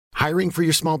Hiring for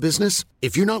your small business?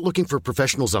 If you're not looking for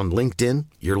professionals on LinkedIn,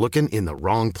 you're looking in the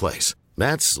wrong place.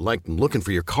 That's like looking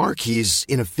for your car keys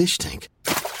in a fish tank.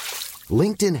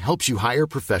 LinkedIn helps you hire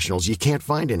professionals you can't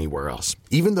find anywhere else,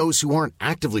 even those who aren't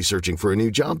actively searching for a new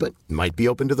job but might be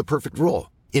open to the perfect role.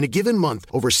 In a given month,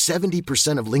 over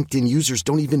 70% of LinkedIn users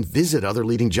don't even visit other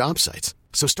leading job sites.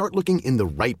 So start looking in the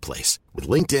right place. With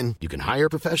LinkedIn, you can hire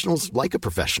professionals like a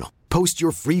professional. Post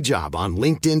your free job on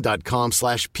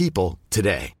linkedin.com/people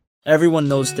today. Everyone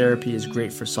knows therapy is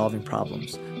great for solving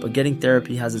problems, but getting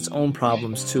therapy has its own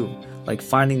problems too, like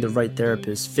finding the right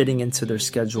therapist, fitting into their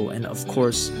schedule, and of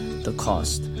course, the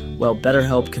cost. Well,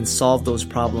 BetterHelp can solve those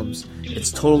problems. It's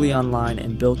totally online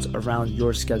and built around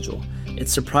your schedule.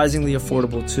 It's surprisingly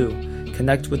affordable too.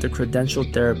 Connect with a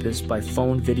credentialed therapist by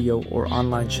phone, video, or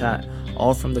online chat,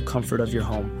 all from the comfort of your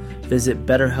home. Visit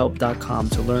BetterHelp.com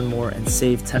to learn more and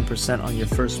save 10% on your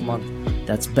first month.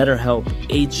 That's BetterHelp,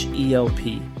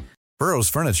 H-E-L-P. Burrow's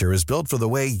furniture is built for the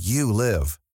way you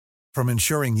live. From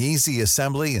ensuring easy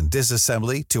assembly and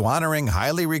disassembly to honoring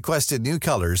highly requested new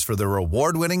colors for their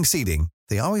award-winning seating,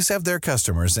 they always have their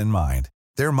customers in mind.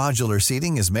 Their modular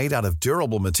seating is made out of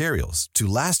durable materials to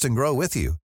last and grow with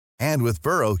you. And with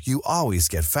Burrow, you always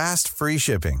get fast, free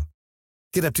shipping.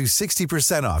 Get up to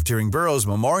 60% off during Burrow's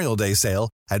Memorial Day sale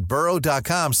at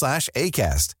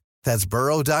burrow.com/ACAST. That's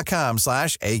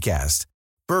burrow.com/ACAST.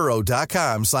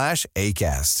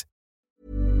 burrow.com/ACAST.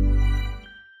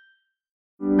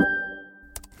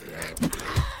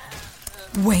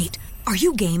 Wait, are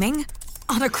you gaming?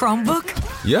 On a Chromebook?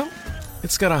 Yep.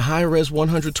 It's got a high-res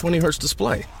 120Hz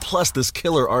display, plus this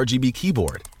killer RGB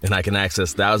keyboard. And I can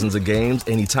access thousands of games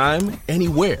anytime,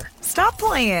 anywhere. Stop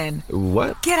playing.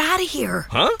 What? Get out of here.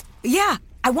 Huh? Yeah,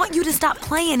 I want you to stop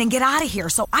playing and get out of here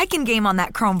so I can game on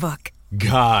that Chromebook.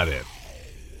 Got it.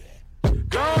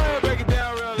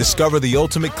 Discover the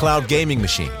ultimate cloud gaming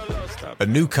machine. A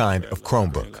new kind of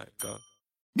Chromebook.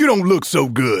 You don't look so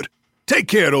good. Take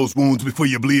care of those wounds before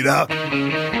you bleed out.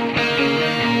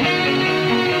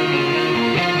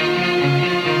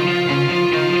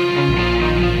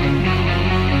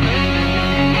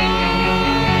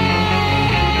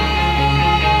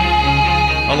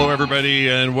 Hello, everybody,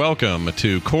 and welcome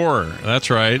to Core. That's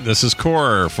right. This is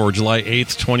Core for July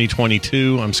 8th,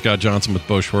 2022. I'm Scott Johnson with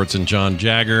Bo Schwartz and John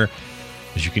Jagger.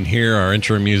 As you can hear, our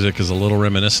intro music is a little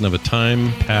reminiscent of a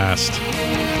time past.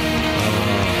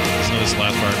 Isn't this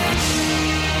last part?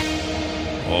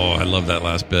 Oh, I love that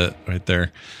last bit right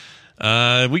there.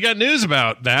 We got news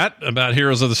about that, about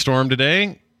Heroes of the Storm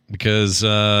today, because,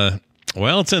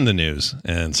 well, it's in the news,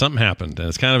 and something happened, and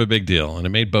it's kind of a big deal, and it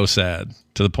made Bo sad,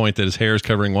 to the point that his hair is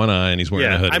covering one eye, and he's wearing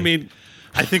a hoodie. I mean,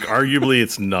 I think arguably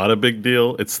it's not a big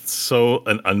deal. It's so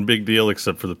an unbig deal,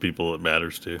 except for the people it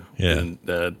matters to. Yeah. And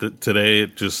today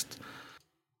it just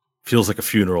feels like a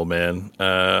funeral, man.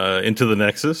 Into the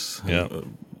Nexus. Yeah.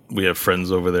 We have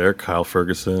friends over there, Kyle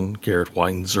Ferguson, Garrett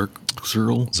Zerl,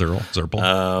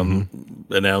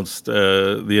 announced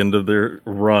the end of their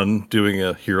run doing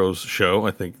a Heroes show.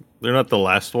 I think they're not the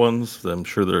last ones. I'm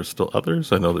sure there's still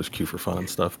others. I know there's Q for Fun and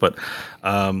stuff, but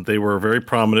they were very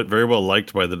prominent, very well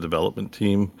liked by the development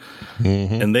team.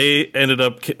 Mm-hmm. And they ended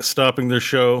up stopping their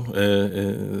show,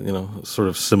 sort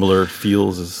of similar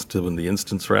feels as to when the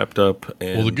instance wrapped up.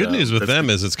 And, well, the good news with them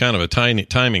is it's kind of a tiny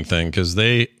timing thing, because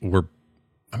they were,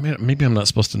 I mean, maybe I'm not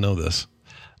supposed to know this.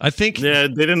 I think. Yeah,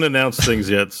 they didn't announce things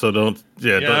yet, so don't.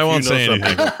 Yeah, don't, I won't say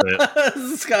anything.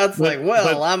 Scott's I'm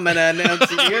going to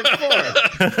announce it here for.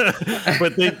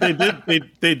 But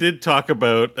they did talk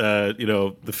about,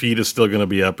 the feed is still going to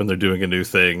be up, and they're doing a new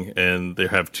thing, and they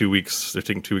have 2 weeks. They're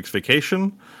taking 2 weeks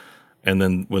vacation, and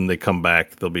then when they come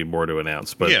back, there'll be more to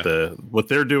announce. But what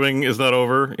they're doing is not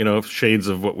over. Shades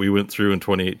of what we went through in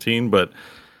 2018, but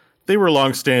they were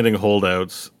long-standing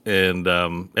holdouts, and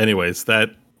anyways,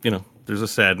 that there's a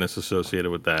sadness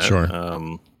associated with that. Sure.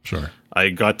 Sure. I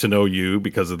got to know you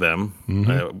because of them.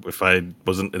 Mm-hmm. If I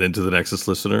wasn't an Into the Nexus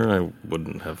listener, I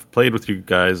wouldn't have played with you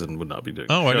guys and would not be doing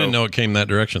the show. I didn't know it came that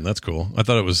direction. That's cool. I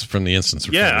thought it was from the instance.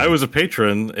 Yeah, I was a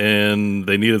patron, and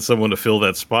they needed someone to fill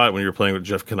that spot when you were playing with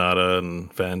Jeff Kanata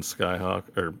and Van Skyhawk,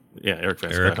 Eric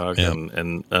Van Skyhawk, yeah.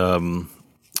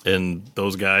 and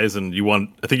those guys. And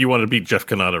I think you wanted to beat Jeff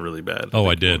Kanata really bad. Oh,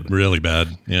 I did. Really bad.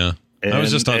 Yeah. I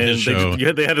was just on his show.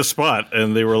 They had a spot,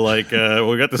 and they were like,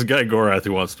 we got this guy Gorath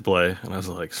who wants to play. And I was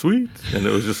like, sweet. And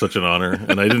it was just such an honor.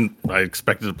 And I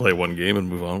expected to play one game and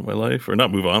move on with my life. Or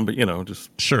not move on, but, just.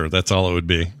 Sure, that's all it would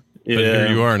be. Yeah. But here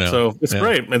you are now. So it's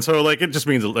great. And so, it just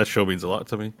means that show means a lot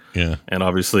to me. Yeah. And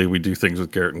obviously, we do things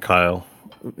with Garrett and Kyle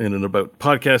in and about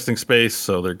podcasting space.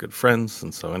 So they're good friends.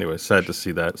 And so, anyway, sad to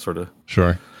see that sort of.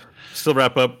 Sure. still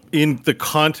wrap up in the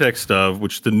context of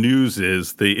which the news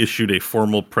is they issued a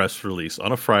formal press release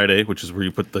on a Friday, which is where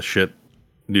you put the shit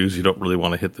news you don't really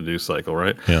want to hit the news cycle,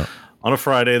 right? Yeah. On a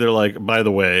Friday, they're like, by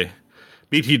the way,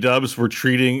 BT Dubs, we're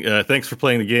treating, thanks for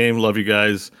playing the game. Love you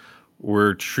guys.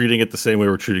 We're treating it the same way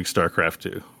we're treating StarCraft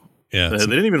 2. Yeah, they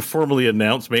didn't even formally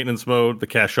announce maintenance mode. The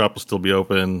cash shop will still be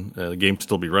open. The game will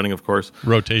still be running, of course.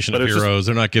 Rotation of heroes.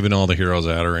 They're not giving all the heroes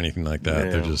out or anything like that.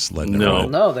 Yeah. They're just letting them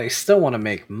run. No, they still want to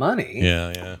make money.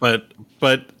 Yeah.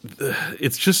 But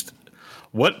it's just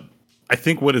what I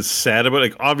think what is sad about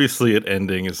it. Like, obviously, it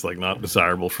ending is like not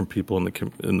desirable from people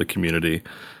in the community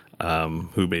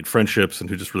who made friendships and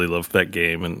who just really loved that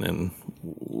game and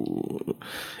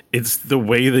it's the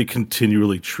way they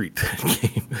continually treat that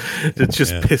game. It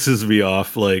just pisses me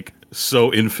off like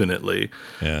so infinitely.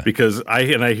 Yeah. Because I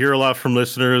hear a lot from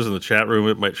listeners in the chat room.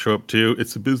 It might show up too.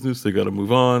 It's a business. They got to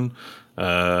move on.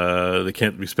 They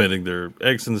can't be spending their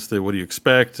eggs in this thing. What do you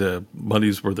expect?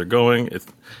 Money's where they're going.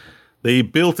 They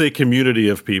built a community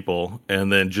of people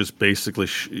and then just basically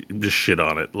just shit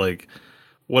on it. Like,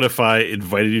 what if I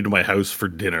invited you to my house for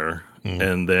dinner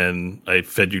and then I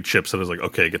fed you chips and I was like,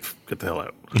 okay, get the hell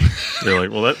out. They're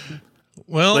like,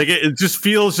 like it just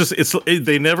feels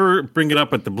they never bring it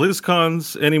up at the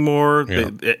BlizzCons anymore.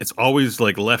 Yeah. It's always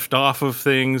like left off of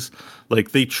things. Like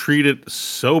they treat it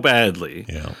so badly.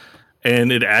 Yeah.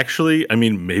 And it actually, I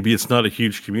mean, maybe it's not a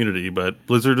huge community, but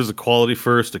Blizzard is a quality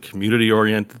first, a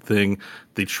community-oriented thing.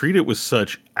 They treat it with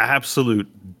such absolute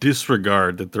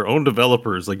disregard that their own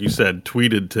developers, like you said,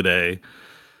 tweeted today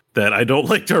that I don't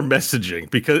like their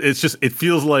messaging because it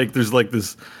feels like there's like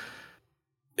this,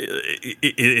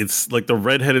 it's like the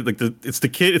redheaded, like it's the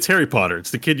kid, it's Harry Potter.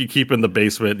 It's the kid you keep in the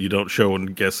basement, you don't show when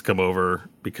guests come over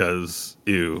because,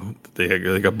 ew, they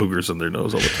got boogers in their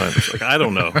nose all the time. It's like, I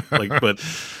don't know. Like,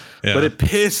 but it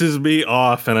pisses me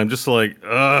off, and I'm just like,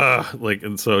 ugh. Like,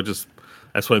 and so that's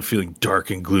why I'm feeling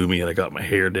dark and gloomy, and I got my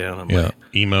hair down. I'm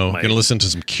emo. Gonna listen to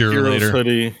some Cure later.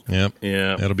 Hoodie. Yep.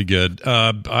 Yeah. That'll be good.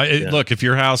 Look, if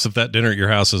that dinner at your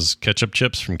house is ketchup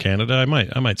chips from Canada, I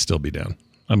might still be down.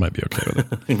 I might be okay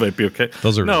with it. You might be okay.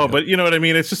 Those are really but you know what I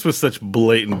mean? It's just with such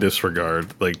blatant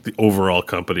disregard, like the overall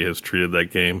company has treated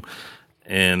that game,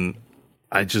 and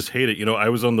I just hate it. You know, I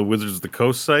was on the Wizards of the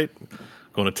Coast site,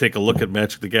 going to take a look at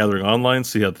Magic the Gathering Online,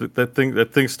 see how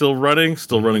that thing's still running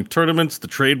tournaments. The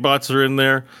trade bots are in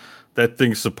there. That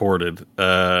thing's supported,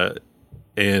 and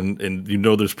you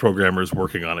know there's programmers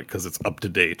working on it because it's up to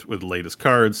date with the latest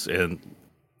cards and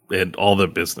all the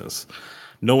business.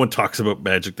 No one talks about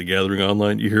Magic the Gathering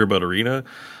Online. You hear about Arena.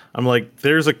 I'm like,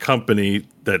 there's a company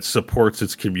that supports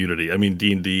its community. I mean,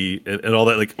 D&D and all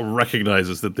that, like,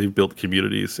 recognizes that they've built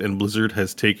communities, and Blizzard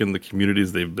has taken the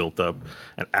communities they've built up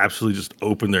and absolutely just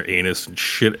opened their anus and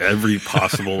shit every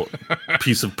possible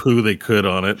piece of poo they could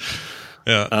on it.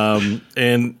 Yeah.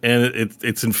 And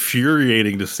it's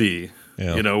infuriating to see,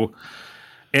 you know,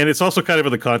 and it's also kind of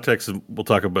in the context, and we'll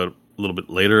talk about it a little bit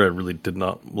later. I really did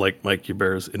not like Mike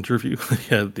Hubert's interview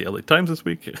at the LA Times this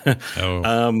week.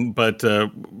 But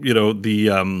you know,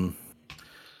 the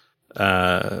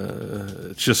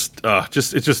it's just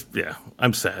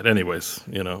I'm sad. Anyways,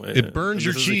 you know, it burns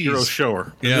your cheese. A hero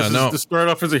shower. Yeah, to start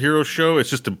off as a hero show, it's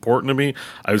just important to me.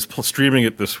 I was streaming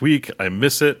it this week. I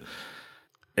miss it.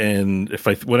 And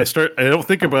when I start, I don't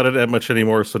think about it that much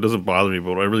anymore, so it doesn't bother me.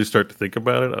 But when I really start to think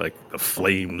about it, like the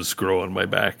flames grow on my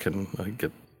back, and I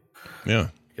get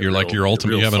you're like your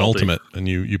ultimate. You have an ultimate, and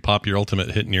you pop your ultimate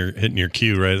hitting your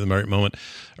Q right at the right moment,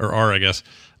 or R, I guess.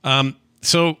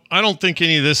 So I don't think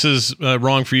any of this is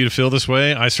wrong for you to feel this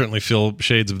way. I certainly feel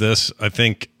shades of this. I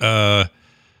think it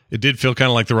did feel kind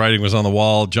of like the writing was on the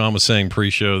wall. John was saying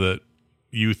pre-show that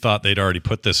you thought they'd already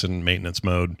put this in maintenance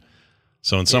mode.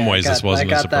 So in some ways, this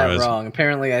wasn't a surprise. I got that wrong.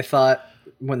 Apparently, I thought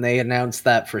when they announced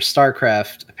that for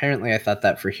StarCraft, I thought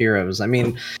that for Heroes. I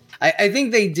mean, I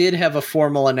think they did have a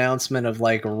formal announcement of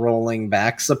like rolling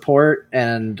back support,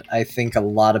 and I think a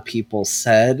lot of people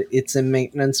said it's in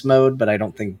maintenance mode, but I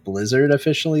don't think Blizzard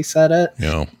officially said it.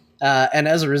 No. And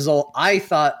as a result, I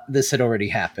thought this had already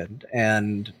happened,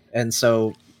 and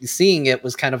so seeing it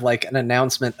was kind of like an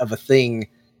announcement of a thing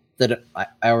that I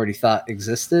already thought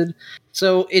existed.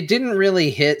 So it didn't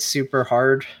really hit super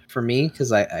hard for me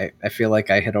because I feel like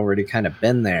I had already kind of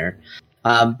been there.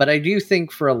 But I do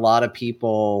think for a lot of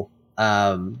people,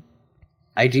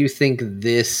 I do think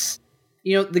this,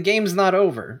 you know, the game's not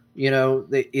over. You know,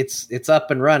 it's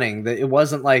up and running. It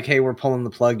wasn't like, hey, we're pulling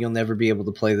the plug, you'll never be able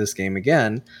to play this game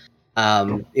again.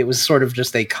 It was sort of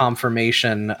just a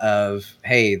confirmation of,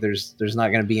 hey, there's not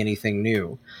going to be anything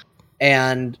new.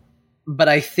 But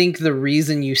I think the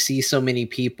reason you see so many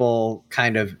people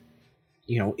kind of,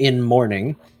 you know, in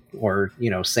mourning or, you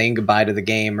know, saying goodbye to the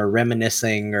game or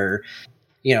reminiscing or,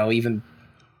 you know, even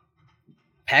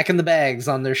packing the bags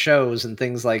on their shows and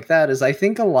things like that, is I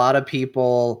think a lot of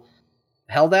people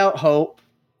held out hope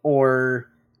or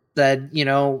said, you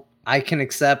know, I can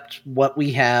accept what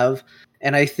we have.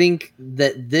 And I think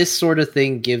that this sort of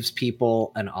thing gives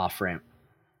people an off-ramp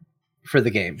for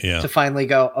the game to finally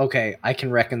go, okay, I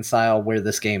can reconcile where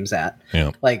this game's at.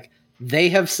 Yeah. Like, they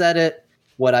have said it,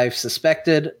 what I've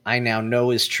suspected, I now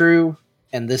know is true,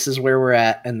 and this is where we're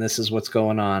at, and this is what's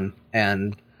going on.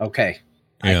 And okay,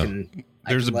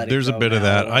 there's a bit of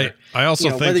that. Or, I also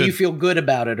think whether that, you feel good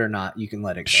about it or not, you can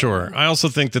let it go. Sure. I also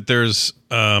think that there's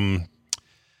a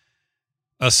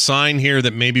sign here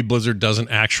that maybe Blizzard doesn't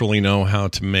actually know how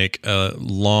to make a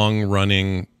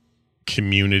long-running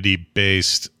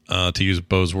community-based, to use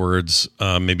Bo's words,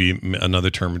 maybe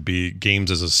another term would be games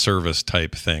as a service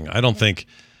type thing. I don't think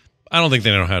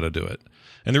they know how to do it.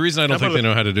 And the reason I don't think they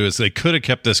know how to do it is they could have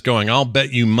kept this going. I'll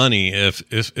bet you money if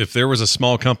there was a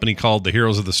small company called the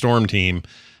Heroes of the Storm team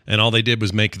and all they did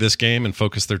was make this game and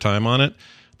focus their time on it,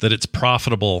 that it's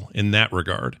profitable in that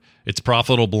regard. It's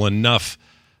profitable enough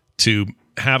to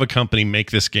have a company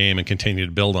make this game and continue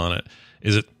to build on it.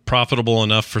 Is it profitable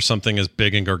enough for something as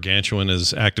big and gargantuan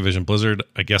as Activision Blizzard?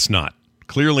 I guess not.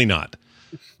 Clearly not.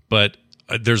 But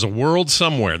there's a world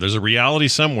somewhere, there's a reality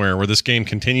somewhere where this game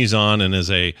continues on and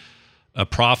is a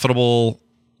profitable,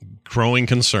 growing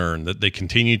concern that they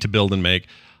continue to build and make.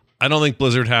 I don't think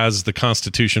Blizzard has the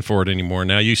constitution for it anymore.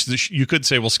 Now, you could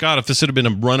say, well, Scott, if this had been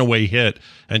a runaway hit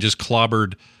and just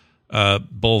clobbered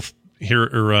both here or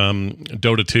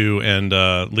Dota 2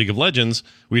 and League of Legends,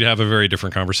 we'd have a very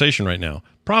different conversation right now.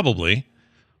 Probably,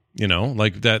 you know,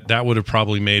 like that would have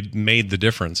probably made the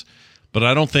difference. But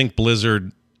I don't think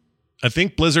Blizzard. I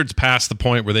think Blizzard's past the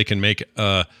point where they can make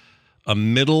a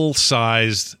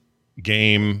middle-sized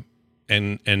game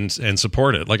and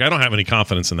support it. Like, I don't have any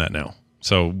confidence in that now.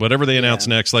 So whatever they announce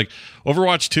next, like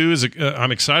Overwatch 2 is,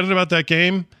 I'm excited about that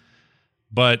game,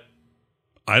 but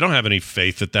I don't have any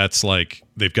faith that that's like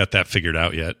they've got that figured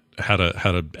out yet. How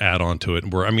to add on to it.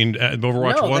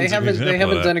 Overwatch 1 they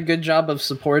haven't done a good job of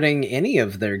supporting any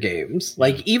of their games.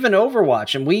 Like even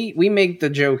Overwatch, and we make the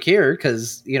joke here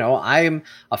because, you know, I'm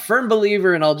a firm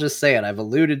believer, and I'll just say it. I've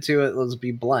alluded to it. Let's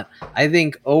be blunt. I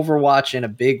think Overwatch in a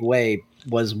big way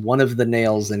was one of the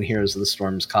nails in Heroes of the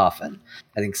Storm's coffin.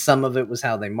 I think some of it was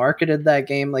how they marketed that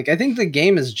game. Like, I think the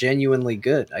game is genuinely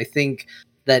good. I think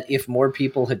that if more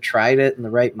people had tried it in the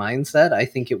right mindset, I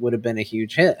think it would have been a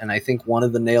huge hit. And I think one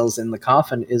of the nails in the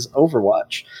coffin is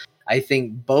Overwatch. I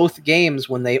think both games,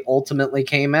 when they ultimately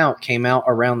came out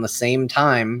around the same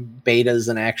time, betas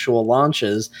and actual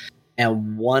launches.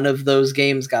 And one of those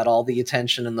games got all the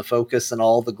attention and the focus and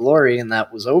all the glory, and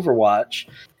that was Overwatch.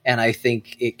 And I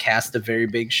think it cast a very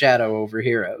big shadow over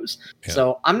Heroes. Yeah.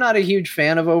 So I'm not a huge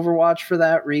fan of Overwatch for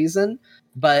that reason.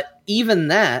 But even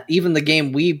the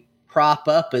game we prop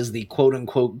up as the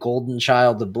quote-unquote golden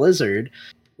child of Blizzard,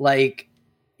 like,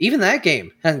 even that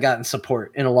game hasn't gotten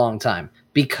support in a long time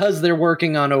because they're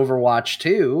working on Overwatch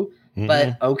 2. Mm-hmm.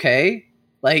 But okay,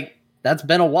 like, that's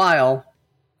been a while,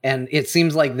 and it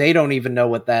seems like they don't even know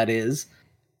what that is,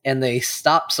 and they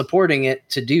stopped supporting it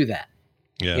to do that.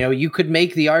 Yeah. You know, you could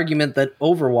make the argument that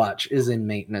Overwatch is in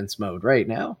maintenance mode right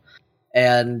now.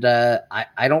 And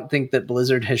I don't think that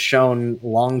Blizzard has shown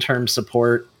long-term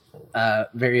support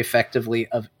very effectively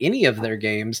of any of their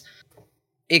games,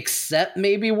 except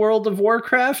maybe World of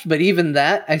Warcraft. But even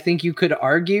that, I think you could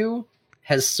argue,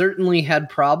 has certainly had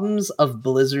problems of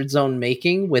Blizzard's own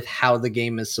making with how the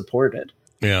game is supported.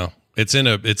 Yeah, it's in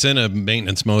a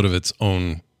maintenance mode of its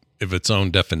own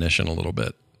definition a little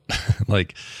bit.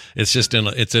 Like, it's just in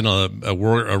a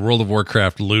World of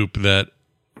Warcraft loop that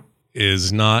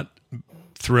is not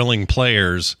thrilling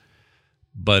players,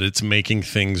 but it's making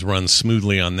things run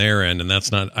smoothly on their end, and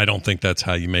I don't think that's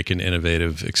how you make an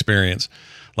innovative experience.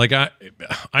 Like,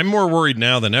 I'm more worried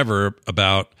now than ever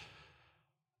about,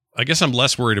 I guess I'm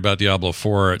less worried about Diablo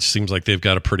 4. It seems like they've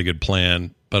got a pretty good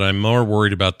plan, but I'm more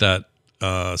worried about that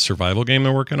survival game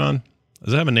they're working on.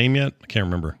 Does it have a name yet? I can't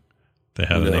remember. They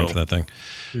had a name for that thing.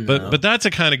 No. But that's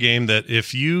a kind of game that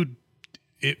if you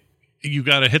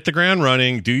got to hit the ground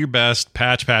running, do your best,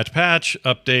 patch,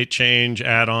 update, change,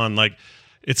 add on. Like,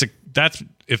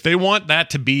 if they want that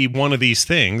to be one of these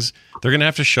things, they're going to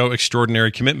have to show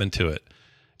extraordinary commitment to it.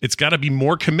 It's got to be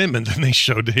more commitment than they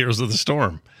showed to Heroes of the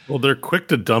Storm. Well, they're quick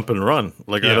to dump and run.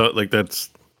 Like, I don't, like, that's,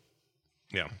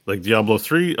 yeah, like Diablo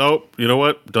 3. Oh, you know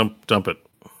what? Dump it.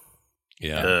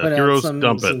 Yeah, Heroes, some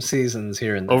dump it. Seasons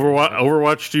here and there.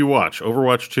 Overwatch. Do you watch?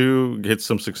 Overwatch 2 hits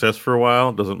some success for a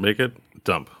while, doesn't make it.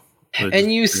 Dump.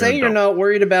 And you say you're not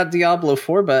worried about Diablo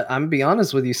 4, but I'm be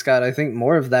honest with you, Scott. I think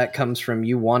more of that comes from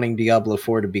you wanting Diablo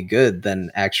 4 to be good than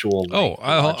actual. Like,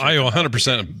 I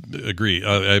 100% agree.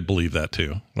 I believe that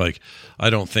too. Like, I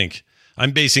don't think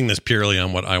I'm basing this purely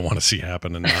on what I want to see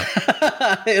happen and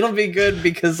not. It'll be good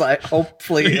because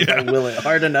hopefully if I will it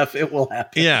hard enough, it will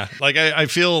happen. Yeah. Like I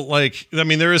feel like, I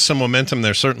mean, there is some momentum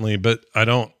there certainly, but I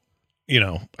don't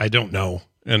know.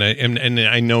 And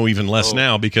I know even less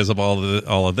now because of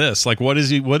all of this. Like, what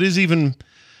is even,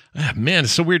 man,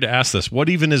 it's so weird to ask this. What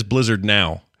even is Blizzard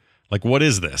now? Like, what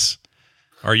is this?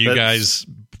 Are you guys,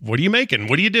 what are you making?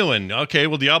 What are you doing? Okay,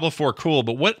 well, Diablo 4, cool.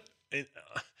 But what,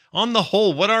 on the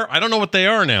whole, I don't know what they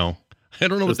are now. I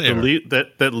don't know what they are.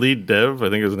 That lead dev,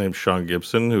 I think his name's Sean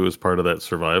Gibson, who was part of that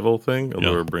survival thing.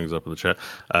 Allura brings up in the chat.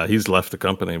 He's left the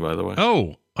company, by the way.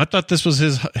 Oh, I thought this was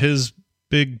his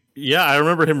big. Yeah, I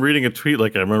remember him reading a tweet.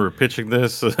 Like, I remember pitching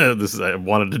this. I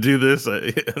wanted to do this,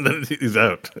 and then he's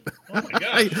out. Oh my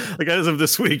god! Like, as of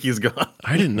this week, he's gone.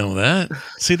 I didn't know that.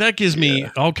 See, that gives me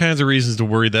all kinds of reasons to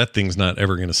worry that thing's not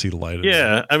ever going to see the light of day.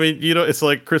 Yeah, I mean, it's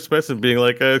like Chris Benson being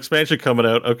like, expansion coming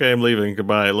out. Okay, I'm leaving.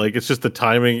 Goodbye. Like, it's just the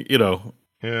timing.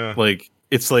 Yeah. Like,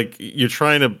 it's like you're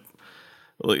trying to.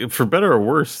 Like, for better or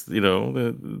worse, the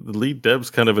lead dev's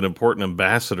kind of an important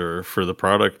ambassador for the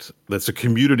product. That's a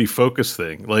community focused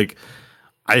thing. Like,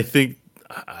 I feel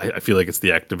like it's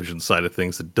the Activision side of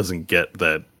things that doesn't get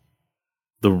that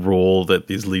the role that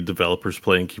these lead developers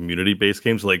play in community based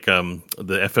games. Like the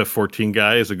FF14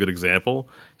 guy is a good example.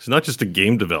 He's not just a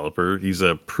game developer; he's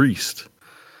a priest.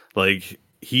 Like,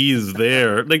 he's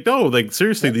there. Like, no, like,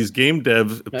 seriously, these game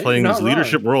devs playing these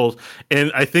leadership roles.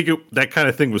 And I think that kind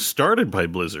of thing was started by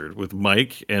Blizzard with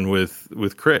Mike and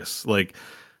with Chris. Like,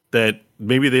 that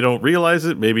maybe they don't realize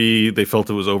it. Maybe they felt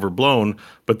it was overblown.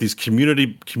 But these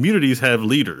communities have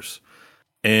leaders.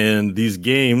 And these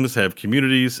games have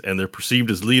communities, and they're perceived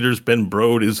as leaders. Ben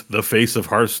Brode is the face of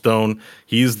Hearthstone.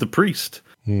 He's the priest.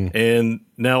 And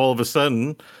now all of a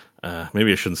sudden,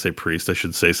 maybe I shouldn't say priest. I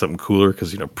should say something cooler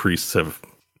because, priests have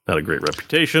not a great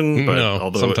reputation. But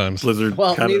although sometimes Blizzard,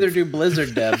 neither do Blizzard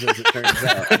devs, as it turns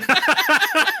out.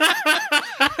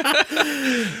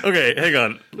 Okay, hang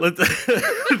on.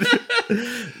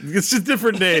 It's a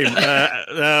different name.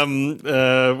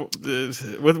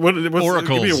 What's Oracles.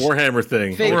 Give me a Warhammer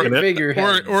thing.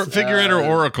 Figurehead or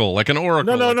oracle, like an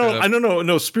oracle.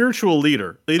 No. Spiritual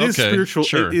leader. It is spiritual.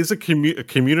 Sure. It is a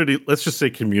community. Let's just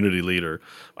say community leader.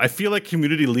 I feel like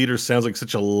community leader sounds like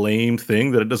such a lame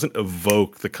thing that it doesn't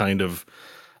evoke the kind of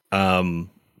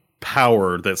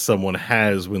power that someone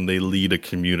has when they lead a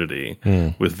community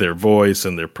with their voice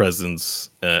and their presence.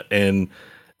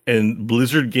 And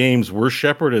Blizzard games were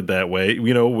shepherded that way.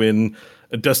 When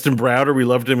Dustin Browder, we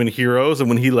loved him in Heroes, and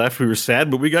when he left, we were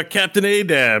sad. But we got Captain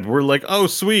Adab. We're like, oh,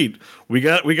 sweet, we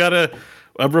got a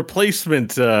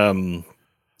replacement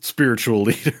spiritual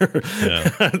leader,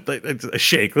 a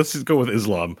sheikh. Let's just go with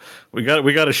Islam. We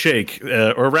got a sheikh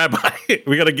or a rabbi.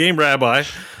 We got a game rabbi.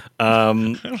 I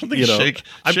don't think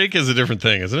sheikh is a different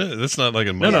thing, isn't it? That's not like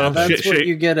a Muslim. No, that's what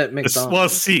you get at McDonald's. Well, a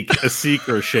Sikh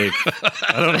or a sheikh.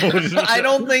 I don't know. I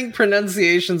don't think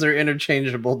pronunciations are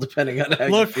interchangeable depending on how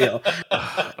you feel.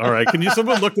 All right, can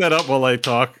someone look that up while I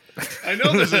talk? I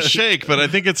know there's a sheikh, but I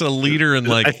think it's a leader in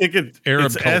I think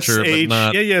Arab culture, but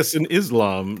not. Yes, in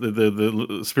Islam,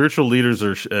 the spiritual leaders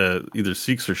are either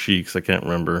Sikhs or sheiks. I can't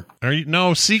remember.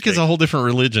 No, Sikh is a whole different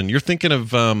religion. You're thinking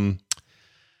of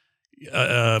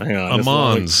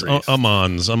Amans.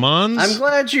 I'm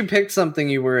glad you picked something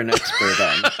you were an expert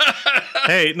on.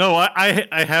 Hey, no, I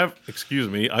have, excuse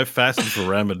me, I've fasted for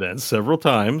Ramadan several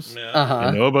times. I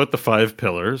know about the 5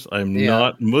 pillars. I'm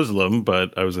not Muslim,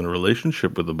 but I was in a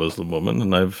relationship with a Muslim woman,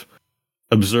 and I've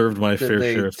observed my fair share of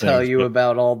things. Did they tell you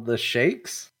about all the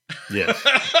sheikhs? Yes,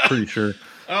 pretty sure.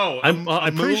 Oh, I'm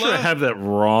pretty sure I have that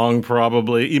wrong,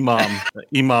 probably. Imam.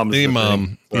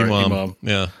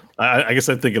 Yeah. I guess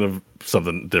I'm thinking of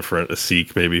something different, a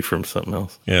Sikh maybe from something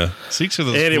else. Yeah, Sikhs are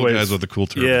those cool guys with the cool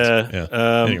turbans.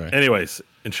 Yeah. Anyways,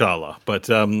 inshallah. But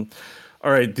all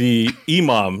right, the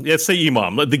Imam. Let's say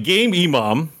Imam. The game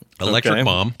Imam, Electric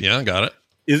Bomb. Yeah, got it.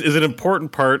 Is an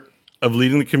important part of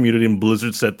leading the community, and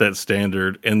Blizzard set that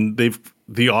standard. And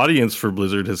the audience for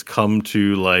Blizzard has come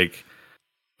to like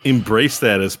embrace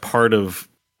that as part of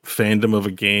fandom of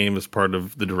a game, as part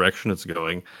of the direction it's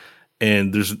going.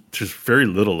 And there's very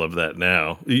little of that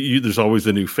now. There's always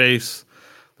a new face.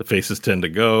 the faces tend to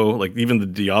go. Like even the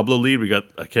Diablo lead,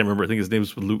 I can't remember. I think his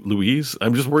name's Louise.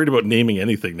 I'm just worried about naming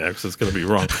anything now because it's going to be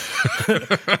wrong.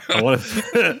 I want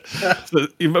to,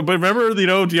 but remember,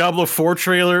 Diablo 4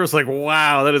 trailer. It was like,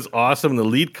 wow, that is awesome. And the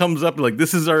lead comes up and like,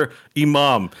 this is our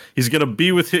imam. He's going to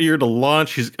be with you here to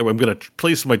launch. I'm going to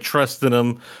place my trust in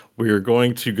him. We are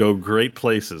going to go great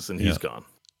places, and he's gone.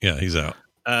 Yeah, he's out.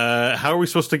 How are we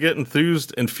supposed to get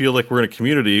enthused and feel like we're in a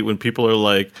community when people are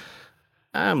like,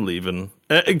 I'm leaving?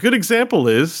 A good example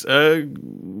is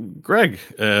Greg.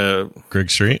 Greg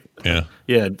Street? Yeah.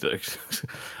 Yeah. I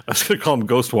was going to call him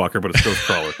Ghost Walker, but it's Ghost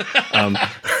Crawler.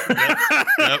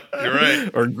 Yep, you're right.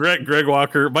 Or Greg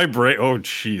Walker. My brain. Oh,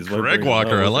 jeez. Greg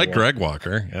Walker. I like Greg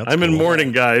Walker. I'm in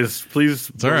mourning, guys. Please.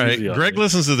 It's all right. Greg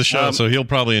listens to the show, so he'll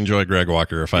probably enjoy Greg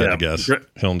Walker if I had to guess.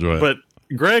 He'll enjoy it. But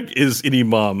Greg is an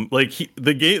imam. Like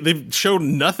the game, they've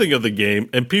shown nothing of the game,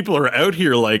 and people are out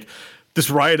here like, this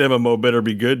Riot MMO better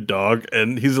be good, dog.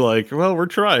 And he's like, well, we're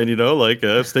trying,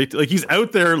 he's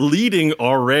out there leading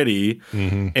already.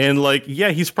 Mm-hmm. And like,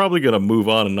 yeah, he's probably going to move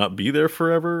on and not be there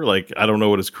forever. Like, I don't know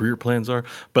what his career plans are,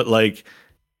 but like,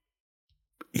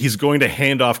 he's going to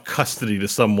hand off custody to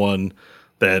someone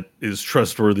that is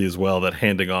trustworthy as well, that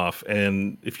handing off.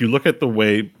 And if you look at the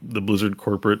way the Blizzard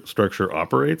corporate structure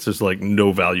operates, there's like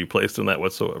no value placed in that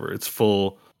whatsoever. It's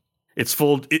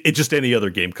just any other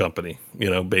game company,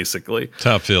 basically. That's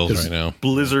how it feels right now.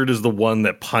 Blizzard is the one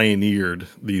that pioneered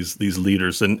these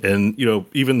leaders. And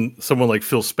even someone like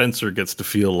Phil Spencer gets to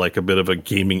feel like a bit of a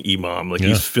gaming imam. Like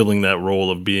he's filling that role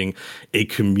of being a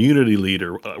community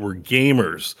leader. We're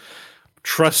gamers.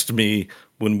 Trust me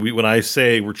when I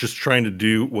say we're just trying to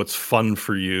do what's fun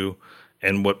for you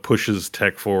and what pushes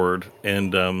tech forward.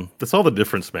 And that's all the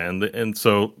difference, man. And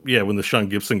so, yeah, when the Sean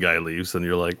Gibson guy leaves, then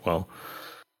you're like, well...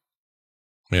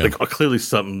 Yeah. Like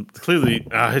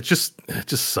it just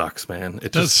sucks, man.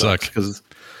 It just sucks because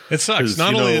it sucks.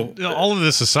 Not only all of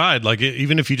this aside, like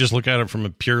even if you just look at it from a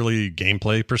purely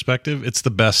gameplay perspective, it's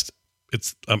the best.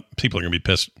 It's people are gonna be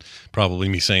pissed, probably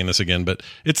me saying this again, but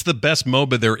it's the best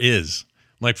MOBA there is.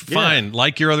 Like fine,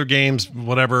 like your other games,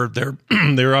 whatever.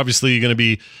 They're obviously going to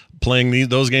be playing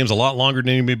those games a lot longer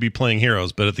than you may be playing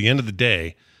Heroes. But at the end of the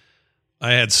day,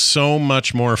 I had so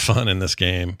much more fun in this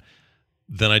game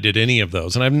than I did any of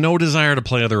those. And I have no desire to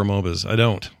play other MOBAs. I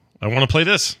don't. I want to play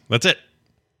this. That's it.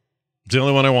 It's the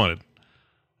only one I wanted.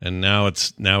 And now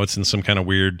it's in some kind of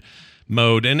weird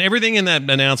mode. And everything in that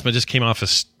announcement just came off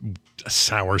as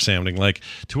sour sounding. Like,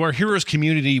 to our Heroes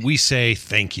community, we say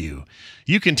thank you.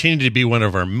 You continue to be one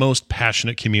of our most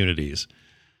passionate communities.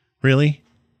 Really?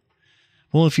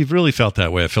 Well, if you've really felt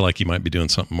that way, I feel like you might be doing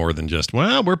something more than just,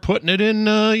 well, we're putting it in,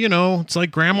 it's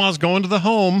like grandma's going to the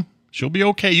home. She'll be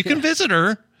okay. You can visit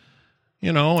her,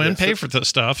 and pay for the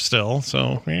stuff still.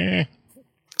 So, and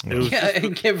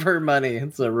give her money.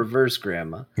 It's a reverse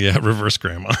grandma. Yeah, reverse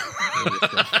grandma.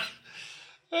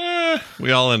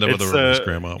 We all end up with a reverse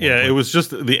grandma. Yeah, it was just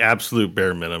the absolute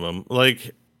bare minimum.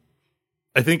 Like,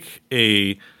 I think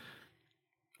a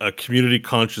community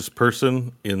conscious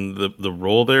person in the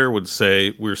role there would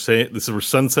say, we're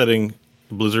sunsetting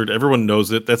Blizzard. Everyone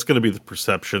knows it. That's going to be the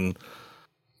perception.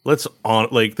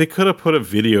 They could have put a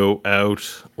video out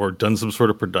or done some sort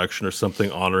of production or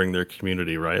something honoring their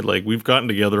community, right? Like, we've gotten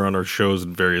together on our shows at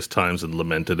various times and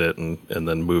lamented it and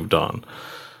then moved on.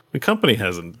 The company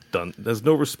has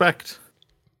no respect.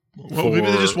 Well, maybe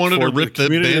they just wanted to rip the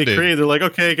Band-Aid. They're like,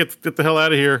 okay, get the hell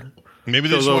out of here. Maybe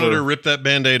they just wanted to rip that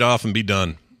Band-Aid off and be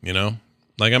done,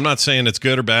 Like, I'm not saying it's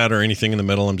good or bad or anything in the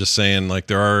middle. I'm just saying, like,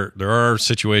 there are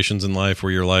situations in life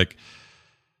where you're like,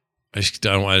 I just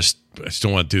don't want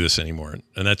to do this anymore.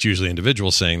 And that's usually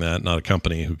individuals saying that, not a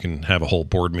company who can have a whole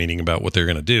board meeting about what they're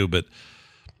going to do.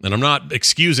 And I'm not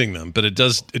excusing them, but it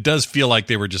does feel like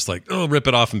they were just like, oh, rip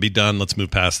it off and be done. Let's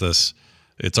move past this.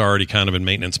 It's already kind of in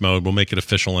maintenance mode. We'll make it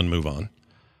official and move on.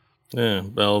 Yeah,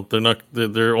 well, they're not,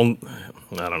 they're on,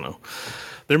 I don't know.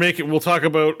 We'll talk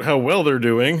about how well they're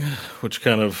doing, which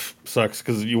kind of sucks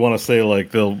because you want to say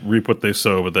like they'll reap what they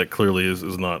sow, but that clearly is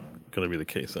not going to be the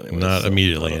case anyway. Not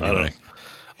immediately anyway.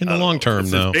 In the long term,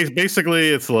 though. Basically,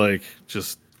 it's like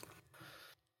just,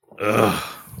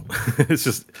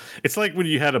 it's like when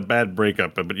you had a bad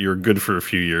breakup, but you were good for a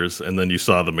few years, and then you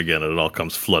saw them again, and it all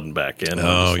comes flooding back in.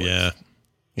 Oh, yeah.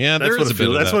 Yeah, that's what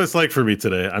that's what it's like for me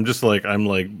today. I'm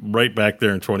right back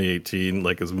there in 2018,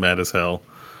 like as mad as hell.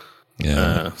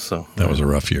 Yeah. That was a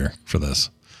rough year for this.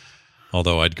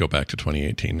 Although I'd go back to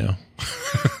 2018 now.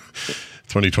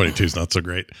 2022 is not so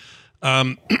great.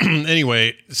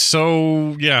 Anyway,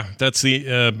 so yeah, that's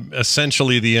the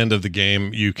essentially the end of the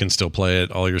game. You can still play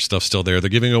it. All your stuff's still there. They're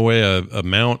giving away a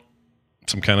mount,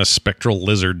 some kind of spectral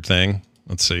lizard thing.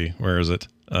 Let's see, where is it?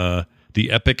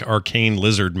 the Epic Arcane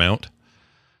Lizard mount.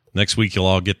 Next week, you'll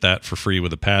all get that for free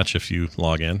with a patch if you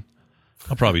log in.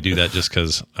 I'll probably do that just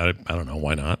because I don't know,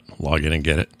 why not? Log in and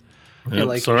get it. I feel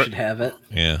like you should have it.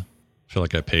 Yeah. I feel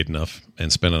like I paid enough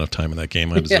and spent enough time in that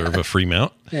game. I deserve a free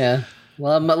mount. Yeah.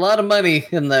 Well, a lot of money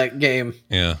in that game.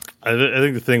 Yeah. I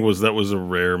think the thing was that was a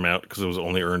rare mount because it was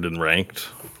only earned in ranked,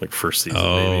 like first season.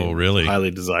 Oh, maybe. really? Highly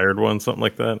desired one, something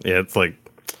like that. Yeah, it's like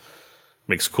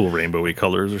makes cool rainbowy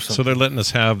colors or something. So they're letting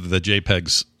us have the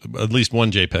JPEGs, at least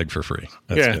one JPEG for free.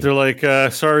 That's good. They're like,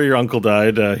 sorry, your uncle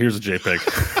died. Here's a JPEG.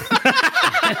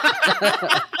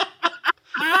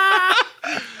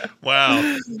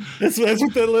 Wow. That's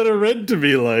what that letter read to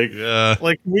me like.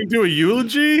 Like, can we do a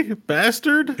eulogy,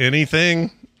 bastard? Anything?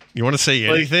 You want to say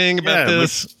anything about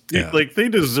this? Like, they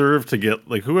deserve to get,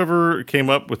 like, whoever came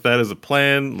up with that as a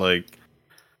plan, like,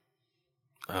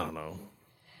 I don't know.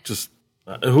 Just,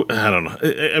 I don't know.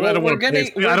 We're gonna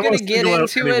get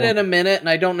into it in a minute, and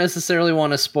I don't necessarily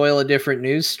want to spoil a different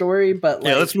news story, but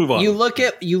like, let's move on. You look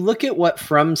at what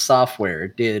From Software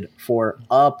did for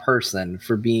a person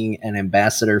for being an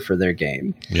ambassador for their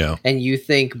game. Yeah. And you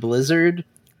think Blizzard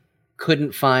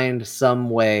couldn't find some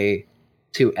way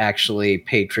to actually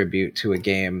pay tribute to a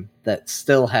game that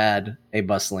still had a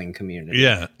bustling community.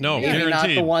 Yeah. No, maybe guaranteed. not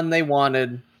the one they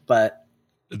wanted, but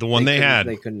the one they had.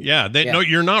 They couldn't. Yeah. No,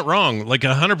 you're not wrong. Like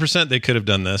 100% they could have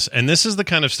done this. And this is the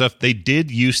kind of stuff they did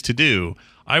used to do.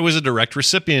 I was a direct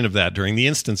recipient of that during the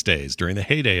instance days, during the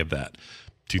heyday of that.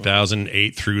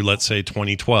 2008 through, let's say,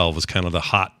 2012 was kind of the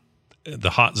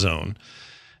hot zone.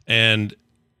 And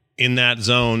in that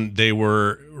zone, they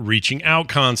were reaching out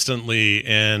constantly,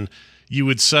 and you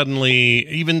would suddenly,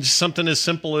 even something as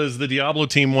simple as the Diablo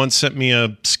team once sent me a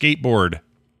skateboard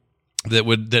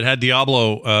that had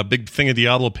Diablo, a big thing of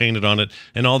Diablo painted on it,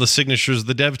 and all the signatures of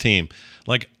the dev team.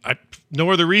 Like,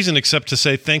 no other reason except to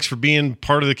say thanks for being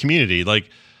part of the community. Like,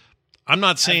 I'm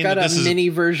not saying I've got that this a mini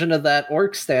version of that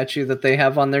orc statue that they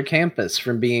have on their campus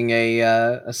from being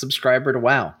a subscriber to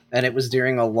WoW, and it was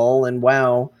during a lull in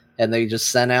WoW, and they just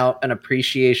sent out an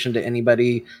appreciation to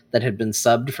anybody that had been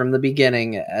subbed from the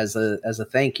beginning as a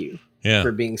thank you. Yeah.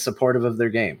 For being supportive of their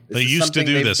game. They used to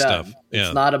do this stuff. Yeah.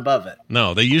 It's not above it.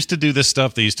 No, they used to do this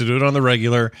stuff. They used to do it on the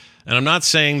regular. And I'm not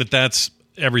saying that that's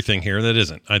everything here. That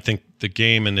isn't. I think the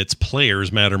game and its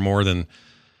players matter more than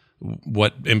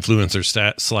what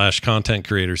influencers / content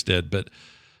creators did. But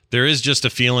there is just a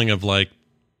feeling of like,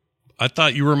 I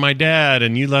thought you were my dad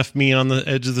and you left me on the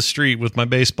edge of the street with my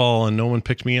baseball and no one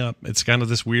picked me up. It's kind of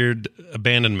this weird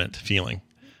abandonment feeling.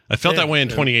 I felt that way in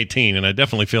 2018 and I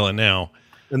definitely feel it now.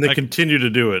 And they continue to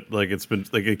do it. Like, it's been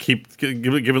like, it keep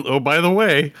giving. Oh, by the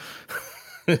way,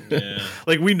 yeah.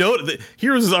 Like, we know that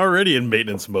Heroes is already in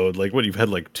maintenance mode. Like, what, you've had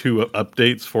like 2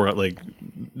 updates for it, like,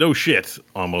 no shit,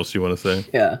 almost, you want to say?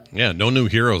 Yeah. No new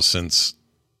Heroes since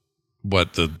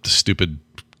what, the stupid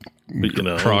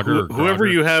Kroger, whoever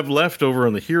you have left over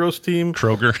on the Heroes team,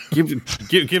 Kroger,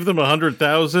 give them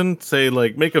 100,000. Say,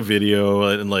 like, make a video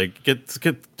and like get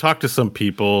talk to some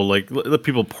people. Like, let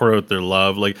people pour out their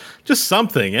love. Like, just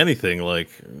something, anything. Like,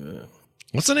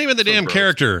 what's the name of the damn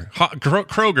character?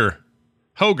 Kroger,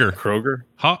 Hoger, Kroger,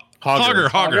 Hogger.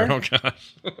 Oh gosh.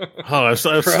 I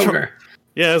was Kroger.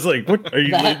 Yeah, I was like, what are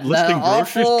you listing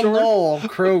grocery stores? No,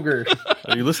 Kroger.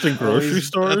 Are you listing grocery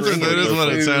stores? That is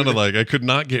what it sounded like. I could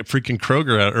not get freaking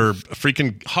Kroger out, or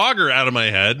freaking Hogger out of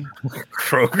my head.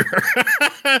 Kroger.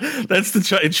 That's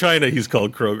in China. He's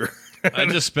called Kroger. I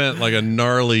just spent like a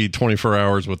gnarly 24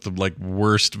 hours with the like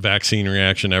worst vaccine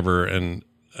reaction ever, and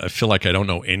I feel like I don't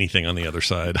know anything on the other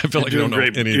side. I feel like I don't know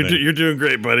anything. You're doing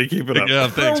great, buddy. Keep it up. Yeah,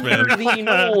 thanks,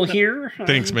 man. Here.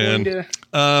 Thanks, man.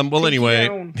 Well,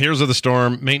 anyway, Heroes of the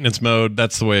Storm, maintenance mode.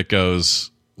 That's the way it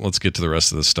goes. Let's get to the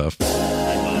rest of this stuff.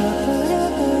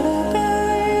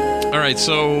 All right,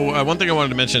 so one thing I wanted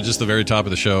to mention at just the very top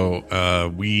of the show,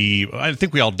 I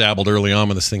think we all dabbled early on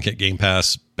when this thing hit Game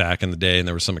Pass back in the day, and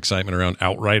there was some excitement around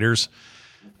Outriders,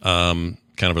 kind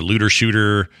of a looter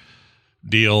shooter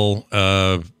deal.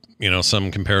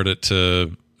 Some compared it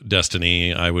to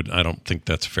Destiny. I don't think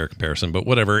that's a fair comparison, but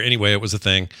whatever. Anyway, it was a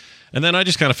thing. And then I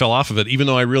just kind of fell off of it, even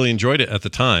though I really enjoyed it at the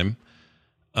time.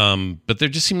 But there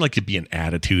just seemed like to be an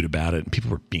attitude about it, and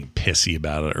people were being pissy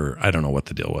about it, or I don't know what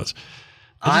the deal was.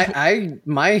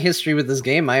 My history with this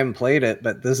game, I haven't played it,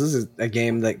 but this is a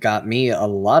game that got me a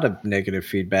lot of negative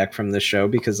feedback from this show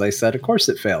because I said, of course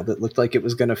it failed. It looked like it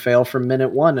was going to fail from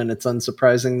minute 1, and it's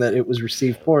unsurprising that it was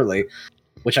received poorly,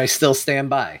 which I still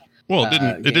stand by. Well,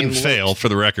 it didn't fail. For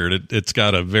the record, it's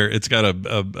got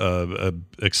a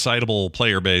excitable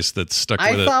player base that's stuck with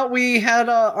it. I thought we had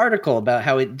an article about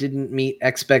how it didn't meet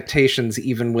expectations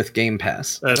even with Game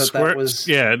Pass. Square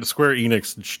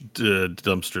Enix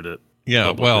dumpstered it.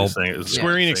 Yeah, well,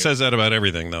 Square Enix says that about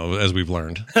everything, though, as we've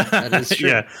learned. That is true.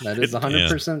 Yeah, that is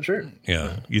 100% true.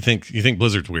 Yeah, you think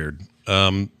Blizzard's weird.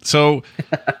 So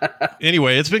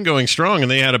anyway, it's been going strong, and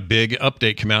they had a big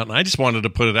update come out, and I just wanted to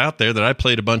put it out there that I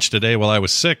played a bunch today while I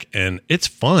was sick, and it's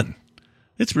fun.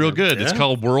 It's real good. Yeah. It's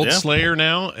called World Slayer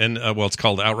now, and it's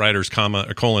called Outriders,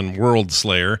 World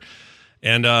Slayer.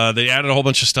 And they added a whole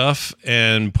bunch of stuff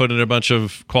and put in a bunch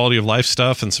of quality of life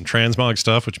stuff and some transmog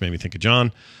stuff, which made me think of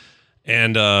John.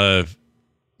 And man,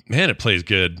 it plays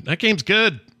good. That game's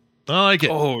good. I like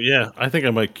it. Oh yeah, I think I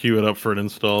might queue it up for an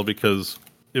install because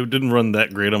it didn't run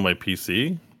that great on my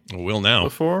PC. It will now.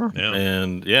 Before,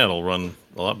 and it'll run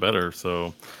a lot better.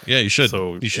 So yeah, you should.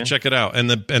 You should check it out. And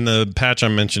the patch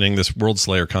I'm mentioning, this World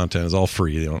Slayer content, is all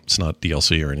free. It's not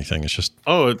DLC or anything. It's just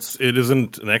it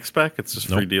isn't an X-Pack. It's just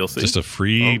free DLC. Just a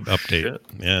free update. Shit.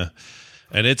 Yeah,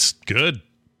 and it's good,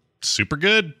 super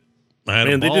good. They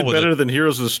did better than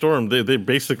Heroes of the Storm. They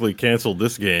basically canceled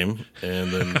this game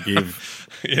and then gave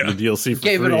the DLC for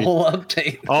free. Gave it a whole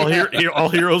update. All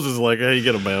Heroes is like, hey, you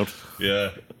get a mount.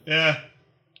 Yeah.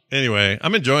 Anyway,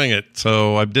 I'm enjoying it.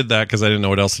 So I did that because I didn't know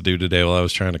what else to do today while I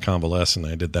was trying to convalesce, and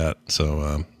I did that. So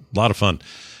a lot of fun.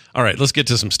 All right, let's get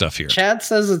to some stuff here. Chad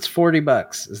says it's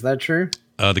 $40. Is that true?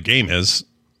 The game is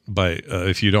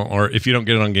if you don't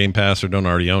get it on Game Pass or don't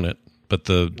already own it, but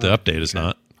the update is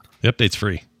not. The update's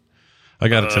free. I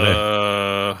got it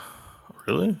today.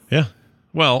 Really? Yeah.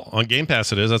 Well, on Game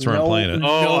Pass it is. That's where I'm playing it.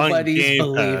 Nobody's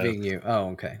believing you. Oh,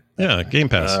 okay. Yeah, Game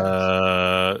Pass.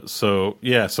 So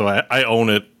I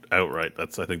own it outright. I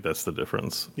think that's the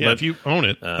difference. Yeah, but if you own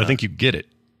it, I think you get it.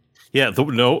 Yeah, the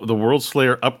World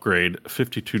Slayer upgrade,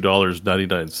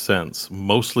 $52.99,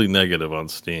 mostly negative on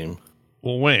Steam.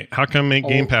 Well, wait, how come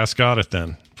Game Pass got it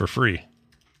then for free?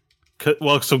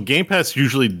 Well, so Game Pass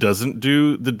usually doesn't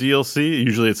do the DLC.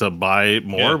 Usually it's a buy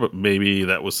more, but maybe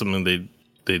that was something they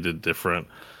did different.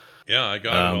 Yeah, I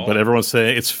got it all. But everyone's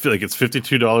saying it's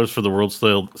 $52 for the World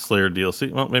Slayer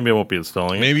DLC. Well, maybe I won't be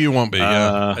installing it. Maybe you won't be.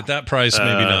 At that price,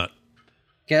 maybe not.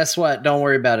 Guess what? Don't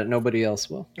worry about it. Nobody else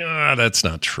will. That's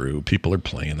not true. People are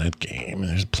playing that game.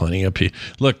 There's plenty of people.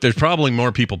 Look, there's probably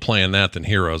more people playing that than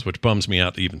Heroes, which bums me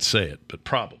out to even say it, but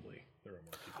probably.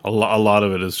 A lot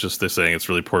of it is just they're saying it's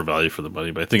really poor value for the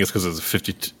money, but I think it's because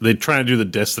it's they try to do the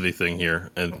Destiny thing here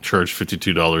and charge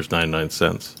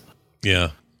 $52.99.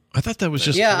 Yeah, I thought that was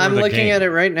just I'm looking at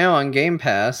it right now on Game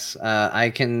Pass.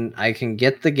 I can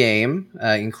get the game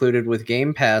included with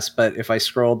Game Pass, but if I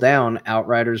scroll down,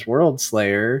 Outriders World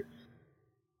Slayer,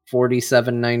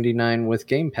 $47.99 with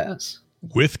Game Pass.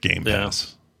 With Game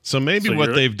Pass. So maybe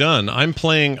what they've done, I'm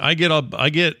playing,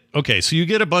 okay, so you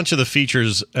get a bunch of the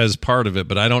features as part of it,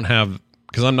 but I don't have,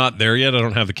 because I'm not there yet, I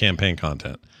don't have the campaign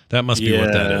content. That must be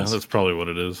what that is. That's probably what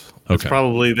it is. Okay. It's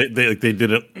probably, they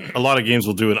did it, a lot of games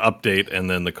will do an update and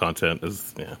then the content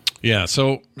is, Yeah,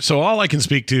 so all I can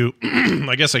speak to,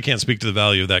 I guess I can't speak to the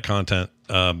value of that content,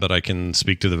 but I can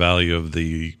speak to the value of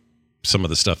some of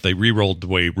the stuff. They re-rolled the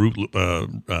way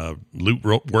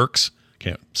loot works.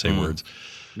 Can't say words.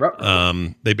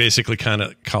 They basically kind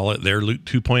of call it their Loot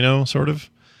 2.0 sort of.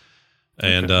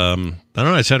 And I don't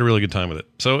know, I just had a really good time with it.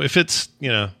 So if it's,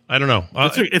 I don't know.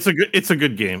 It's a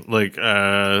good game. Like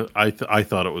I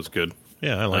thought it was good.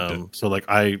 Yeah, I liked it. So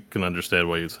I can understand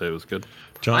why you'd say it was good.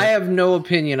 John? I have no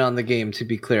opinion on the game, to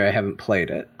be clear. I haven't played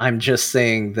it. I'm just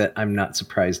saying that I'm not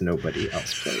surprised nobody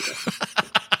else played it.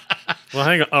 Well,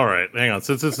 hang on. All right, hang on.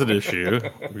 Since it's an issue,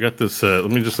 we got this.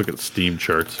 Let me just look at Steam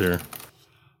charts here.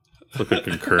 Look at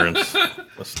concurrence.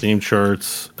 Steam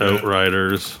charts,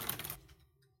 Outriders,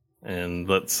 and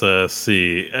let's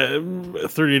see.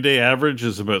 30-day average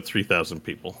is about 3,000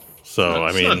 people. So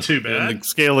that's not too bad. The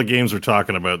scale of games we're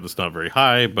talking about is not very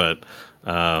high, but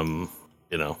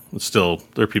it's still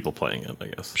there are people playing it, I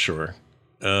guess. Sure.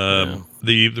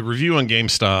 The review on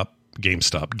GameSpot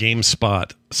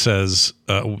says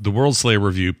the World Slayer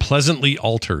review pleasantly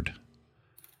altered.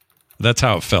 That's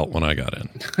how it felt when I got in.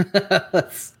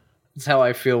 That's how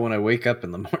I feel when I wake up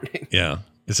in the morning. Yeah.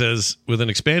 It says, with an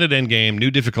expanded endgame,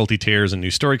 new difficulty tiers, and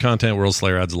new story content, World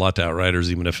Slayer adds a lot to Outriders,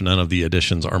 even if none of the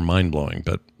additions are mind-blowing.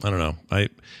 But I don't know.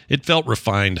 It felt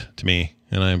refined to me,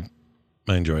 and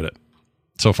I enjoyed it.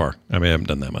 So far. I mean, I haven't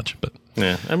done that much, but...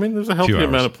 Yeah, I mean, there's a healthy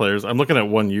amount of players. I'm looking at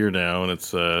 1 year now, and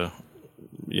it's, the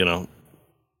 1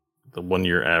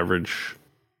 year average...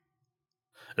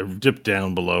 It dipped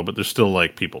down below, but there's still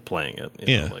like people playing it.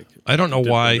 Yeah, I don't know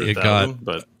why it got.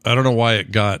 But I don't know why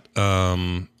it got. I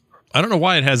don't know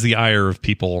why it has the ire of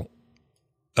people.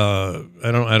 I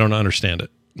don't understand it.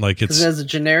 Like because it has a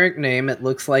generic name. It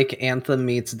looks like Anthem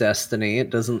meets Destiny.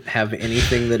 It doesn't have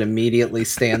anything that immediately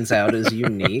stands out as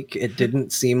unique. It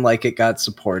didn't seem like it got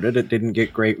supported. It didn't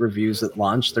get great reviews at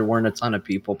launch. There weren't a ton of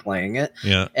people playing it.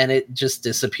 Yeah. And it just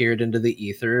disappeared into the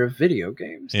ether of video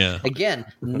games. Yeah. Again,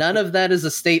 none of that is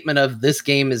a statement of this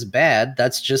game is bad.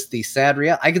 That's just the sad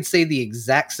reality. I could say the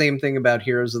exact same thing about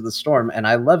Heroes of the Storm, and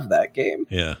I love that game.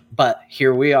 Yeah. But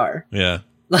here we are. Yeah.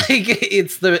 Like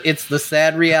it's the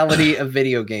sad reality of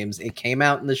video games. It came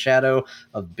out in the shadow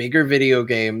of bigger video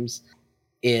games.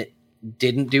 It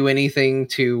didn't do anything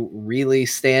to really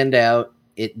stand out.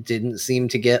 It didn't seem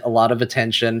to get a lot of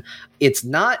attention. It's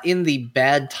not in the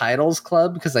bad titles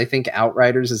club because I think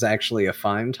Outriders is actually a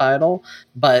fine title,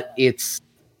 but it's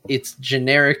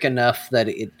generic enough that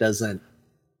it doesn't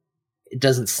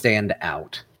stand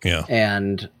out. Yeah.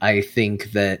 And I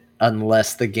think that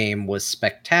unless the game was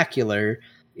spectacular,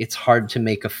 it's hard to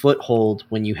make a foothold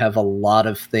when you have a lot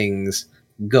of things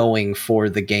going for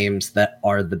the games that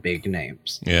are the big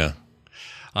names. Yeah.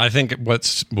 I think what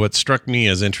struck me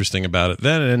as interesting about it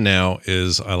then and now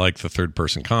is I like the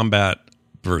third-person combat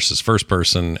versus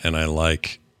first-person, and I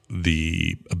like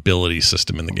the ability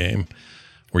system in the game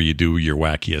where you do your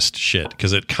wackiest shit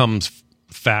because it comes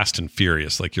fast and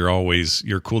furious. Like your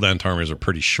cooldown timers are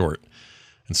pretty short,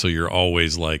 and so you're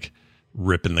always like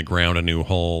ripping the ground a new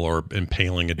hole or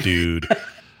impaling a dude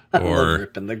or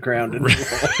ripping the ground a new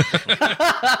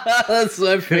hole. That's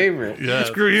my favorite. Yeah.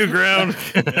 Screw you, ground.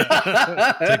 Take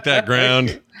that,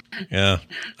 ground. Yeah,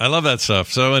 I love that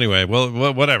stuff. So anyway,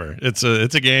 well, whatever. It's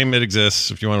a game. It exists.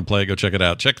 If you want to play it, go check it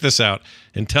out. Check this out.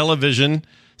 Intellivision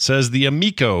says the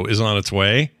Amico is on its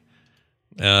way.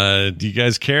 Do you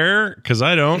guys care? Because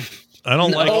I don't. I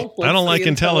don't like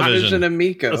Intellivision.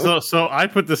 Amico. So I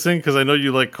put this in because I know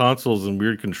you like consoles and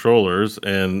weird controllers,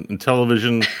 and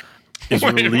Intellivision is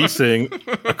releasing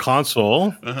a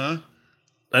console. Uh-huh.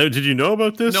 Did you know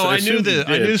about this? No, I knew that.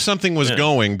 I knew something was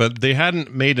going, but they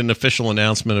hadn't made an official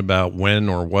announcement about when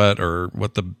or what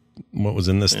was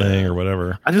in this thing or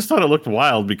whatever. I just thought it looked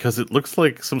wild because it looks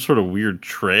like some sort of weird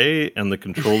tray, and the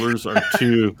controllers are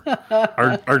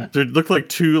they look like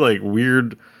two like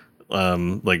weird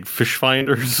like fish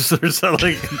finders or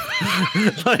something.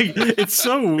 like it's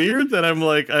so weird that I'm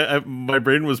like my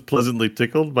brain was pleasantly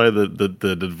tickled by the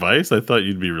device. I thought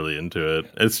you'd be really into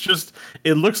it.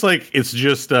 It looks like it's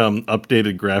just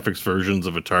updated graphics versions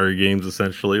of Atari games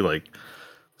essentially, like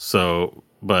so.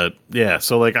 But yeah,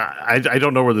 so like I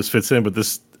don't know where this fits in, but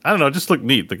this, I don't know, it just looked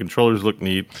neat. The controllers look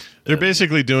neat. They're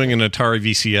basically doing an Atari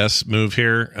VCS move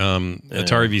here.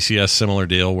 Atari VCS, similar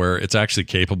deal where it's actually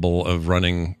capable of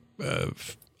running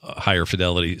higher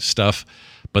fidelity stuff,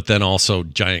 but then also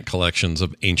giant collections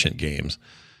of ancient games.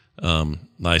 I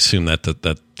assume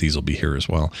that these will be here as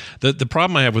well. The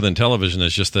problem I have with Intellivision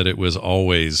is just that it was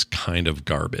always kind of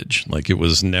garbage. Like it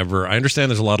was never. I understand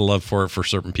there's a lot of love for it for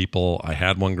certain people. I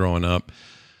had one growing up.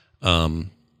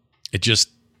 It just,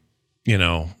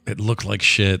 it looked like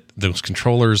shit. Those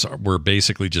controllers were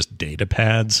basically just data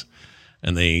pads,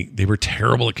 and they were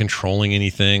terrible at controlling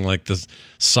anything. Like the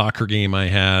soccer game I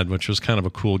had, which was kind of a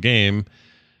cool game.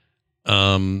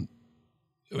 A,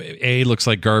 looks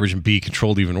like garbage, and B,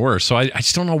 controlled even worse. So I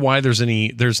just don't know why there's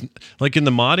like in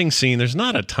the modding scene, there's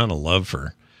not a ton of love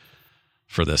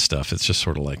for this stuff. It's just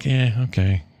sort of like,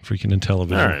 okay, freaking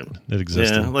Intellivision. All right. It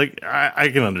existed. Yeah, like I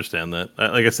can understand that.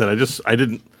 Like I said, I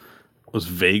was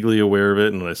vaguely aware of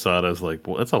it, and when I saw it, I was like,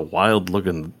 well, that's a wild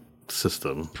looking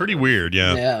system. Pretty weird,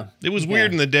 yeah. Yeah. It was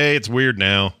weird in the day, it's weird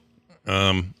now.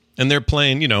 And they're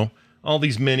playing, all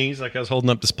these minis, like I was holding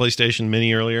up this PlayStation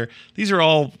Mini earlier. These are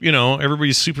all,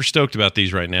 everybody's super stoked about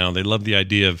these right now. They love the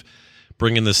idea of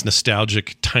bringing this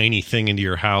nostalgic tiny thing into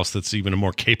your house that's even a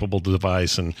more capable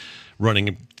device and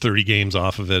running 30 games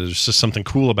off of it. There's just something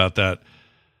cool about that.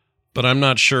 But I'm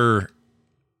not sure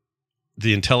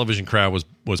the Intellivision crowd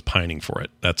was pining for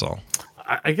it. That's all.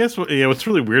 I guess what's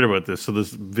really weird about this, so this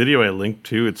video I linked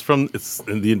to, it's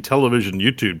in the Intellivision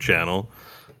YouTube channel,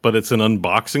 but it's an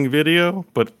unboxing video,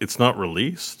 but it's not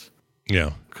released.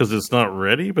 Yeah. Because it's not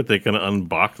ready, but they can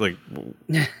unbox, like...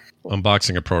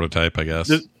 Unboxing a prototype, I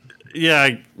guess.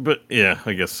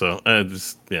 I guess so. I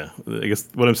guess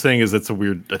what I'm saying is I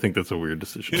think that's a weird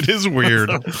decision. It is weird.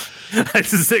 I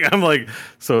just think I'm like,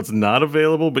 so it's not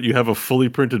available, but you have a fully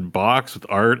printed box with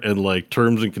art and like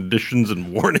terms and conditions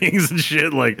and warnings and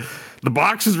shit. Like the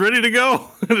box is ready to go.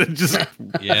 And it just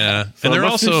yeah. So and there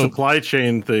must be also supply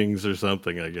chain things or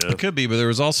something, I guess. It could be, but there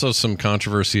was also some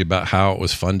controversy about how it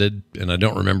was funded, and I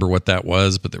don't remember what that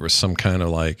was, but there was some kind of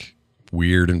like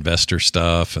weird investor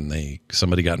stuff, and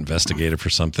somebody got investigated for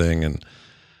something, and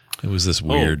it was this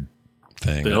weird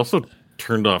thing. They also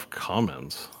turned off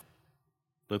comments.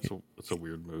 That's a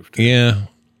weird move too. Yeah.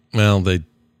 Well, I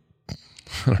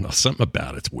don't know, something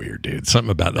about it's weird, dude.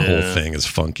 Something about the whole thing is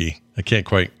funky. I can't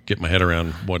quite get my head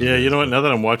around what it is. You know what? Now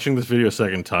that I'm watching this video a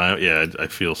second time, I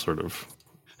feel sort of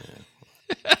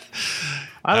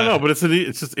I don't know, but it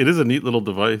is a neat little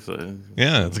device.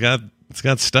 Yeah, it's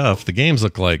got stuff. The games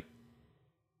look like,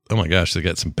 oh my gosh, they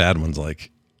got some bad ones.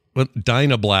 Like, what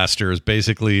Dyna Blaster is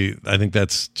basically, I think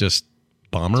that's just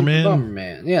Bomberman.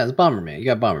 Bomberman, yeah, it's Bomberman. You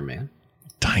got Bomberman.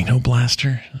 Dino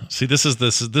Blaster. See, this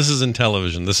is in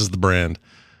television. This is the brand.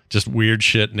 Just weird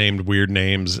shit named weird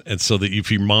names, and so that if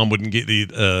your mom wouldn't get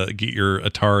your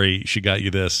Atari, she got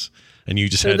you this, and you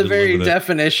just had the to very live with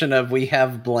definition of "we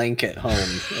have blank at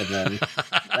home," and then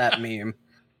that meme.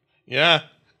 Yeah,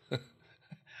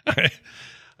 I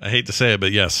hate to say it,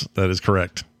 but yes, that is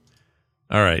correct.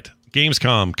 All right,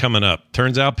 Gamescom coming up.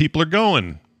 Turns out people are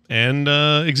going and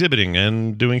exhibiting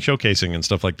and doing showcasing and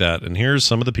stuff like that. And here's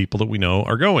some of the people that we know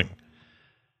are going.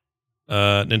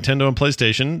 Nintendo and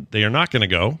PlayStation, they are not going to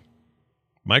go.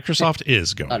 Microsoft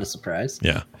is going. Not a surprise.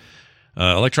 Yeah.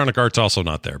 Electronic Arts also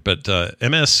not there. But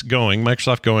MS going,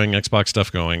 Microsoft going, Xbox stuff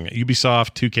going,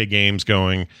 Ubisoft, 2K Games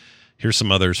going. Here's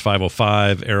some others.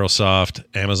 505, Aerosoft,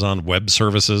 Amazon Web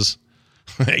Services.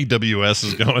 AWS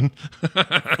is going.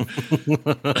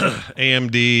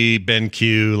 AMD,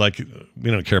 BenQ, like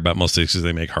we don't care about most of these because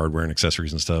they make hardware and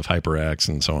accessories and stuff, HyperX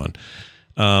and so on.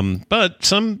 But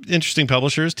some interesting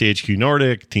publishers, THQ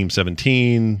Nordic, Team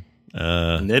 17.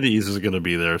 NetEase is going to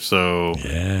be there, so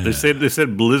yeah. They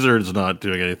said Blizzard's not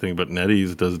doing anything, but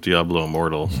NetEase does Diablo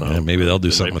Immortal. So yeah, maybe they'll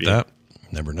do something with that.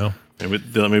 Never know.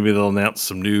 Maybe they'll announce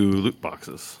some new loot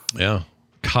boxes. Yeah.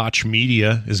 Koch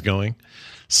Media is going.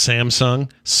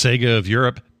 Samsung, Sega of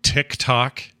Europe,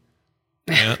 TikTok.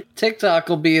 Yeah. TikTok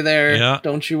will be there. Yeah.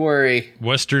 Don't you worry.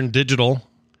 Western Digital,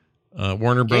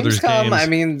 Warner Brothers Gamescom, Games. I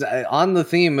mean, on the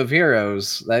theme of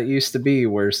Heroes, that used to be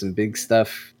where some big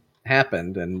stuff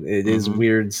happened, and it is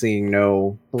weird seeing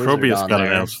no Blizzard Probius on got there.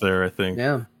 announced there, I think.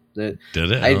 Yeah. Did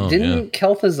it? Didn't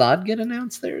Kel'Thuzad get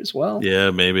announced there as well?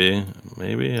 Yeah, maybe.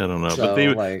 I don't know. So,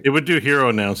 but they would do hero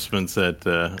announcements at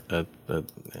yeah.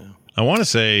 I want to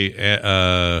say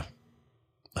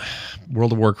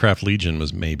World of Warcraft Legion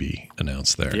was maybe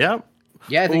announced there. Yeah.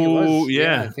 Yeah, I think it was.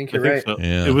 Yeah, I think you're right. So.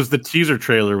 Yeah. It was the teaser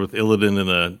trailer with Illidan and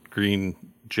a green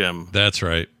gem. That's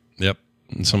right. Yep.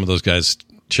 And some of those guys,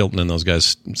 Chilton and those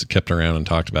guys, kept around and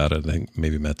talked about it. I think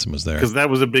maybe Metzum was there. Because that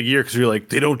was a big year, because you're like,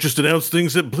 they don't just announce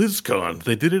things at BlizzCon.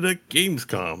 They did it at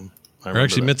Gamescom. Or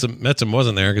actually, Metzum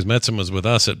wasn't there, because Metzum was with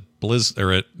us at at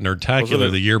Nerdtacular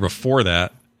the year before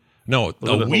that. No,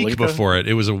 a week before it.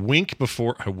 It was a week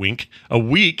before a week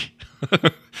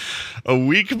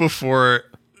before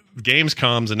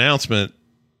Gamescom's announcement.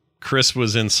 Chris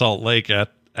was in Salt Lake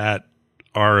at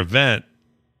our event,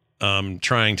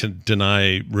 trying to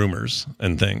deny rumors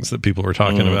and things that people were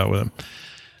talking about with him.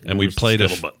 And we played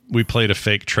a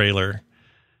fake trailer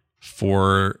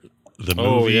for the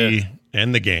movie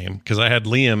and the game, because I had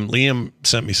Liam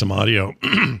sent me some audio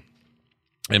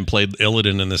and played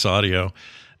Illidan in this audio.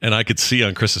 And I could see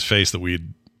on Chris's face that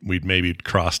we'd maybe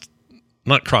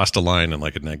not crossed a line in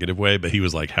like a negative way, but he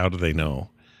was like, how do they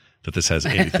know that this has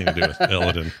anything to do with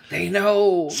Illidan? They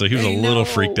know. So he was a little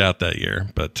freaked out that year.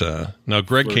 But no,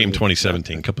 Greg came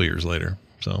 2017, a couple of years later.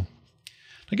 So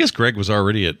I guess Greg was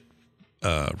already at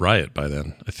Riot by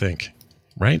then, I think.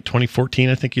 Right? 2014,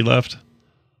 I think he left.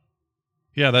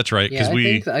 Yeah, that's right. Yeah,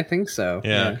 I think so.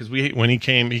 Yeah, because when he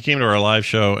came to our live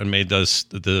show and made the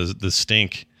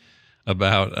stink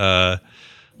about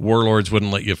Warlords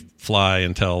wouldn't let you fly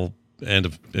until end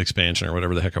of expansion or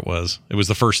whatever the heck it was. It was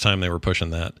the first time they were pushing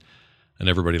that, and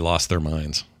everybody lost their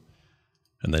minds.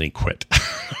 And then he quit.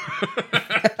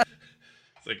 It's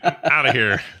like, out of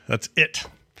here. That's it.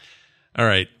 All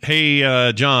right.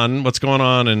 Hey, John, what's going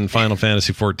on in Final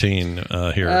Fantasy 14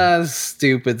 here?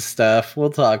 Stupid stuff.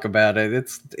 We'll talk about it.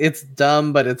 It's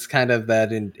dumb, but it's kind of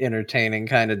that entertaining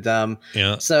kind of dumb.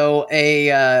 Yeah. So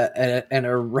an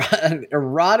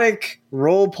erotic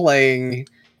role-playing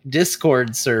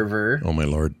Discord server. Oh my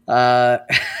lord. Got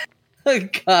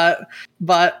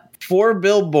 4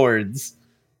 billboards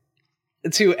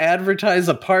to advertise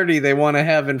a party they want to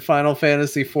have in Final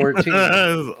Fantasy 14.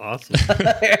 That was awesome.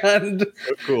 And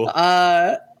So cool.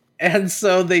 and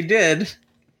so they did.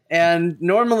 And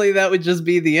normally that would just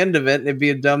be the end of it, and it'd be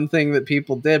a dumb thing that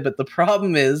people did. But the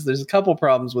problem is, there's a couple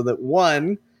problems with it.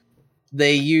 One,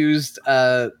 they used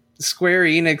Square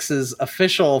Enix's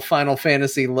official Final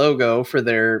Fantasy logo for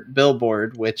their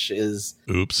billboard, which is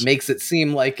makes it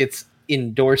seem like it's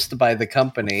endorsed by the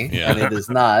company, and it is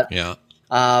not. Yeah.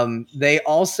 They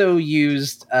also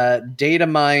used data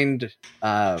mined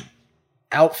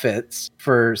outfits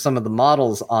for some of the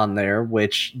models on there,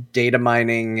 which data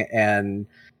mining and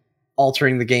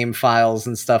altering the game files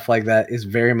and stuff like that is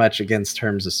very much against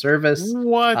terms of service.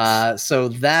 What? So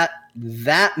that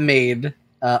made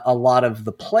a lot of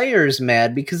the players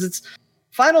mad, because it's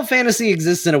Final Fantasy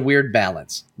exists in a weird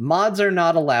balance. Mods are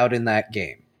not allowed in that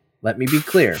game. Let me be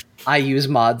clear. I use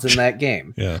mods in that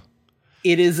game. Yeah.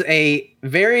 It is a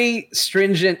very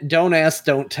stringent don't ask,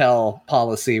 don't tell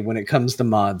policy when it comes to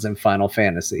mods in Final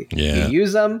Fantasy. Yeah. You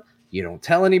use them. You don't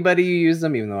tell anybody you use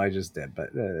them, even though I just did, but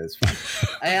it's fine.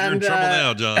 You're in trouble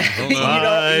now, John. Hold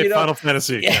on. you don't- Final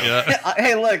Fantasy. Yeah.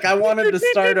 Hey, look, I wanted to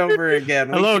start over again.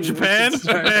 Hello, We can Japan.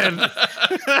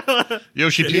 start-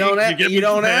 Yoshi P, You don't, get me you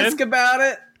don't Japan? ask about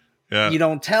it. Yeah. You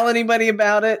don't tell anybody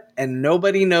about it, and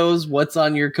nobody knows what's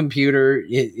on your computer.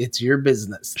 It's your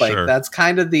business. Like, Sure. that's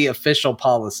kind of the official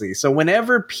policy. So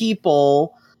whenever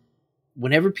people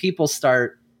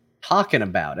start talking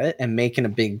about it and making a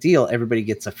big deal, everybody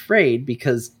gets afraid,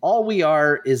 because all we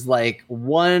are is like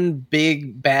one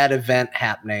big bad event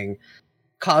happening,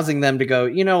 causing them to go,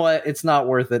 you know what, it's not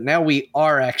worth it. Now we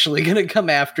are actually going to come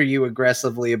after you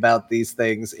aggressively about these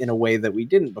things in a way that we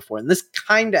didn't before. And this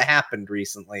kind of happened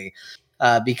recently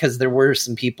because there were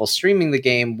some people streaming the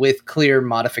game with clear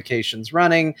modifications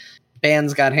running.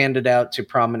 Bans got handed out to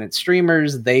prominent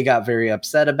streamers. They got very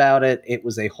upset about it. It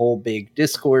was a whole big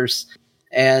discourse.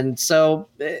 And so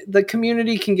the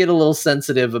community can get a little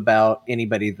sensitive about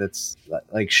anybody that's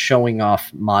like showing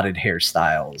off modded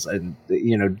hairstyles and,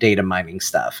 you know, data mining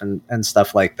stuff and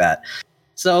stuff like that.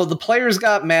 So the players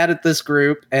got mad at this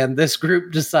group, and this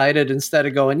group decided, instead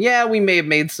of going, yeah, we may have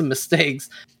made some mistakes,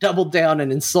 doubled down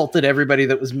and insulted everybody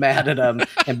that was mad at them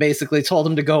and basically told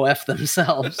them to go F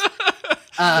themselves.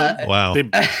 Wow. They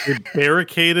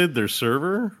barricaded their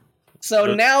server?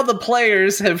 So now the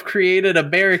players have created a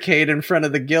barricade in front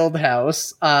of the guild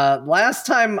house. Last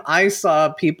time I saw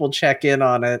people check in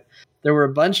on it, there were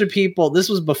a bunch of people. This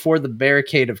was before the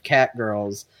barricade of cat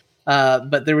girls.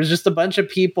 But there was just a bunch of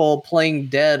people playing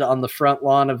dead on the front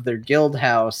lawn of their guild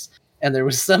house. And there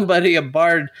was somebody, a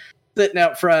bard, sitting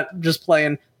out front just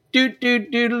playing doot doot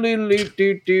doodle doot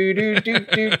doot doot doot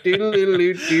doot doodle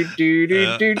doot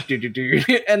doot doot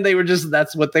doot. And they were just,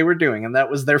 that's what they were doing, and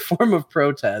that was their form of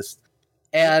protest.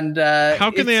 And how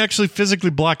can they actually physically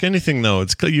block anything, though?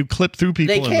 It's you clip through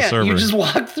people they in the can't. server. You just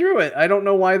walk through it. I don't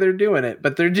know why they're doing it,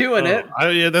 but they're doing it.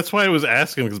 Yeah, that's why I was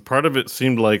asking, because part of it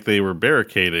seemed like they were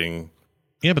barricading.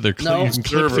 Yeah, but they're No. you can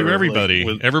clip Server, through everybody.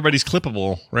 like, with- Everybody's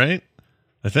clippable, right?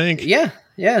 I think. Yeah.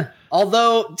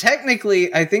 Although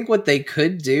technically, I think what they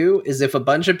could do is, if a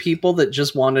bunch of people that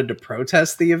just wanted to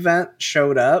protest the event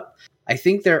showed up, I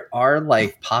think there are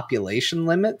like population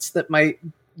limits that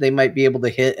they might be able to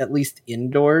hit, at least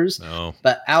indoors. No.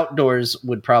 But outdoors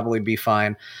would probably be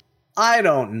fine. I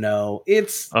don't know.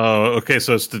 It's Oh, okay.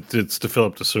 So it's to fill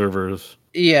up the servers.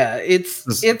 yeah, it's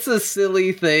a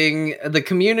silly thing. The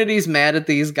community's mad at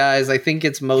these guys. I think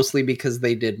it's mostly because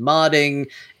they did modding,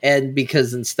 and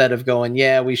because instead of going,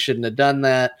 yeah, we shouldn't have done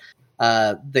that,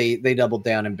 they doubled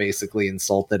down and basically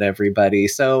insulted everybody.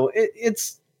 So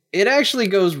it actually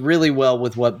goes really well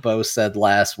with what Bo said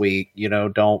last week. You know,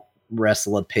 don't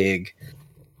wrestle a pig.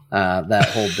 That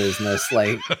whole business,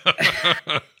 like,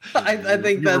 I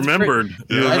think that's remembered.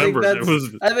 You I think remembered.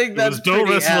 that's. I think that's don't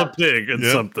pretty wrestle apt. a pig and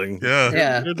something. Yeah.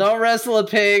 Yeah, don't wrestle a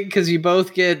pig because you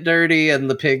both get dirty and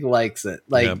the pig likes it.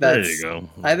 Like, Yeah, that's. there you go.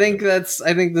 I think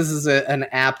this is an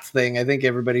apt thing. I think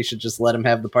everybody should just let him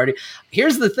have the party.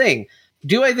 Here's the thing.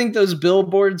 Do I think those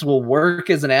billboards will work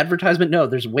as an advertisement? No,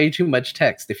 there's way too much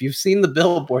text. If you've seen the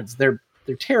billboards, they're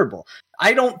terrible.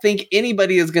 I don't think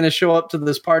anybody is going to show up to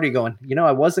this party going, you know,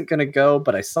 I wasn't going to go,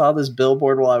 but I saw this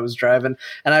billboard while I was driving,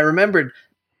 and I remembered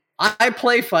I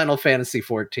play Final Fantasy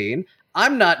 14.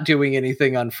 I'm not doing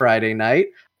anything on Friday night.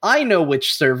 I know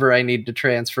which server I need to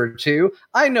transfer to.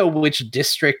 I know which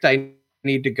district I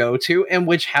need to go to and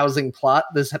which housing plot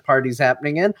this party's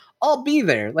happening in. I'll be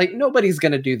there. Like, nobody's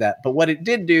going to do that. But what it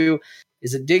did do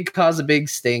is it did cause a big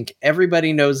stink.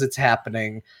 Everybody knows it's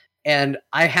happening. And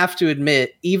I have to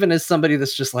admit, even as somebody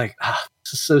that's just like,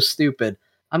 this is so stupid,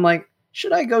 I'm like,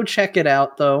 should I go check it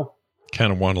out though?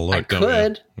 Kind of want to look. I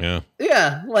could.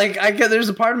 Yeah. Like there's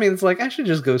a part of me that's like, I should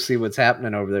just go see what's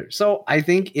happening over there. So I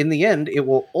think in the end, it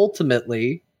will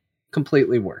ultimately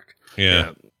completely work.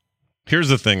 Yeah. Here's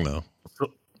the thing, though.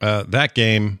 That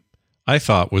game, I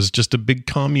thought, was just a big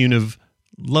commune of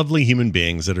lovely human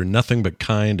beings that are nothing but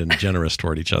kind and generous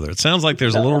toward each other. It sounds like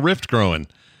there's a little rift growing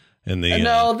in the.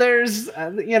 No, there's,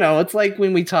 it's like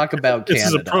when we talk about Canada. This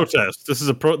is a protest.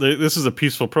 This is a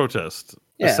peaceful protest.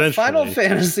 Yeah, Final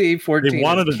Fantasy 14. They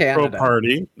wanted to throw a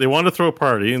party. They wanted to throw a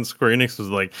party, and Square Enix was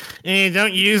like,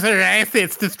 don't use our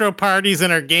assets to throw parties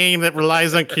in our game that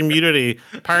relies on community.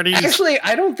 Parties. Actually,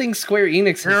 I don't think Square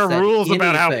Enix there are rules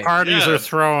about how parties are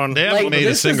thrown. They haven't made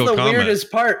a single comment. This is the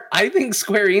weirdest part. I think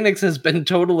Square Enix has been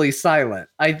totally silent.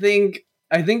 I think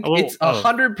it's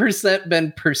 100%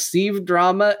 been perceived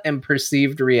drama and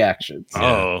perceived reactions.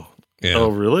 Oh. Yeah. Oh,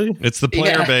 really? It's the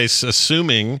player base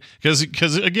assuming,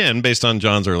 because again, based on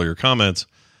John's earlier comments,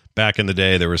 back in the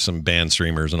day, there were some banned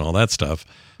streamers and all that stuff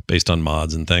based on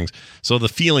mods and things. So the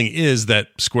feeling is that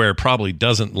Square probably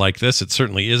doesn't like this. It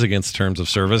certainly is against terms of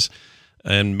service.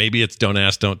 And maybe it's don't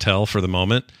ask, don't tell for the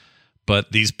moment.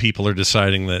 But these people are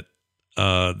deciding that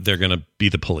they're going to be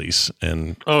the police.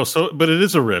 And but it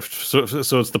is a rift. So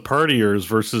it's the partiers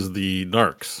versus the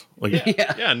narcs. Like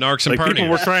narcs and like partiers. People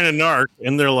were trying to narc,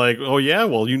 and they're like, "Oh yeah,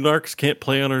 well you narcs can't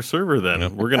play on our server.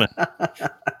 Then we're gonna."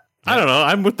 I don't know.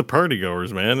 I'm with the party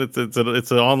goers, man. It's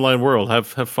an online world. Have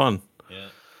fun. Yeah.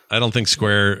 I don't think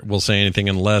Square will say anything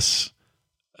unless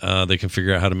they can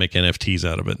figure out how to make NFTs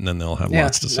out of it, and then they'll have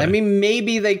lots to say. I mean,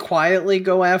 maybe they quietly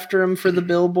go after him for the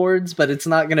billboards, but it's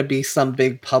not going to be some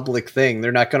big public thing.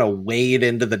 They're not going to wade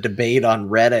into the debate on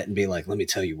Reddit and be like, let me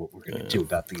tell you what we're going to do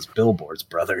about these billboards,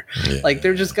 brother. Like,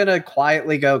 they're just going to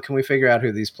quietly go, can we figure out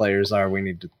who these players are? We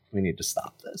need to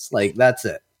stop this. Like, that's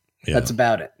it. Yeah. That's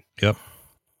about it. Yep.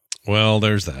 Well,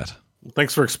 there's that.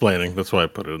 Thanks for explaining. That's why I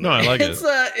put it in there. No, I like it.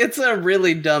 It's a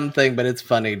really dumb thing, but it's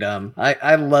funny dumb.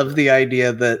 I love the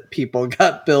idea that people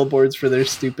got billboards for their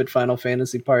stupid Final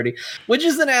Fantasy party, which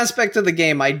is an aspect of the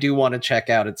game I do want to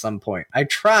check out at some point. I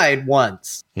tried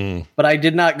once, but I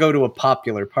did not go to a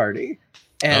popular party.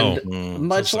 And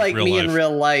much like me in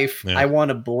real life, I want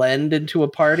to blend into a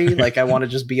party. Like, I want to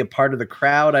just be a part of the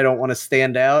crowd. I don't want to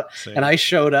stand out. Same. And I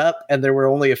showed up and there were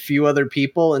only a few other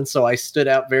people. And so I stood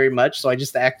out very much. So I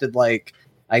just acted like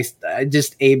I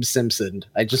just Abe Simpsoned.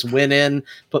 I just went in,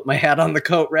 put my hat on the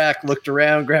coat rack, looked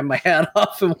around, grabbed my hat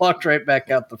off, and walked right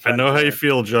back out the front. I know how you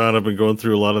feel, John. I've been going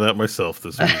through a lot of that myself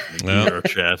this week in VR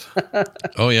chat.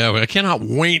 Oh, yeah. I cannot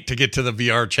wait to get to the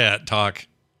VR chat talk.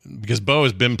 Because Bo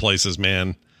has been places,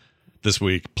 man, this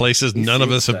week. Places none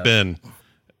of us have been.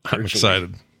 I'm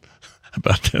excited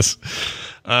about this.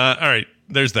 All right,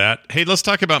 there's that. Hey, let's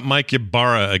talk about Mike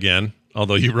Ybarra again.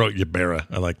 Although you wrote Ybarra.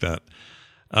 I like that.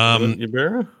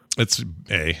 Ybarra? It's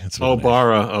A. It's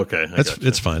Barra. Okay.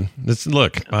 It's fine.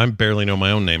 Look, I barely know my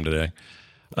own name today.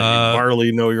 You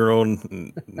barely know your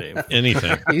own name.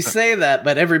 Anything. You say that,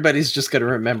 but everybody's just going to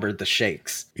remember the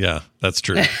shakes. Yeah, that's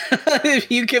true.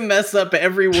 You can mess up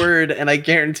every word, and I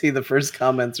guarantee the first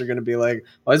comments are going to be like,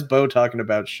 why is Bo talking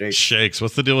about shakes? Shakes.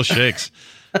 What's the deal with shakes?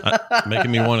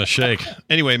 Making me want to shake.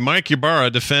 Anyway, Mike Ybarra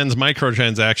defends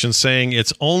microtransactions, saying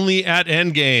it's only at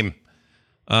endgame.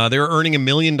 They're earning $1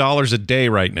 million a day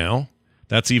right now.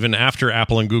 That's even after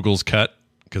Apple and Google's cut,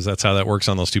 because that's how that works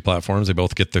on those two platforms. They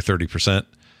both get their 30%.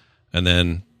 And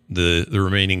then the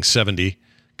remaining 70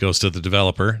 goes to the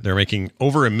developer. They're making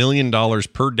over $1 million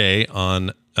per day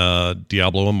on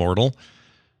Diablo Immortal.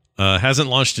 Hasn't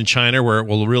launched in China where it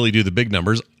will really do the big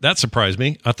numbers. That surprised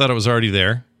me. I thought it was already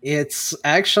there. It's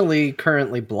actually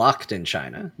currently blocked in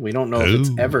China. We don't know if it's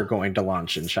ever going to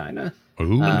launch in China.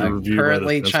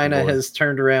 Currently, China has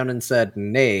turned around and said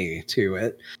nay to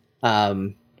it,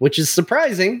 which is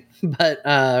surprising. But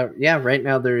right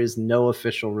now there is no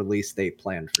official release date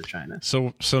planned for China.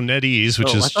 So NetEase,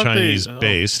 which is Chinese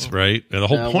based, right? And the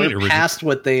whole point we're past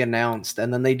what they announced,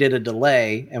 and then they did a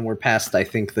delay, and we're past, I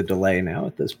think, the delay now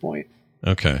at this point.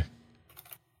 Okay,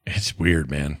 it's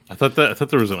weird, man. I thought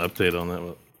there was an update on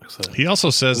that. He also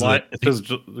says that it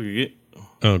says.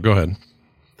 Oh, go ahead.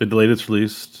 The delayed its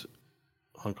release,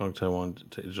 Hong Kong, Taiwan,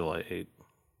 July 8th.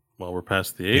 Well, we're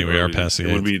past the 8th. Yeah, we are past the 8th.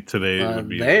 It would be today. It would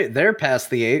be they're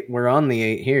past the 8th. We're on the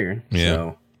 8 here. Yeah.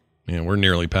 So. Yeah, we're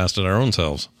nearly past it our own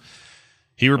selves.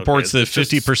 He reports that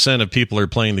 50% of people are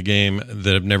playing the game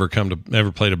that have never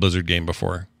played a Blizzard game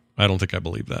before. I don't think I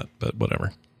believe that, but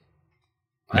whatever.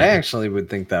 I actually would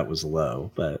think that was low,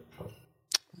 but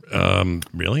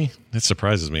really? It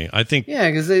surprises me. I think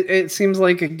because it seems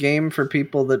like a game for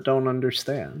people that don't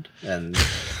understand, and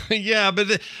Yeah,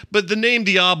 but the name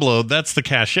Diablo, that's the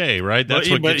cachet, right? That's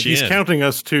what gets you he's in. counting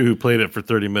us too, who played it for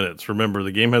 30 minutes. Remember,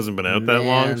 the game hasn't been out that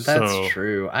long. That's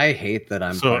true. I hate that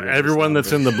I'm. So everyone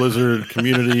that's in the Blizzard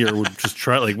community or would just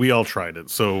try, like we all tried it.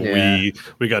 So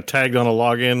we got tagged on a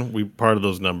login. We part of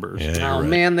those numbers. Yeah, oh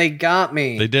man, they got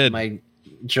me. They did. My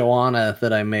Joanna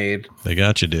that I made. They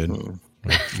got you, dude.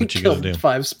 What you Killed gonna do?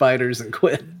 5 spiders and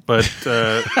quit. But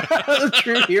the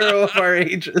true hero of our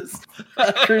ages,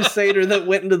 a crusader that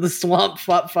went into the swamp,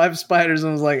 fought 5 spiders,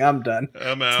 and was like, "I'm done.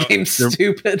 I'm out. This game's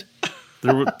stupid."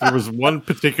 there was one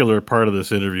particular part of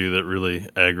this interview that really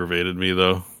aggravated me,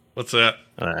 though. What's that?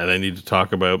 And I need to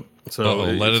talk about. So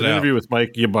let it's it an out. interview with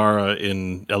Mike Ybarra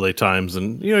in LA Times,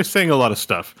 and he's saying a lot of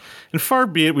stuff. And far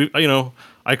be it,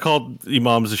 I called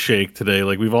Imams a sheikh today.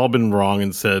 Like, we've all been wrong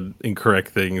and said incorrect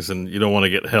things, and you don't want to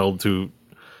get held to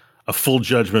a full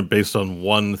judgment based on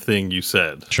one thing you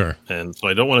said. Sure. And so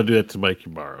I don't want to do that to Mike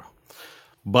Ybarra.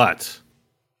 But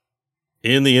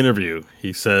in the interview,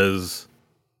 he says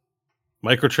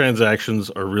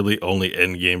microtransactions are really only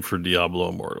endgame for Diablo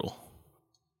Immortal.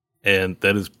 And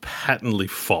that is patently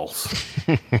false.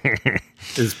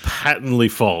 Is patently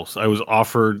false. I was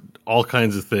offered all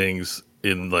kinds of things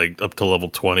in like up to level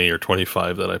 20 or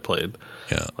 25 that I played.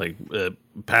 Yeah. Like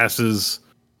passes,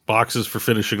 boxes for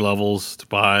finishing levels to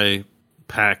buy,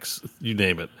 packs, you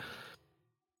name it.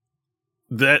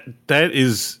 That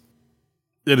is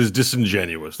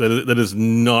disingenuous. That is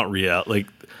not real. Like,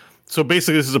 so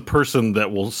basically this is a person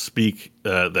that will speak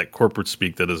that corporate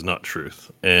speak that is not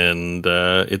truth. And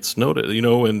it's noted,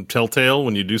 in Telltale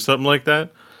when you do something like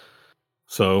that.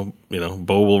 So,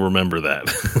 Bo will remember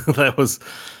that.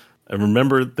 I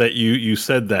remember that you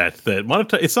said that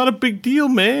it's not a big deal,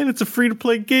 man. It's a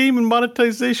free-to-play game, and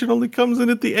monetization only comes in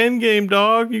at the end game,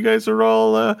 dog. You guys are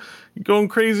all going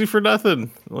crazy for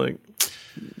nothing. Like,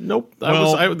 nope.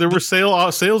 There were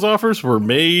sales offers were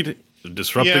made,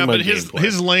 disrupting my gameplay.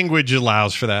 His language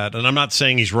allows for that, and I'm not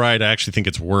saying he's right. I actually think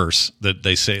it's worse that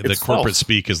they say that corporate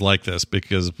speak is like this,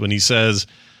 because when he says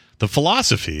the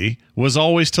philosophy was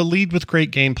always to lead with great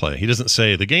gameplay. He doesn't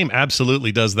say the game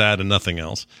absolutely does that and nothing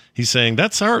else. He's saying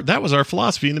that was our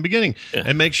philosophy in the beginning,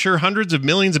 and make sure hundreds of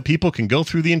millions of people can go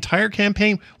through the entire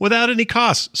campaign without any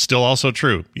costs. Still also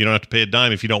true. You don't have to pay a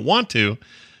dime if you don't want to.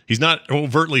 He's not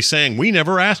overtly saying we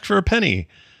never asked for a penny,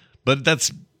 but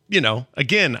that's,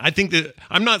 again, I think that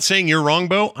I'm not saying you're wrong,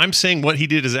 Bo. I'm saying what he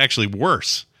did is actually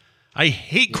worse. I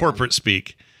hate corporate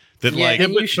speak.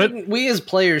 We as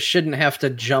players shouldn't have to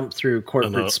jump through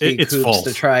corporate speak hoops false.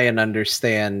 to try and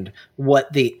understand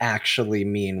what they actually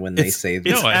mean when they say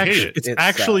this. It's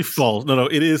actually false. No,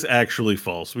 it is actually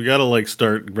false. We got to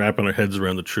start wrapping our heads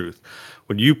around the truth.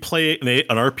 When you play an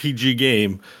RPG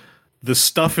game, the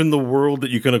stuff in the world that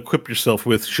you can equip yourself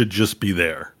with should just be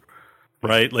there.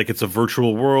 Right? Like, it's a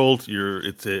virtual world.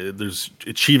 There's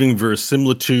achieving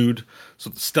verisimilitude. So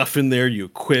the stuff in there you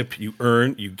equip, you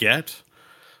earn, you get.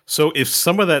 So if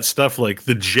some of that stuff, like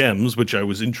the gems, which I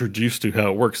was introduced to how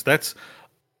it works, that's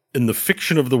in the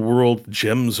fiction of the world,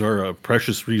 gems are a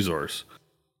precious resource.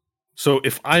 So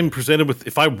if I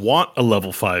want a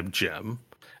level 5 gem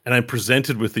and I'm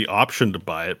presented with the option to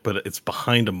buy it, but it's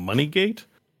behind a money gate,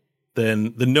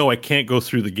 then no, I can't go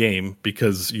through the game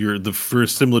because the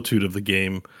verisimilitude of the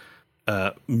game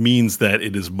means that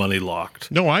it is money locked.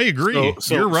 No, I agree.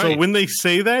 You're right. So when they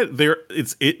say that,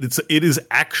 it is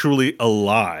actually a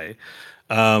lie.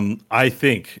 I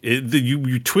think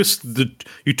you twist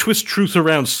truth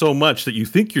around so much that you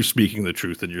think you're speaking the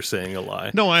truth and you're saying a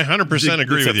lie. No, I 100%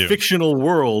 agree with you. It's a fictional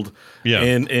world,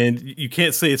 and you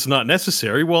can't say it's not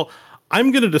necessary. Well,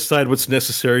 I'm going to decide what's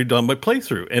necessary on my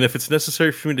playthrough, and if it's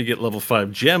necessary for me to get level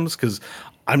 5 gems, because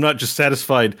I'm not just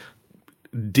satisfied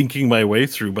dinking my way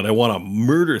through, but I want to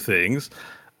murder things.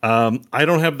 I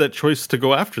don't have that choice to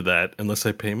go after that unless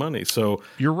I pay money. So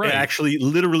you're right. It actually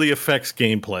literally affects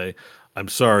gameplay. I'm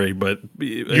sorry, but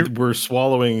we're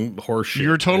swallowing horseshit.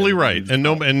 You're totally right, and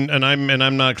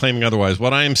I'm not claiming otherwise.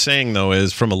 What I am saying though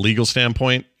is, from a legal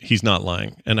standpoint, he's not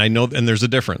lying, and I know, and there's a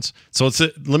difference. So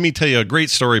let me tell you a great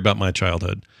story about my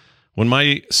childhood. When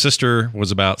my sister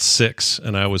was about 6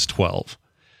 and I was 12,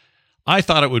 I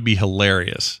thought it would be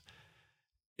hilarious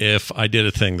if I did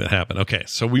a thing that happened. Okay,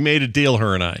 so we made a deal,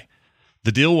 her and I.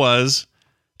 The deal was,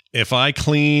 if I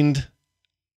cleaned,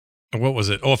 what was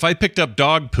it? Oh, if I picked up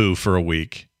dog poo for a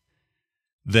week,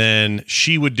 then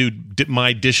she would do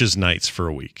my dishes nights for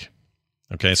a week.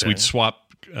 Okay, so we'd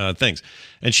swap things.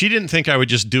 And she didn't think I would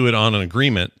just do it on an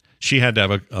agreement. She had to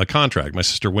have a contract, my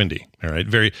sister Wendy. All right,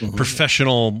 very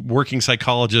professional working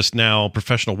psychologist now,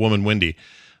 professional woman Wendy,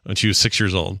 when she was 6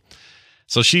 years old.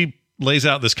 So she lays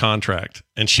out this contract,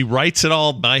 and she writes it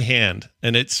all by hand,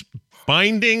 and it's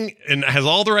binding and has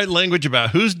all the right language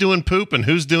about who's doing poop and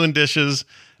who's doing dishes.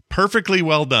 Perfectly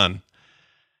well done.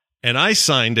 And I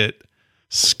signed it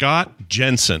Scott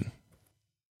Jensen.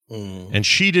 And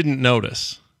she didn't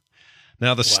notice.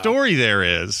 Now, the story there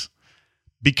is,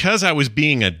 because I was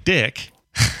being a dick,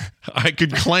 I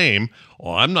could claim,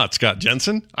 oh, I'm not Scott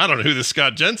Jensen. I don't know who this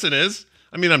Scott Jensen is.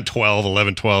 I mean, I'm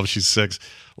 12, she's 6,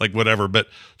 like whatever. But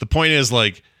the point is,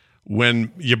 like,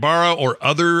 when Ybarra or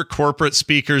other corporate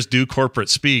speakers do corporate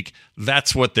speak,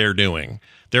 that's what they're doing.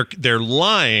 They're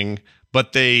lying,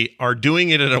 but they are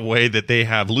doing it in a way that they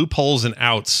have loopholes and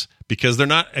outs, because they're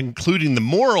not including the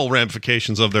moral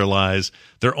ramifications of their lies.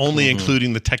 They're only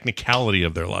including the technicality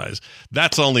of their lies.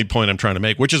 That's the only point I'm trying to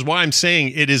make, which is why I'm saying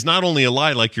it is not only a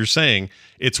lie, like you're saying,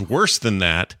 it's worse than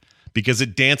that because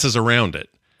it dances around it.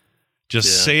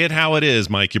 Just say it how it is,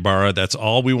 Mike Ybarra. That's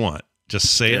all we want.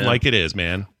 Just say it like it is,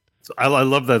 man. So I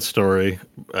love that story,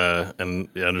 and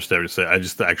I understand what you're saying. I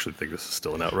just actually think this is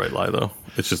still an outright lie, though.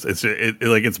 It's just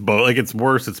it's both. Like, it's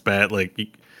worse. It's bad. Like,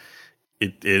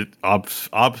 it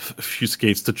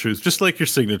obfuscates the truth, just like your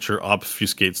signature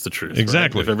obfuscates the truth.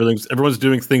 Exactly. Right? If everyone's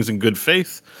doing things in good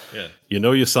faith,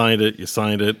 you signed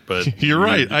it. But you're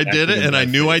right. I did it, and I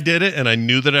knew I did it, and I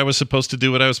knew that I was supposed to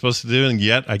do what I was supposed to do, and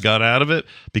yet I got out of it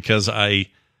because I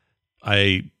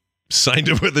signed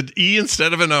it with an E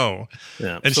instead of an O.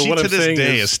 Yeah. And so she, what to I'm this saying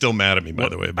day, is still mad at me, by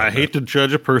the way. I hate to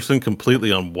judge a person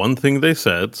completely on one thing they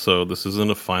said, so this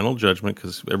isn't a final judgment,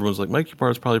 because everyone's like, Mike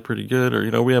Ybarra is probably pretty good,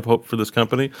 or, we have hope for this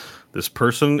company. This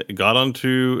person got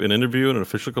onto an interview in an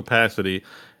official capacity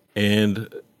and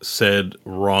said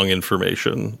wrong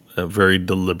information very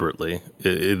deliberately.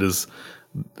 It is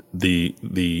the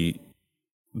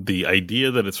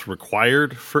idea that it's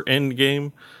required for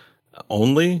Endgame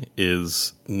only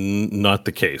is not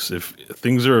the case. If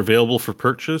things are available for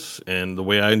purchase, and the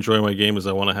way I enjoy my game is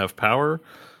I want to have power,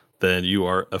 then you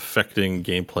are affecting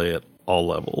gameplay at all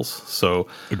levels. So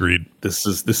agreed. This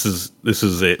is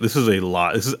a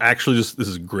lie. This is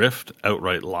grift,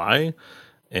 outright lie,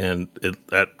 and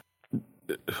that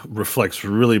reflects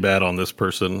really bad on this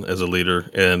person as a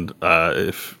leader. And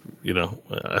I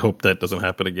hope that doesn't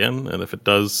happen again. And if it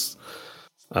does,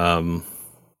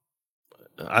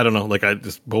 I don't know. Like,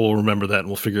 we'll remember that, and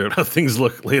we'll figure out how things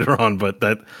look later on. But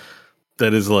that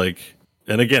is like,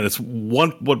 and again, it's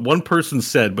what one person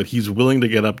said, but he's willing to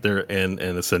get up there and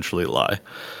essentially lie.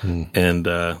 And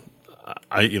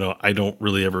I don't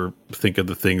really ever think of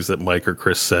the things that Mike or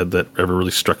Chris said that ever really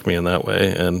struck me in that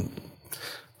way. And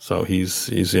so he's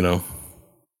it's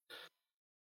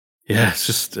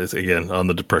again on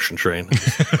the depression train.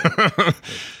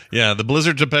 Yeah, the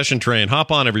Blizzard depression train.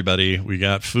 Hop on, everybody. We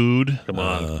got food. Come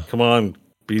on.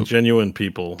 Be genuine,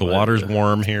 people. The water's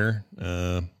warm here.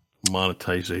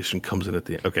 Monetization comes in at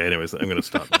the end. Okay, anyways, I'm going to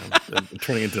stop. I'm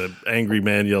turning into angry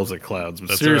man yells at clouds. But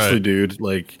that's seriously, right, dude,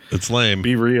 like, it's lame.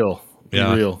 Be real. Be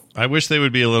real. I wish they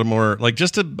would be a little more, like,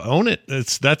 just to own it.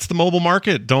 That's the mobile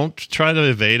market. Don't try to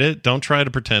evade it. Don't try to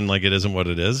pretend like it isn't what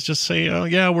it is. Just say, oh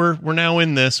yeah, we're now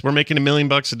in this. We're making $1 million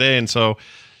a day, and so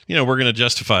we're going to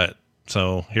justify it.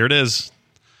 So here it is.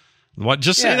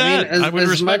 Just say that. I would respect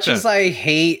that. As much as I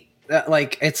hate,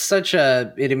 like,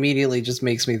 it immediately just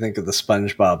makes me think of the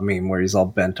SpongeBob meme where he's all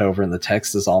bent over and the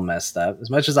text is all messed up. As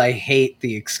much as I hate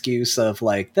the excuse of,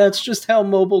 like, that's just how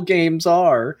mobile games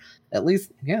are, at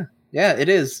least, yeah, it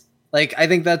is. Like, I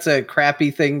think that's a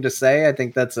crappy thing to say. I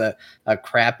think that's a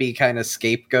crappy kind of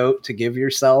scapegoat to give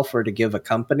yourself or to give a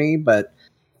company, but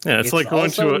yeah, it's like going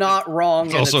also to not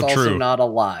wrong, and it's also not a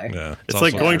lie. Yeah, it's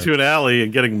like going to an alley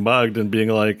and getting mugged and being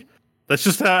like, that's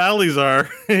just how alleys are.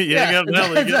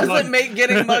 That doesn't make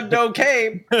getting mugged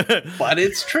okay, but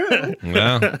it's true.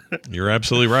 Yeah, you're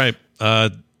absolutely right.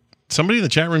 Somebody in the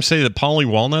chat room say that Polly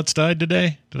Walnuts died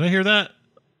today. Did I hear that?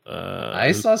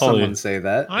 I saw someone say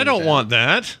that. I don't want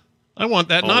that. I want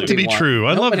that not to be true.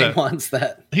 I love that. Nobody wants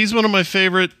that. He's one of my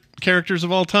favorite characters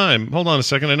of all time. Hold on a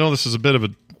second. I know this is a bit of a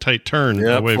tight turn.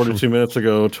 Yeah, 42 minutes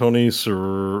ago, Tony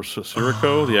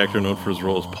Sirico, the actor known for his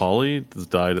role as Polly,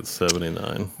 died at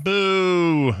 79.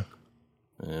 Boo!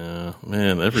 Yeah,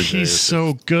 man, every day. He's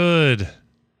so good.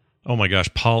 Oh my gosh,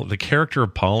 the character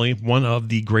of Polly, one of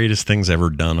the greatest things ever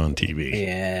done on TV.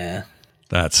 Yeah.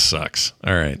 That sucks.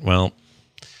 All right, well,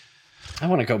 I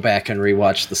want to go back and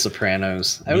rewatch The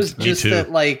Sopranos. I was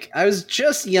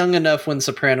just young enough when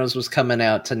Sopranos was coming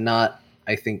out to not,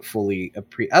 I think, fully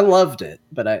I loved it,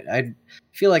 but I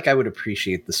feel like I would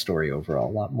appreciate the story overall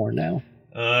a lot more now.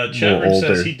 Chat room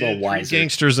says he did 3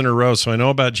 gangsters in a row, so I know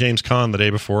about James Caan the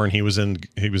day before, and he was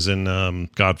in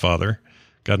Godfather,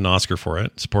 got an Oscar for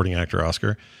it, supporting actor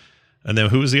Oscar. And then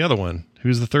who was the other one?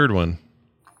 Who's the third one?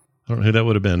 I don't know who that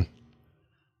would have been.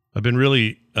 I've been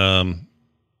really. I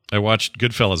watched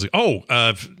Goodfellas.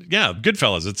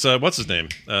 Goodfellas. It's what's his name?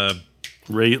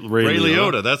 Ray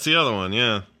Liotta. That's the other one.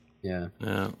 Yeah. Yeah.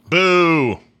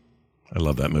 Boo! I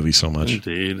love that movie so much.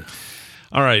 Indeed.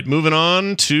 All right, moving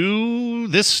on to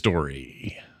this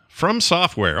story from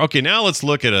Software. Okay, now let's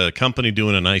look at a company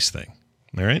doing a nice thing.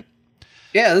 All right.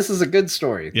 Yeah, this is a good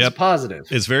story. It's positive.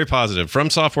 It's very positive. From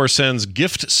Software sends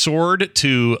gift sword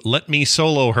to Let Me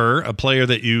Solo Her, a player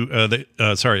that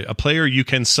a player you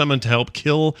can summon to help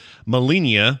kill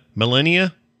Malenia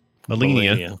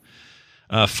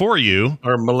for you.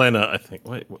 Or Milena, I think.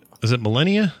 Wait. Is it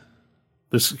Millennia?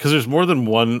 Because there's more than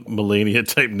one Melania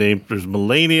type name. There's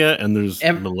Melania and there's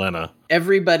Milena.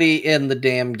 Everybody in the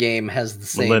damn game has the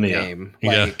same Millennia. name.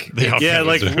 Like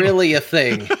really a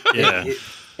thing. Yeah.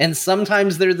 And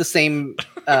sometimes they're the same.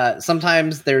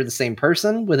 Sometimes they're the same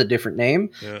person with a different name.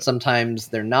 Yeah. Sometimes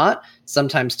they're not.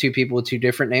 Sometimes two people with two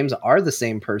different names are the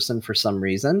same person for some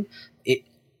reason. Let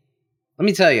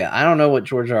me tell you, I don't know what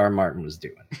George R. Martin was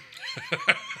doing.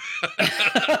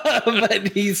 But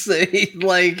he's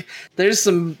like, there's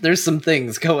some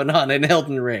things going on in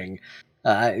Elden Ring.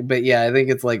 But yeah, I think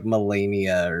it's like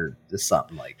Melania or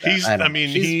something like that.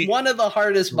 He's one of the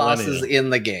hardest bosses in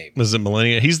the game. Is it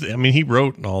Millennia? He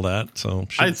wrote all that. So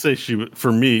I'd say she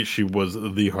was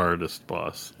the hardest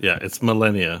boss. Yeah, it's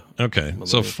Millennia. Okay, Millennia.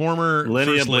 So former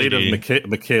Millennia First Blade Lady of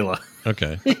Michaela.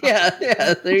 Okay.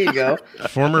 yeah, there you go.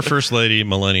 Former First Lady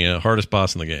Millennia, hardest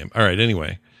boss in the game. All right.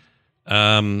 Anyway,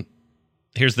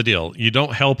 here's the deal: you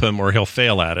don't help him, or he'll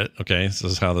fail at it. Okay, so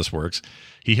this is how this works.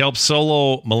 He helps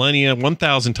solo Millennia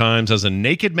 1,000 times as a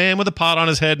naked man with a pot on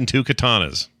his head and 2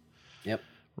 katanas. Yep.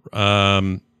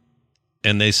 And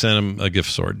they sent him a gift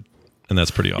sword, and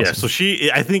that's pretty awesome. Yeah, so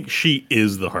I think she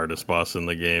is the hardest boss in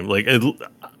the game. Like,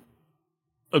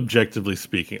 objectively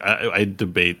speaking, I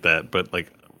debate that, but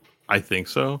like, I think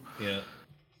so. Yeah.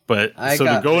 But I so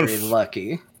got going very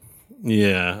lucky.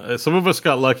 Yeah, some of us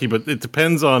got lucky, but it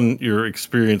depends on your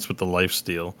experience with the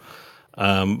lifesteal.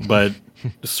 But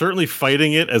certainly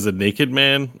fighting it as a naked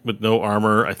man with no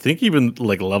armor, I think even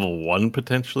like level 1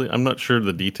 potentially. I'm not sure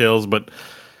the details, but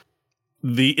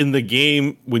in the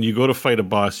game when you go to fight a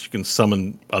boss, you can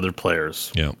summon other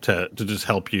players to just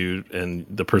help you, and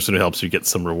the person who helps you gets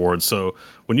some rewards. So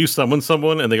when you summon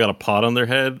someone and they got a pot on their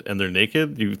head and they're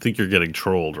naked, you think you're getting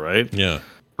trolled, right? Yeah.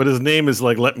 But his name is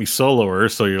like Let Me Solo Her,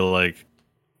 so you're like,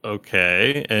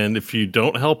 okay. And if you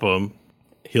don't help him,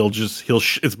 he'll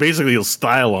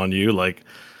style on you like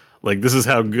this is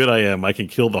how good I am. I can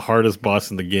kill the hardest boss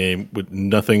in the game with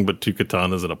nothing but 2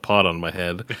 katanas and a pot on my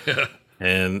head.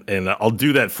 and I'll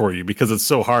do that for you because it's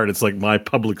so hard. It's like my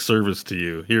public service to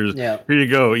you. Here you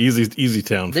go. Easy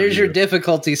town. There's your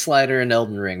difficulty slider in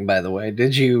Elden Ring, by the way.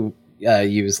 Did you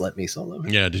use Let Me Solo?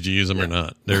 Yeah, did you use them or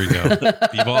not? There you go.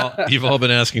 You've all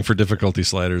been asking for difficulty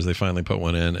sliders. They finally put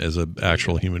one in as an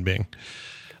actual human being.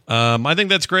 I think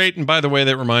that's great. And by the way,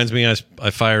 that reminds me, I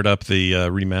fired up the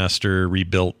remaster,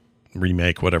 rebuilt,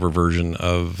 remake, whatever version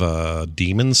of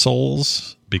Demon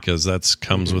Souls, because that's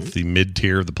comes with the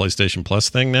mid-tier of the PlayStation Plus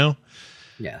thing now.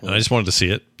 Yeah. And I just wanted to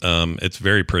see it. It's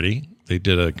very pretty. They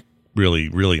did a really,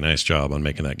 really nice job on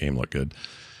making that game look good.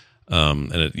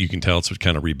 And you can tell it's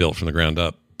kind of rebuilt from the ground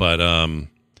up. But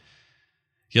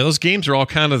yeah, those games are all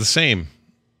kind of the same.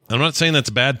 I'm not saying that's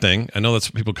a bad thing. I know that's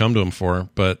what people come to them for,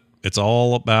 but it's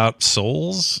all about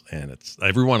souls, and it's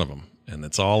every one of them. And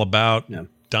it's all about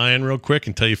dying real quick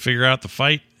until you figure out the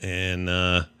fight. And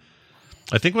I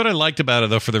think what I liked about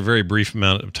it, though, for the very brief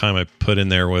amount of time I put in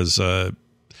there was felt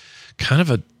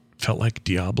like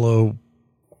Diablo,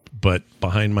 but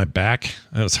behind my back.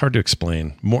 It's hard to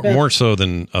explain. More so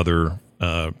than other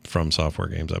From Software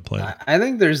games I played. I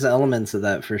think there's elements of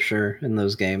that for sure in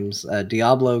those games.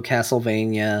 Diablo,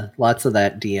 Castlevania, lots of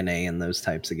that DNA in those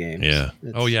types of games. Yeah.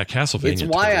 Castlevania. It's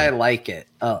why I like it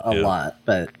a lot,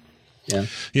 but yeah.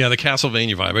 Yeah, the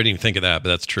Castlevania vibe. I didn't even think of that, but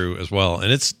that's true as well.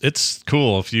 And it's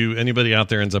cool if anybody out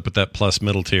there ends up with that plus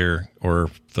middle tier, or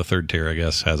the third tier, I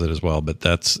guess, has it as well. But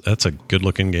that's a good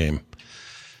looking game.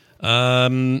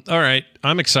 All right,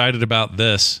 I'm excited about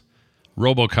this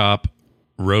RoboCop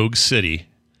Rogue City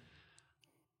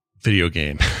video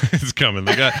game. It's coming.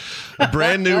 They got a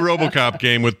brand new RoboCop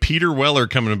game with Peter Weller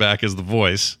coming back as the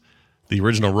voice, the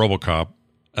original RoboCop.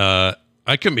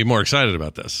 I couldn't be more excited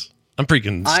about this. I'm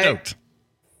freaking stoked.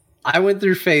 I went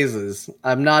through phases.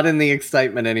 I'm not in the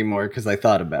excitement anymore because I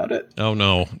thought about it. Oh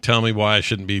no! Tell me why I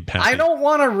shouldn't be happy. I don't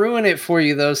want to ruin it for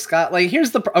you though, Scott. Like, here's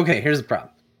the problem.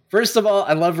 First of all,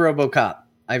 I love RoboCop.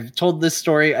 I've told this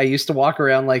story. I used to walk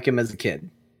around like him as a kid.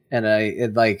 And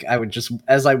I would just,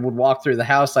 as I would walk through the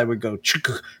house, I would go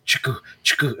chuku, chuku,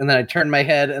 chuku, and then I turn my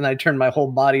head and I turn my whole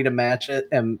body to match it.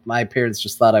 And my parents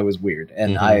just thought I was weird,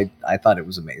 and I thought it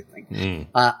was amazing.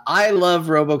 I love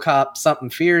RoboCop Something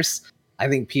Fierce. I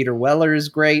think Peter Weller is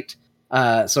great.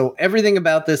 So everything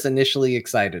about this initially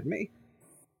excited me.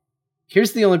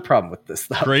 Here's the only problem with this,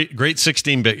 though. Great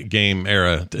 16-bit game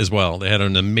era as well. They had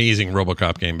an amazing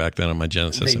RoboCop game back then on my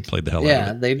Genesis. I played the hell out of it.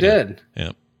 Yeah, they did.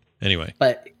 Yeah. Anyway.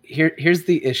 But here's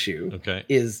the issue. Okay.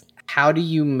 Is how do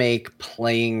you make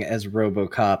playing as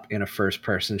RoboCop in a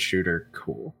first-person shooter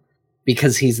cool?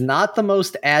 Because he's not the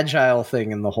most agile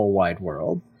thing in the whole wide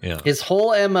world. Yeah. His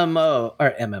whole his whole MO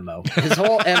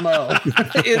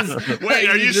is... Wait,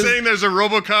 are you saying there's a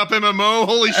RoboCop MMO?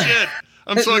 Holy shit.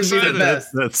 I'm so excited.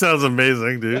 That sounds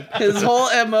amazing, dude. His whole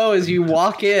MO is you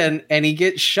walk in and he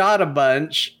gets shot a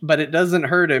bunch, but it doesn't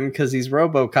hurt him because he's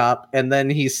RoboCop, and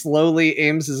then he slowly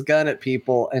aims his gun at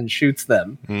people and shoots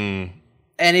them.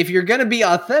 And if you're going to be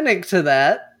authentic to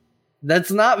that, that's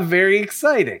not very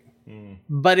exciting.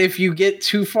 But if you get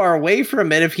too far away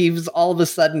from it, if he's all of a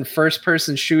sudden first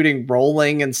person shooting,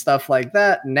 rolling and stuff like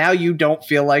that, now you don't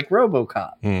feel like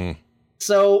RoboCop.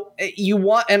 So you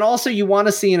want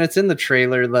to see, and it's in the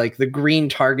trailer, like the green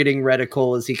targeting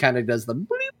reticle as he kind of does the bloop,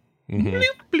 bloop,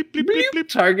 bloop, bloop, bloop,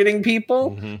 targeting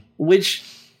people, which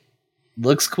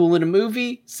looks cool in a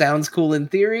movie, sounds cool in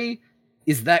theory.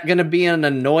 Is that going to be an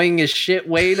annoying as shit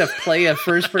way to play a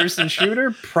first person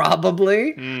shooter?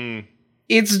 Probably.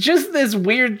 It's just this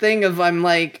weird thing of I'm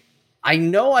like, I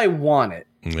know I want it.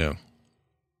 Yeah.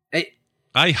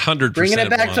 I 100% bringing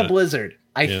it back to it. Blizzard.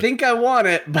 I think I want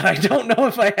it, but I don't know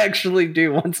if I actually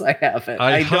do once I have it.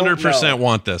 I 100%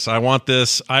 want this. I want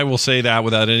this. I will say that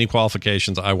without any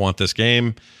qualifications. I want this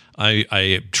game.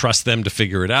 I trust them to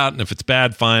figure it out, and if it's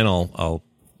bad, fine. I'll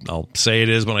say it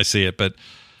is when I see it. But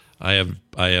I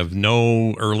have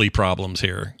no early problems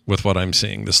here with what I'm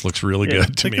seeing. This looks really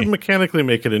good to me. They can mechanically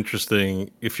make it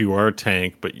interesting if you are a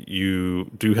tank, but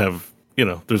you do have,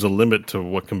 there's a limit to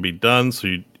what can be done. So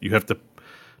you have to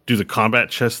do the combat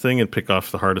chess thing and pick off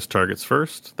the hardest targets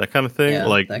first, that kind of thing.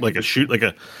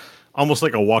 Yeah, almost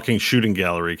like a walking shooting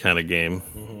gallery kind of game,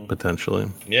 potentially.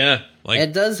 Yeah.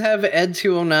 It does have Ed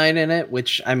 209 in it,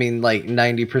 which, I mean, like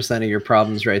 90% of your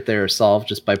problems right there are solved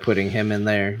just by putting him in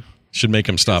there. Should make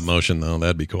him stop motion, though.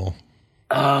 That'd be cool.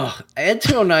 Oh, Ed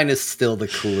 209 is still the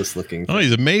coolest looking thing. Oh,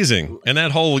 he's amazing. And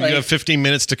that whole, you have 15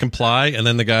 minutes to comply, and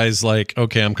then the guy's like,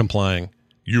 okay, I'm complying.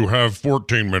 You have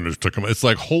 14 minutes to come. It's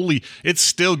like, it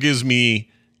still gives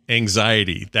me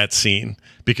anxiety, that scene,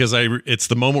 because it's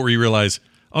the moment where you realize,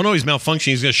 oh no, he's malfunctioning.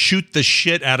 He's going to shoot the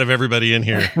shit out of everybody in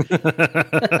here.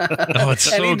 Oh, it's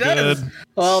so good.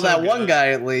 Well, so that good. one guy,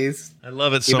 at least. I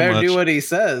love it so much. You better much. do what he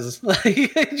says.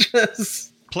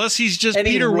 Plus, he's just and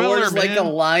Peter he roars Weller, man. like a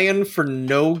lion for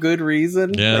no good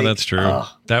reason. Yeah, that's true.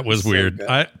 That was weird.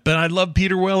 But I love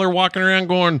Peter Weller walking around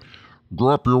going,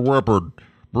 drop your weapon.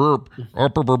 Burp,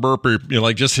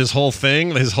 like just his whole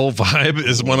thing, his whole vibe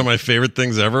is one of my favorite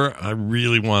things ever. I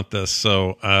really want this.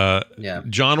 So,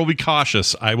 John will be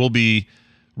cautious. I will be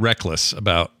reckless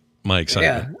about my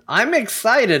excitement. Yeah, I'm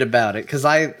excited about it because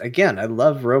I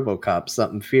love RoboCop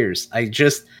Something Fierce.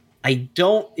 I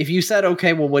don't, if you said,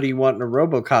 okay, well, what do you want in a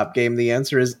RoboCop game? The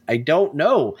answer is, I don't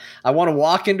know. I want to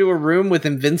walk into a room with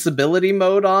invincibility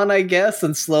mode on, I guess,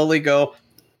 and slowly go...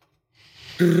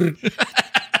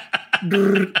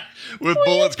 with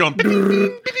bullets going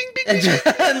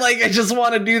and like I just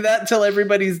want to do that till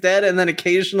everybody's dead, and then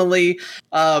occasionally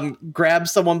grab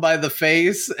someone by the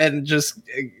face and just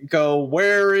go,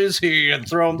 where is he, and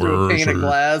throw him through a pane of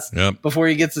glass before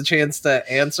he gets a chance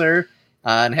to answer,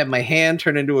 and have my hand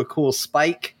turn into a cool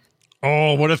spike.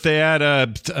 Oh, what if they had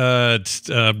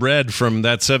Red from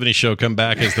That 70s Show come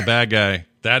back as the bad guy?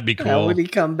 That'd be cool. How would he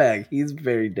come back? He's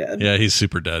very dead. Yeah, he's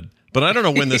super dead. But I don't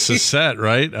know when this is set,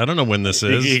 right? I don't know when this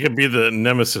is. He could be the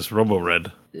Nemesis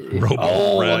Robo-Red.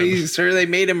 Red. He's sure they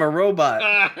made him a robot.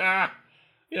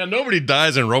 Yeah, nobody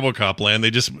dies in RoboCop land.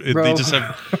 They just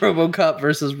have RoboCop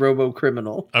versus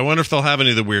Robo-Criminal. I wonder if they'll have any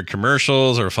of the weird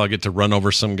commercials, or if I'll get to run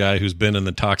over some guy who's been in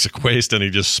the toxic waste and he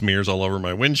just smears all over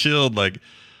my windshield. Like,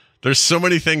 there's so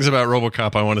many things about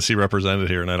RoboCop I want to see represented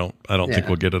here, and I don't think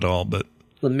we'll get it all, but.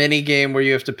 The mini game where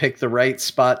you have to pick the right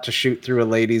spot to shoot through a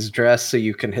lady's dress so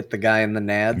you can hit the guy in the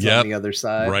nads on the other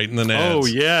side. Right in the nads. Oh,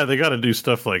 yeah. They got to do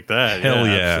stuff like that. Hell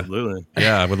yeah. Absolutely.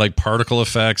 Yeah, with like particle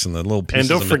effects and the little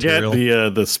pieces of material. And don't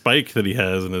forget the spike that he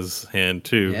has in his hand,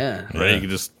 too. Yeah. Right? You can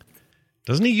just...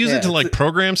 Doesn't he use it to like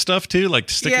program stuff, too? Like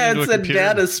to stick it into a computer?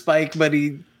 Yeah, it's a data spike, but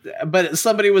he but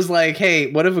somebody was like,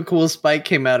 hey, what if a cool spike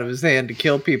came out of his hand to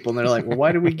kill people? And they're like, well,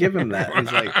 why did we give him that? And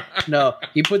he's like, no,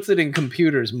 he puts it in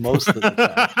computers most of the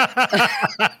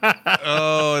time.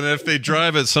 Oh, and if they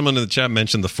drive it, someone in the chat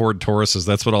mentioned the Ford Tauruses.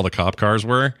 That's what all the cop cars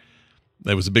were.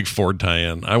 That was a big Ford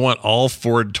tie-in. I want all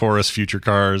Ford Taurus future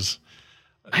cars.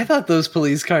 I thought those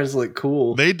police cars looked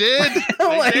cool. They did.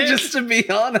 Just to be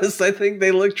honest, I think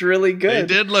they looked really good.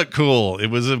 They did look cool. It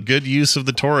was a good use of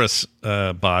the Taurus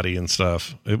body and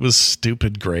stuff. It was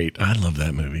stupid great. I love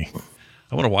that movie.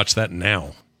 I want to watch that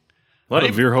now. A lot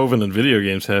of Verhoeven and video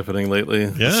games happening lately.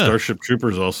 Yeah. Starship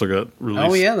Troopers also got released.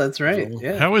 Oh, yeah, that's right.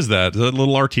 Yeah. How is that? The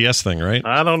little RTS thing, right?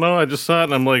 I don't know. I just saw it,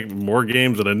 and I'm like, more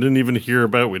games that I didn't even hear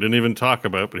about, we didn't even talk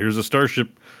about, but here's a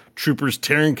Starship Troopers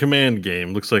Terran Command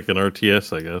game. Looks like an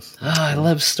RTS, I guess. Oh, I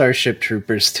love Starship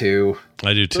Troopers too.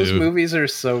 I do too. Those movies are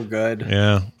so good.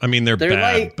 Yeah. I mean, they're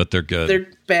bad, but they're good. They're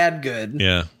bad good.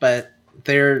 Yeah. But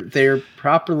they're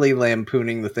properly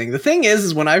lampooning the thing. The thing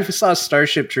is when I saw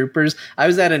Starship Troopers, I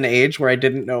was at an age where I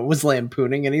didn't know it was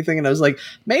lampooning anything, and I was like,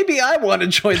 maybe I want to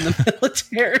join the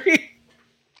military.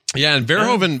 Yeah, and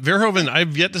Verhoeven,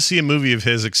 I've yet to see a movie of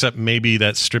his except maybe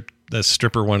that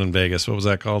stripper one in Vegas. What was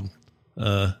that called?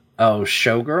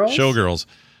 Showgirls? Showgirls.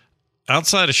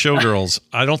 Outside of Showgirls,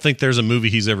 I don't think there's a movie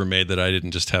he's ever made that I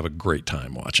didn't just have a great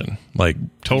time watching. Like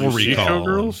Total Recall.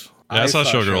 Showgirls? Yeah, I saw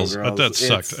Showgirls. That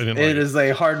sucked. It is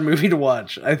a hard movie to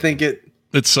watch. I think it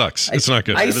sucks. It's not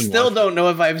good. I still don't know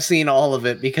if I've seen all of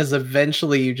it because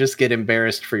eventually you just get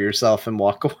embarrassed for yourself and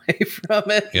walk away from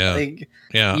it.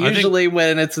 Yeah. Usually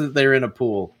when they're in a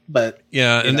pool, but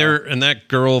yeah, and that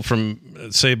girl from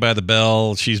Saved by the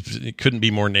Bell, she couldn't be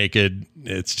more naked.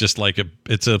 It's just like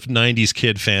it's a 90s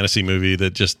kid fantasy movie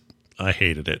that just, I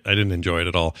hated it. I didn't enjoy it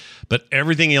at all. But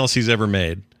everything else he's ever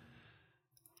made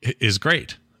is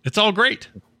great. It's all great.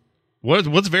 What's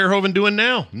Verhoeven doing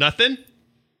now? Nothing.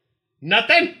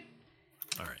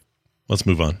 All right, let's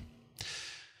move on.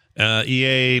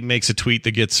 EA makes a tweet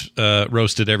that gets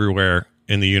roasted everywhere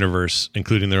in the universe,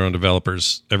 including their own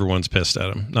developers. Everyone's pissed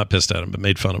at him. Not pissed at him, but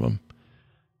made fun of him.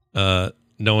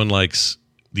 No one likes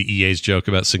the EA's joke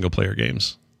about single-player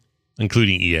games,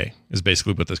 including EA, is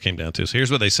basically what this came down to. So here's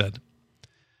what they said.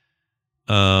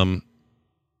 The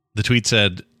tweet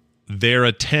said, they're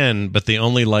a 10, but they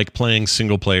only like playing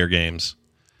single-player games.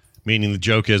 Meaning the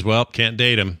joke is, well, can't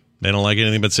date them. They don't like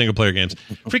anything but single-player games.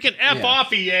 Freaking F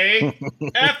off, EA!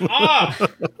 F off!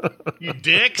 You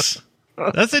dicks!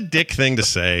 That's a dick thing to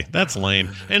say. That's lame.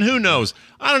 And who knows?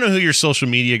 I don't know who your social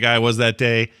media guy was that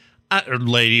day. Or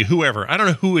lady, whoever. I don't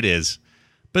know who it is.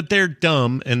 But they're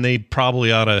dumb, and they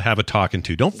probably ought to have a talking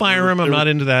to. Don't fire them. I'm not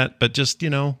into that. But just,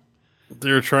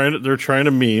 They're trying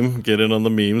to meme, get in on the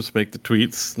memes, make the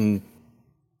tweets, and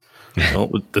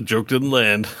the joke didn't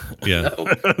land. Yeah.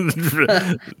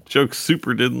 Joke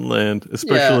super didn't land,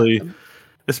 especially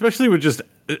with just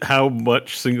how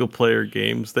much single player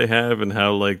games they have and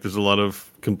how there's a lot of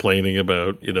complaining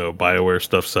about, BioWare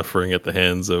stuff suffering at the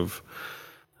hands of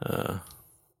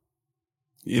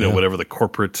whatever the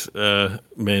corporate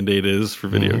mandate is for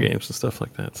video games and stuff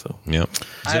like that. So, yeah.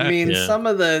 I mean, some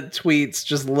of the tweets,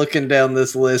 just looking down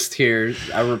this list here,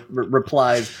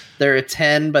 replies, they're a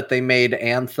 10, but they made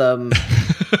Anthem.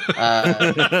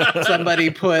 Somebody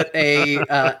put a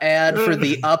ad for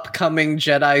the upcoming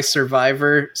Jedi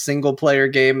Survivor single player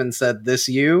game and said, "This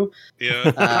you."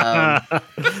 Yeah.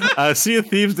 Sea of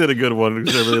Thieves did a good one,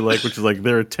 which I really like, which is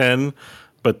they're a 10,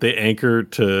 but they anchor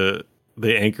to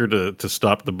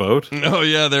stop the boat. Oh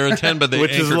yeah, they're a 10, but they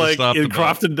which anchor is to stop the boat.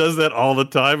 Crofton does that all the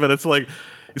time, and it's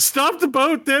stop the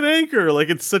boat, then anchor.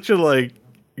 It's such a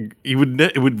it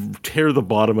would tear the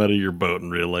bottom out of your boat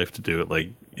in real life to do it.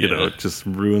 It just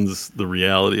ruins the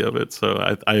reality of it. So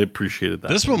I appreciated that.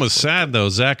 This one was sad though.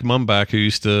 Zach Mumbach, who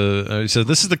used to, he said,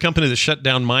 "This is the company that shut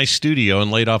down my studio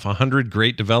and laid off 100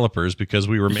 great developers because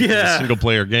we were making single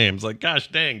player games."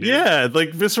 Gosh dang, dude. Yeah,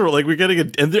 Visceral. We're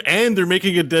getting and they're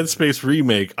making a Dead Space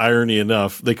remake. Irony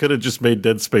enough, they could have just made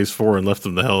Dead Space 4 and left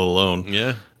them the hell alone.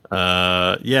 Yeah.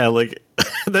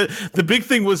 The big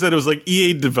thing was that it was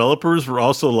EA developers were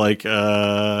also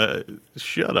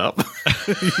shut up.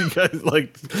 You guys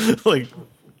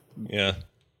yeah.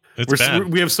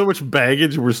 We have so much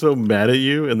baggage. We're so mad at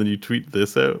you, and then you tweet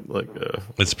this out.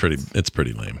 It's pretty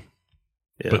lame.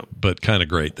 Yeah, but kind of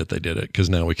great that they did it because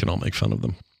now we can all make fun of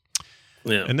them.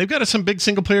 Yeah, and they've got some big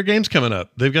single player games coming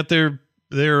up. They've got their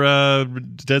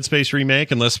Dead Space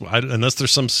remake, unless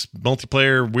there's some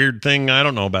multiplayer weird thing I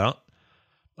don't know about.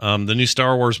 The new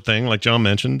Star Wars thing, like John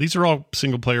mentioned, these are all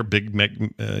single player big,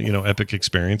 epic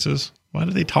experiences. Why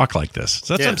do they talk like this?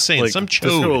 So that's what I'm saying. Like, some chode.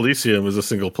 Disco Elysium is a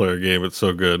single player game. It's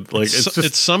so good. Like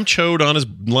It's some chode on his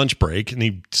lunch break, and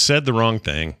he said the wrong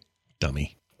thing.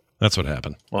 Dummy. That's what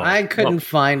happened. I couldn't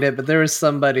find it, but there was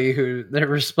somebody who their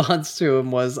response to him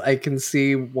was, "I can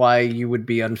see why you would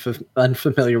be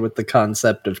unfamiliar with the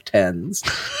concept of tens."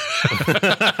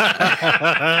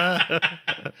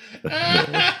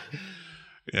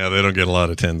 Yeah, they don't get a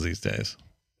lot of tens these days.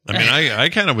 I mean, I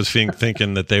kind of was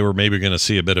thinking that they were maybe going to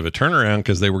see a bit of a turnaround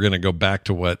because they were going to go back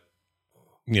to what,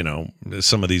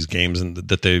 some of these games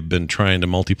that they've been trying to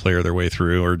multiplayer their way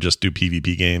through or just do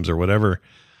PvP games or whatever.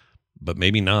 But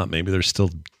maybe not. Maybe there's still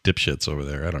dipshits over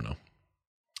there. I don't know.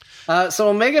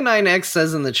 So Omega9X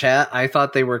says in the chat, I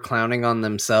thought they were clowning on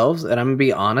themselves. And I'm going to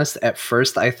be honest, at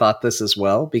first I thought this as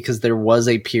well, because there was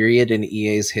a period in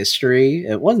EA's history.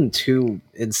 It wasn't too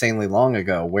insanely long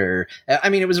ago where,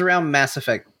 it was around Mass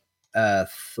Effect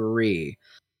 3,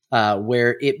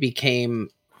 where it became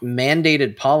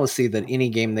mandated policy that any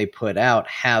game they put out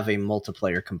have a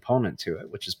multiplayer component to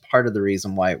it, which is part of the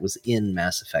reason why it was in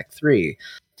Mass Effect 3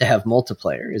 to have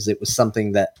multiplayer, is it was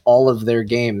something that all of their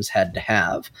games had to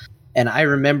have. And I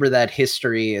remember that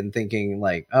history and thinking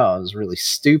like, oh, it was really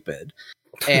stupid.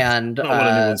 And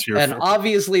and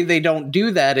obviously they don't do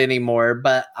that anymore.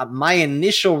 But my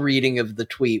initial reading of the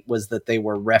tweet was that they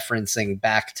were referencing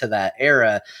back to that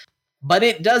era. But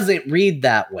it doesn't read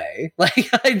that way. Like,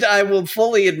 I will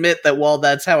fully admit that while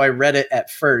that's how I read it at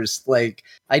first, like,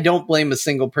 I don't blame a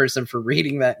single person for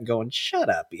reading that and going, shut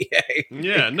up, EA.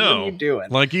 Yeah, like, no. What are you doing?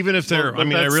 Like, even if they're, I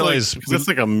realize... Like, it's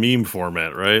like a meme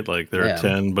format, right? Like, they're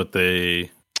 10, but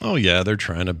they... Oh, yeah, they're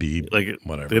trying to be, like,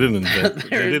 whatever. They didn't invent...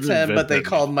 They're 10, but they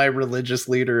called my religious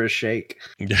leader a sheikh.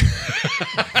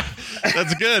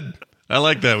 That's good. I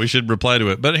like that. We should reply to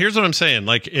it. But here's what I'm saying.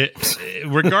 Like,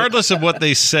 regardless of what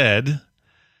they said,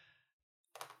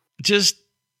 just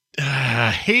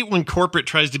I hate when corporate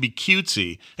tries to be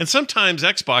cutesy. And sometimes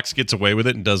Xbox gets away with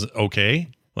it and does okay.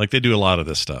 Like, they do a lot of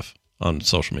this stuff on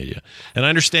social media. And I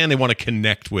understand they want to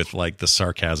connect with, like, the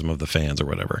sarcasm of the fans or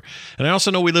whatever. And I also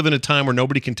know we live in a time where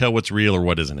nobody can tell what's real or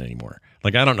what isn't anymore.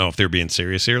 Like, I don't know if they're being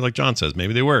serious here. Like John says,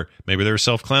 maybe they were. Maybe they were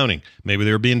self-clowning. Maybe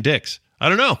they were being dicks. I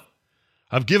don't know.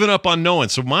 I've given up on knowing.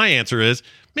 So my answer is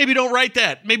maybe don't write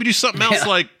that. Maybe do something else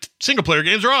like single player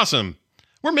games are awesome.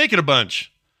 We're making a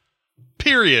bunch.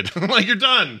 Period. Like, you're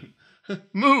done.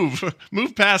 Move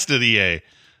past it, EA.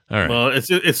 All right. Well,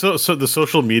 it's so the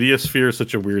social media sphere is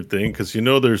such a weird thing because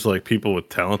there's like people with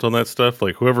talent on that stuff.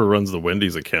 Like whoever runs the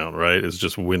Wendy's account, right, is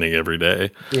just winning every day.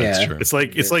 Yeah, that's true. It's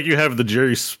like you have the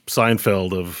Jerry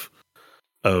Seinfeld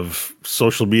of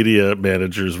social media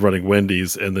managers running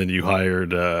Wendy's, and then you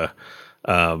hired I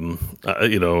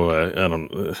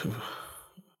don't.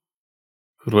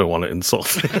 Who do I want to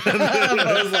insult?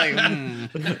 I was like,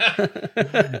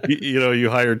 you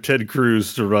hired Ted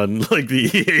Cruz to run like the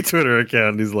EA Twitter account.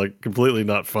 And he's like completely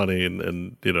not funny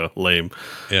and lame.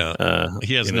 Yeah,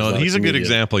 he has no. He's a good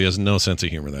example. He has no sense of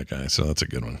humor. That guy. So that's a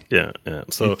good one. Yeah.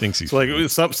 So he thinks he's like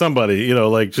somebody.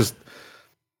 Like just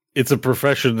it's a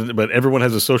profession, but everyone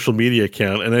has a social media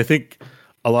account, and I think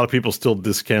a lot of people still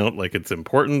discount like its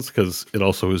importance because it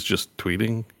also is just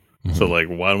tweeting. Mm-hmm. So like,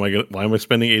 why am I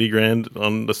spending $80,000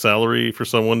 on the salary for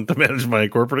someone to manage my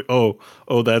corporate? Oh,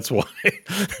 that's why.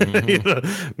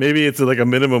 Mm-hmm. Maybe it's like a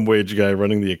minimum wage guy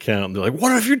running the account. And they're like,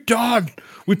 what have you done?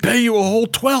 We pay you a whole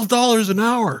 $12 an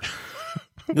hour.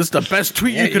 This is the best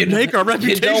tweet you could make. Our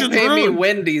reputation. You don't pay me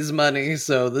Wendy's money,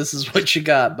 so this is what you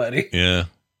got, buddy. Yeah,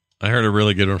 I heard a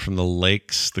really good one from the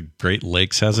Lakes. The Great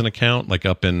Lakes has an account, like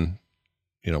up in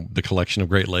the collection of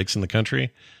Great Lakes in the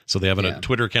country. So they have a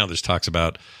Twitter account that talks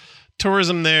about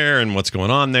tourism there and what's going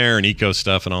on there and eco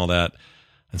stuff and all that.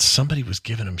 And somebody was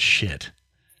giving them shit.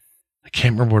 I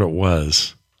can't remember what it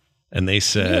was. And they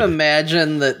said, can you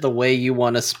imagine that the way you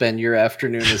want to spend your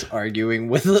afternoon is arguing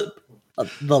with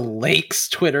the Lakes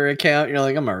Twitter account? You're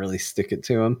like, I'm not really stick it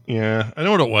to him. Yeah, I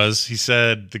know what it was. He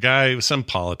said, the guy was some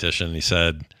politician. He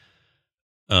said,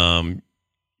 we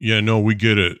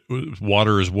get it.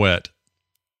 Water is wet.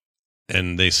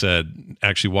 And they said,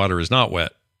 actually, water is not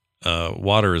wet.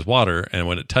 Water is water, and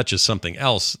when it touches something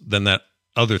else, then that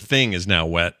other thing is now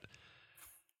wet.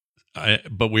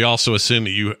 But we also assume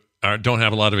that you don't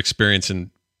have a lot of experience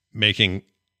in making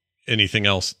anything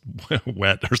else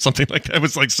wet or something like that. It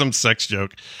was like some sex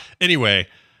joke. Anyway,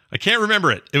 I can't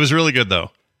remember it. It was really good,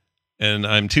 though. And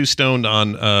I'm too stoned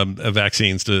on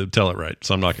vaccines to tell it right,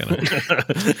 so I'm not going to.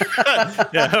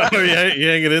 You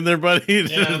hanging in there, buddy?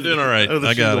 Yeah, I'm doing all right.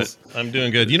 I got it. I'm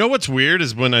doing good. You know what's weird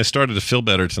is when I started to feel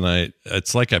better tonight,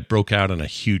 it's like I broke out in a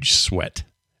huge sweat.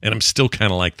 And I'm still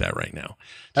kind of like that right now.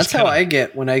 That's how I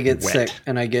get when I get wet. sick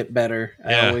and I get better.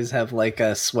 Yeah. I always have like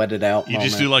a sweated out You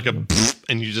moment. just do like a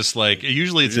and you just like,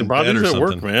 usually it's Your in bed body's or at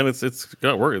something. work, man. It's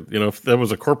got work. You know, if that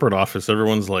was a corporate office,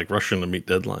 everyone's like rushing to meet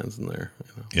deadlines in there.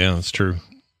 You know? Yeah, that's true. And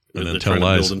They're then tell trying to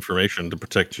lies. build information to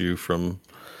protect you from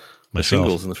Myself.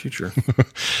 shingles in the future.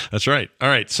 That's right. All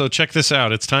right. So check this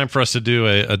out. It's time for us to do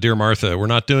a Dear Martha. We're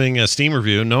not doing a Steam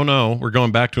review. No. We're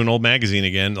going back to an old magazine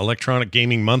again. Electronic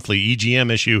Gaming Monthly,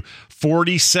 EGM issue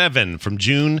 47 from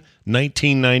June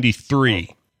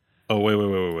 1993. Oh,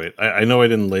 wait. I know I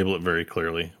didn't label it very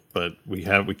clearly, but we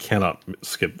cannot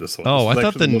skip this one. Oh, This is I thought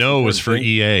actually the most no was for important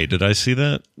thing. EA. Did I see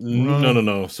that?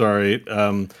 No. Sorry.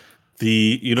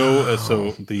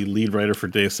 So the lead writer for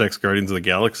Deus Ex Guardians of the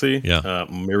Galaxy,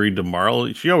 Mary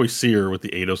DeMarle, you always see her with the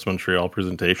Eidos Montreal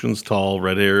presentations, tall,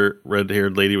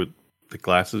 red-haired lady with the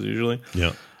glasses usually.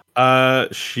 Yeah.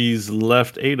 She's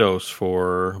left Eidos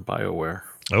for BioWare.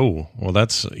 Oh, well,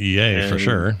 that's EA for And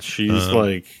sure. She's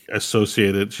like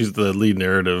associated. She's the lead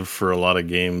narrative for a lot of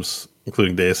games,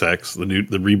 including Deus Ex, the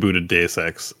rebooted Deus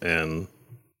Ex, and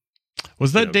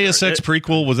Was that Deus Ex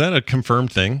prequel? Was that a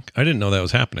confirmed thing? I didn't know that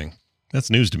was happening. That's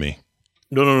news to me.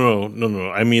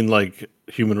 No. I mean, like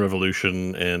Human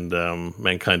Revolution and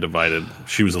Mankind Divided.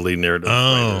 She was a lead narrative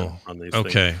writer on these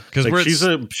okay. things.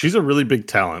 Because she's a really big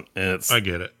talent, and I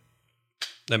get it.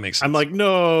 That makes sense. I'm like,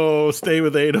 no, stay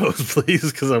with Eidos,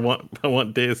 please, because I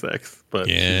want Deus Ex. But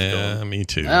yeah, me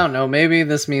too. I don't know. Maybe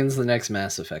this means the next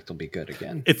Mass Effect will be good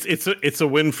again. It's a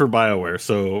win for BioWare.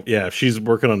 So yeah, if she's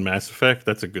working on Mass Effect,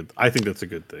 I think that's a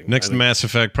good thing. Next Mass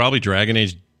Effect, probably Dragon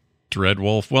Age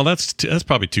Dreadwolf. Well, that's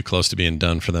probably too close to being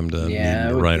done for them to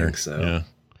need a writer. Think so. Yeah,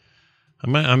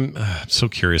 I'm so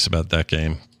curious about that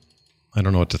game. I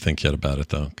don't know what to think yet about it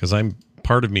though, because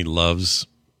part of me loves.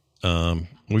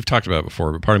 We've talked about it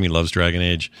before, but part of me loves Dragon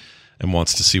Age and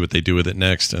wants to see what they do with it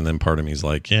next, and then part of me is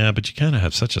like, yeah, but you kind of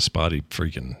have such a spotty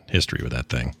freaking history with that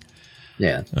thing.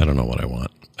 Yeah, I don't know what I want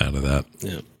out of that.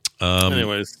 Yeah. all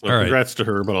Anyways, right. congrats to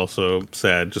her, but also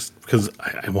sad just because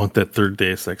I want that third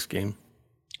Deus Ex game.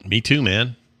 Me too,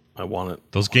 man. I want it.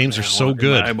 Those games are so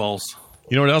good. Eyeballs.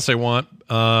 You know what else I want?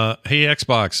 Hey,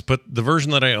 Xbox, put the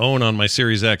version that I own on my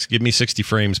Series X. Give me 60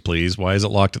 frames, please. Why is it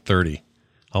locked at 30?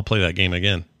 I'll play that game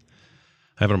again.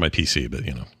 I have it on my PC, but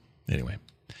anyway.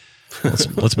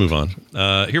 Let's move on.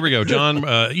 Here we go, John.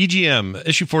 EGM,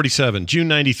 issue 47, June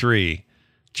 93.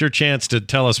 It's your chance to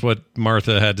tell us what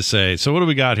Martha had to say. So what do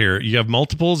we got here? You have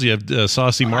multiples? You have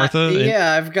Saucy Martha?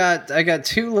 Yeah, I got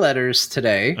 2 letters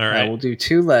today. All right. We'll do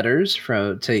 2 letters to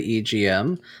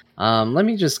EGM. Let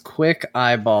me just quick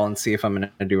eyeball and see if I'm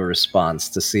going to do a response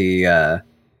to see. Yeah,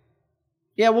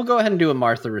 we'll go ahead and do a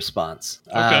Martha response.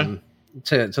 Okay.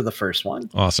 To the first one.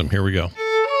 Awesome. Here we go.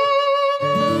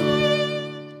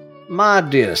 My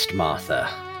dearest Martha,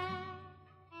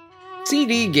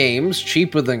 CD games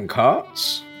cheaper than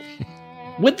carts?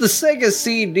 With the Sega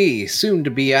CD soon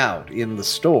to be out in the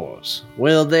stores,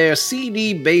 will their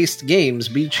CD-based games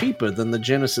be cheaper than the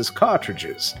Genesis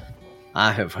cartridges?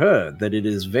 I have heard that it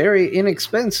is very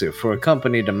inexpensive for a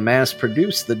company to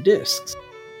mass-produce the discs.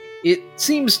 It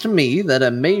seems to me that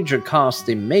a major cost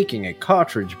in making a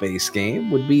cartridge-based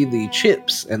game would be the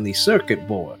chips and the circuit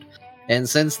board. And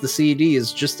since the CD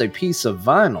is just a piece of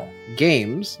vinyl,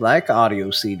 games, like audio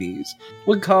CDs,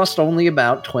 would cost only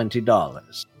about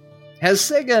 $20. Has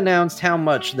Sega announced how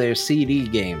much their CD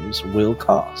games will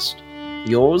cost?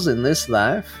 Yours in this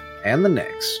life and the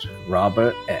next,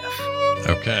 Robert F.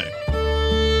 Okay.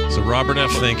 So Robert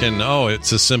F. thinking,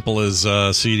 it's as simple as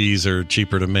CDs are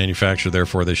cheaper to manufacture,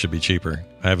 therefore they should be cheaper.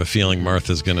 I have a feeling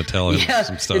Martha's going to tell him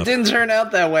some stuff. It didn't turn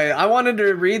out that way. I wanted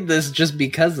to read this just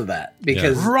because of that.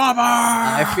 Because Robert!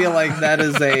 I feel like that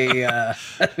is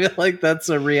I feel like that's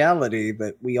a reality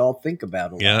that we all think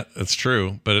about a lot. Yeah, that's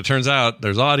true. But it turns out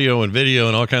there's audio and video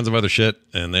and all kinds of other shit,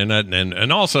 and they're not,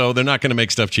 and also they're not going to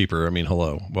make stuff cheaper. I mean,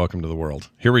 hello, welcome to the world.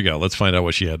 Here we go. Let's find out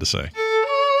what she had to say.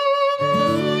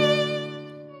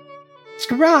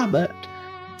 Mr. Robert,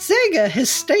 Sega has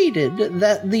stated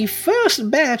that the first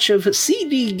batch of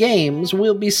CD games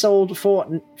will be sold for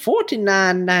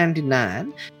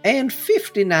 $49.99 and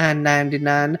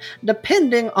 $59.99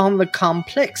 depending on the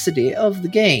complexity of the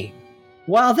game.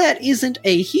 While that isn't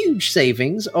a huge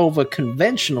savings over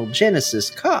conventional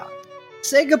Genesis carts,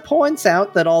 Sega points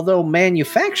out that although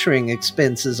manufacturing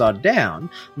expenses are down,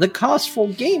 the costs for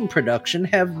game production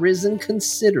have risen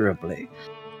considerably.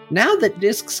 Now that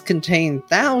discs contain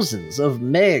thousands of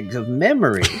meg of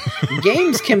memory,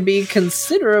 games can be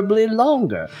considerably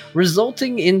longer,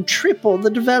 resulting in triple the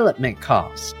development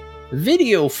costs.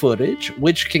 Video footage,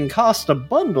 which can cost a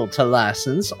bundle to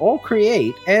license or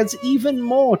create, adds even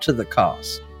more to the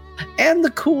cost. and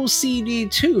the cool CD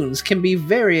tunes can be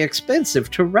very expensive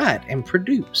to write and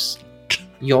produce.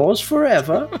 Yours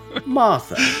forever,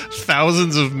 Martha.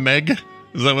 Thousands of meg?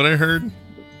 Is that what I heard?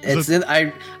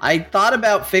 I thought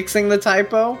about fixing the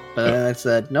typo, but I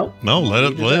said nope. No, let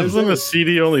it live. Isn't a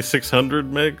CD only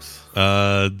 600 megs?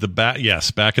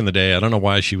 Yes, back in the day. I don't know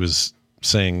why she was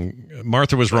saying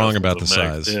Martha was wrong about the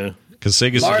size. Yeah. Because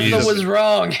Sega Martha CDs, was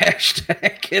wrong.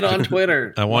 Hashtag it on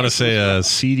Twitter. I want to say a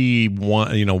CD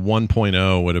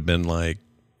 1.0 would have been like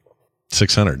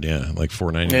 600. Yeah, like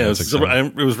 499. Yeah,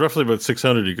 it was roughly about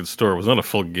 600 you could store. It was not a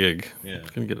full gig. Yeah,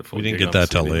 couldn't get a full. We didn't gig get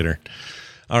that till CD. later.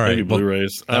 All right, Maybe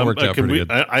Blu-rays. That worked out pretty good.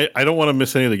 I don't want to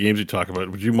miss any of the games you talk about.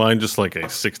 Would you mind just like a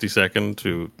 60-second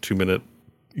to 2-minute?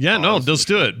 Yeah, no, let's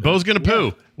do it. Bo's gonna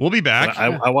poo. We'll be back.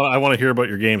 I want to hear about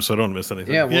your game, so I don't miss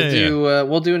anything. Yeah,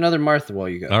 we'll do another Martha while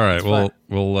you go. All right,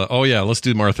 we'll. Oh yeah, let's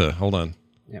do Martha. Hold on.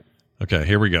 Yep. Okay,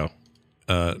 here we go.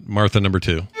 Martha number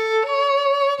 2.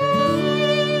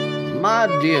 My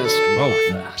dearest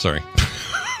Martha. Oh, sorry.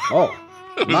 Oh,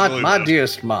 my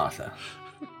dearest Martha.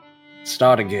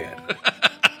 Start again.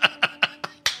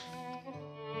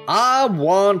 I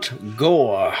want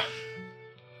gore.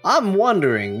 I'm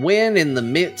wondering when in the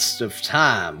midst of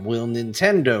time will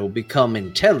Nintendo become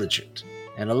intelligent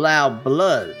and allow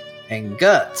blood and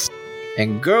guts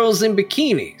and girls in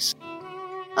bikinis.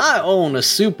 I own a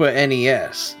Super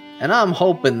NES, and I'm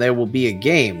hoping there will be a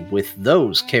game with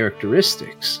those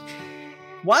characteristics.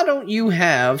 Why don't you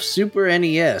have Super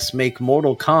NES make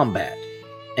Mortal Kombat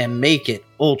and make it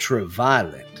ultra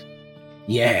violent?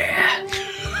 Yeah.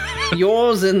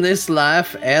 Yours in this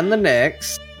life and the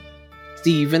next,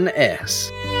 Stephen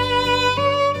S.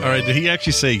 All right, did he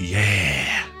actually say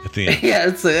yeah at the end? Yeah,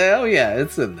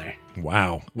 it's in there.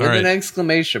 Wow. With an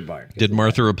exclamation mark. Did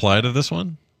Martha reply to this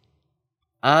one?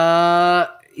 There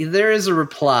is a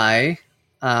reply,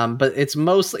 but it's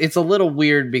a little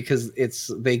weird because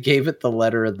they gave it the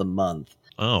letter of the month.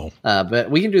 Oh. But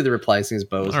we can do the reply since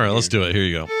Bo's. All right, let's do it. Here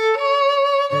you go.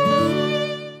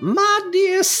 My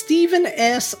dear Stephen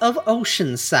S. of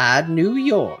Oceanside, New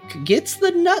York, gets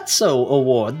the Nutso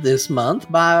Award this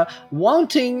month by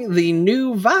wanting the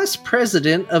new Vice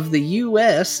President of the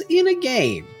U.S. in a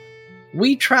game.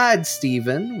 We tried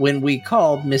Stephen when we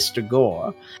called Mr.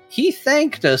 Gore. He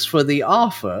thanked us for the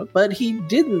offer, but he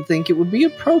didn't think it would be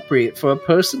appropriate for a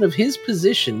person of his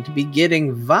position to be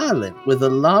getting violent with a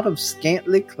lot of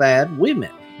scantily clad women.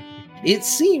 It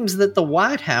seems that the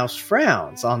White House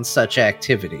frowns on such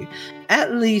activity,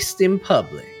 at least in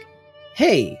public.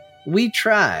 Hey, we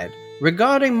tried.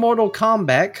 Regarding Mortal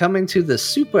Kombat coming to the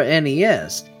Super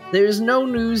NES, there is no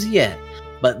news yet,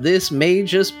 but this may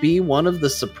just be one of the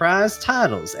surprise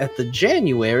titles at the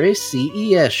January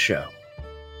CES show.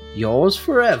 Yours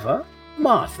forever,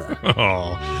 Martha.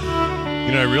 Oh.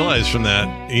 I realized from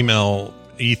that email,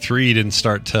 E3 didn't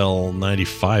start till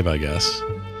 95, I guess.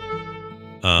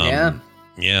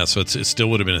 Yeah, so it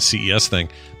still would have been a CES thing.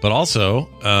 But also,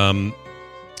 what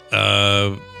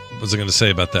was I going to say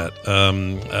about that?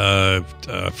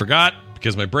 I forgot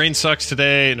because my brain sucks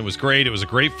today, and it was great. It was a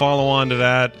great follow-on to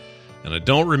that, and I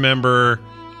don't remember.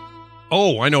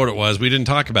 Oh, I know what it was. We didn't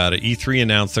talk about it. E3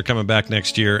 announced they're coming back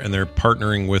next year, and they're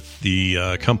partnering with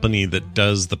the company that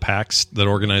does the PAX, that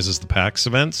organizes the PAX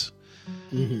events.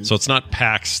 Mm-hmm. So it's not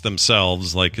PAX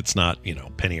themselves, like it's not,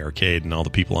 Penny Arcade and all the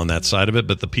people on that side of it,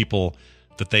 but the people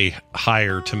that they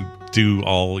hire to do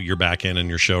all your back end and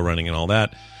your show running and all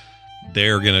that,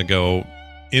 they're going to go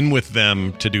in with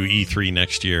them to do E3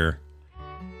 next year.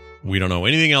 We don't know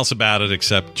anything else about it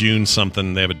except June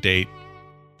something. They have a date,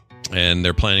 and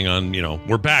they're planning on,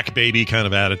 we're back, baby kind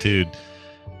of attitude.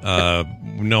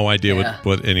 No idea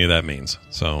what any of that means.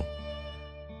 So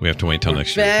we have to wait till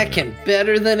next year. Back and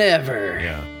better than ever.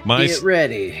 Yeah. Get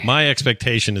ready. My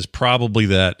expectation is probably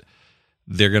that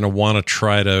they're going to want to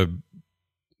try to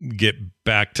get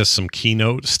back to some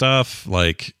keynote stuff.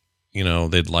 Like,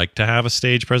 they'd like to have a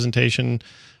stage presentation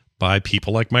by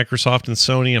people like Microsoft and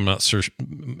Sony. I'm not sure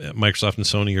Microsoft and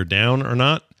Sony are down or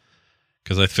not,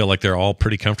 because I feel like they're all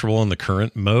pretty comfortable in the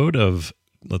current mode of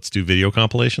let's do video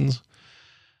compilations.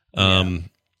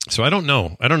 So I don't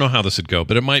know. I don't know how this would go,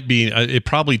 but it might be. It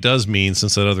probably does mean,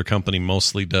 since that other company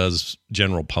mostly does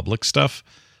general public stuff,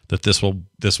 that this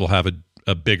will have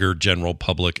a bigger general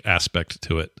public aspect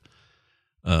to it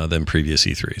than previous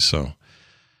E3s.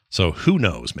 So who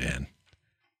knows, man?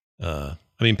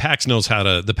 PAX knows how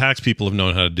to. The PAX people have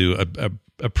known how to do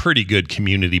a pretty good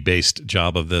community based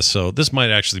job of this. So this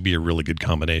might actually be a really good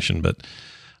combination, but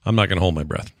I'm not going to hold my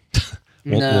breath.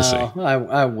 We'll see.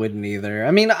 I wouldn't either.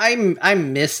 I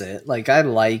miss it. Like, I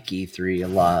like E3 a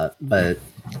lot, but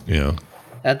yeah,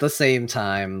 at the same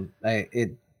time,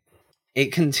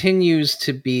 it continues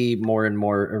to be more and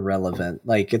more irrelevant.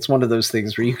 Like, it's one of those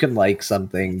things where you can like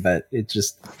something, but it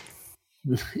just,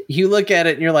 you look at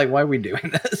it and you're like, why are we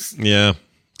doing this? Yeah.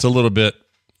 It's a little bit,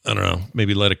 I don't know,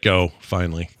 maybe let it go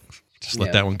finally. Just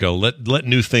let that one go. Let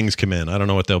new things come in. I don't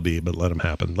know what they'll be, but let them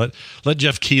happen. Let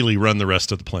Jeff Keighley run the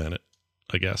rest of the planet,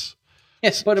 I guess.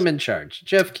 Yes, put him in charge.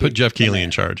 Put Jeff Keighley in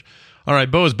charge. All right,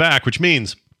 Bo is back, which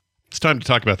means it's time to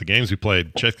talk about the games we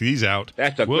played. Check these out.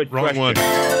 That's a good wrong question. one.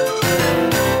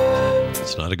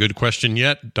 It's not a good question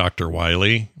yet, Dr.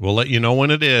 Wiley. We'll let you know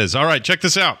when it is. All right, check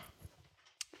this out.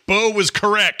 Bo was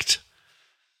correct.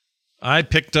 I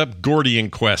picked up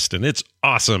Gordian Quest, and it's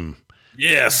awesome.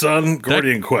 Yeah, son,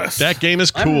 Gordian Quest. That game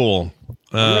is cool.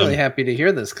 I'm really happy to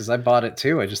hear this because I bought it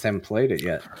too. I just haven't played it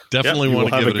yet. Definitely want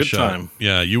to give it a shot. Time.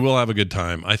 Yeah, you will have a good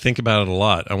time. I think about it a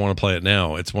lot. I want to play it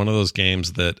now. It's one of those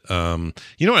games that,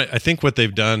 I think what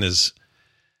they've done is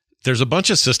there's a bunch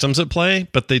of systems at play,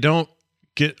 but they don't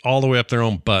get all the way up their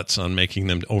own butts on making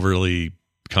them overly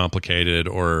complicated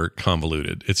or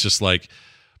convoluted. It's just like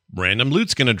random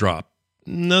loot's going to drop.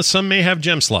 No, some may have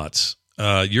gem slots.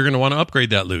 You're going to want to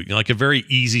upgrade that loot. Like a very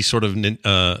easy sort of,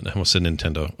 I almost said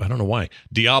Nintendo. I don't know why.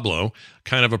 Diablo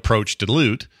kind of approach to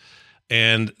loot.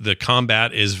 And the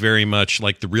combat is very much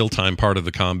like the real-time part of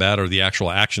the combat, or the actual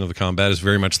action of the combat is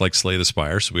very much like Slay the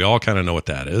Spire. So we all kind of know what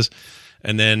that is.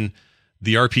 And then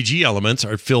the RPG elements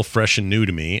feel fresh and new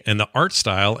to me. And the art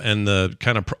style and the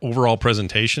kind of overall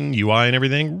presentation, UI and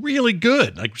everything, really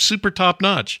good. Like super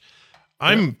top-notch.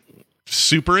 I'm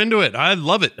super into it. I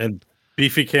love it. And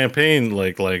beefy campaign,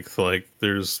 like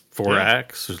there's 4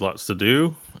 acts, there's lots to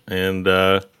do, and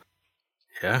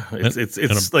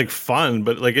it's like fun,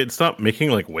 but like it's not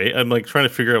making like wave. I'm like trying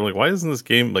to figure out like why doesn't this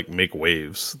game like make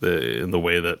waves in the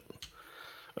way that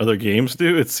other games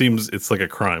do? It seems it's like a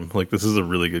crime. Like this is a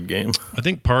really good game. I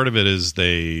think part of it is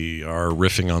they are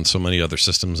riffing on so many other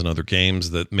systems and other games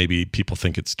that maybe people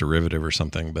think it's derivative or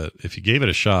something, but if you gave it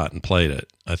a shot and played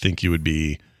it, I think you would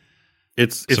be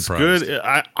It's surprised. good.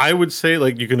 I would say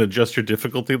like you can adjust your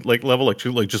difficulty level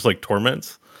just like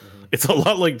Torments. Mm-hmm. It's a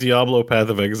lot like Diablo Path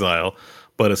of Exile,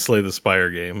 but a Slay the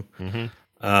Spire game.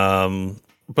 Mm-hmm.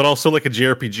 But also like a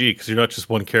JRPG because you're not just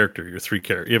one character. You're 3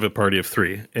 characters. You have a party of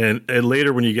 3, and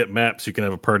later when you get maps, you can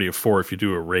have a party of 4 if you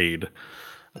do a raid.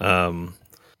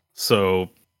 So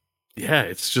yeah,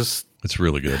 it's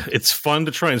really good. It's fun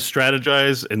to try and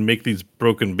strategize and make these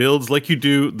broken builds like you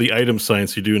do the item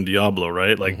science you do in Diablo,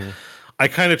 right? Like. Mm-hmm. I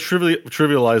kind of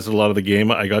trivialized a lot of the game.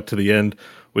 I got to the end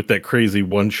with that crazy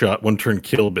one-turn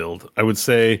kill build. I would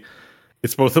say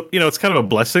it's both, it's kind of a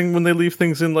blessing when they leave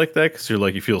things in like that because you're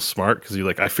like, you feel smart because you're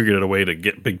like, I figured out a way to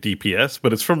get big DPS,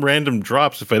 but it's from random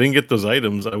drops. If I didn't get those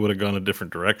items, I would have gone a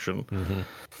different direction. Mm-hmm.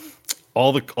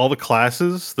 All the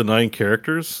classes, the 9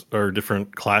 characters are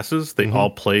different classes. They all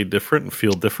play different and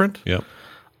feel different. Yep.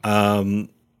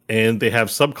 And they have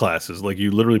subclasses. Like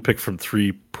you literally pick from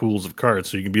 3 pools of cards,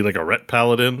 so you can be like a Ret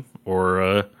Paladin or.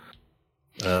 I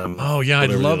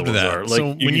loved that. Like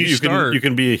so when you start, you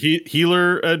can be a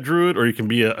healer druid, or you can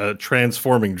be a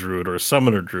transforming druid or a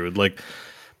summoner druid. Like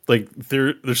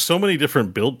there's so many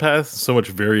different build paths, so much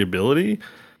variability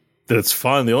that it's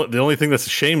fun. The only thing that's a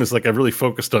shame is like I've really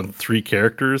focused on 3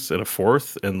 characters and a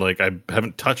 4th, and like I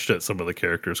haven't touched at some of the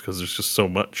characters because there's just so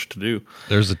much to do.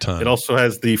 There's a ton. It also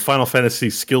has the Final Fantasy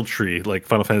skill tree, like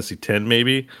Final Fantasy X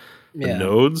maybe, the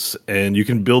nodes, and you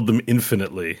can build them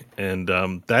infinitely, and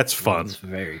that's fun. That's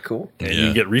very cool. And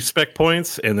you get respec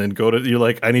points, and then you're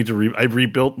like, I need to. I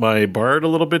rebuilt my Bard a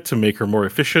little bit to make her more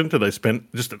efficient, and I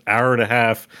spent just an hour and a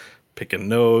half picking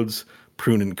nodes,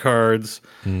 pruning cards,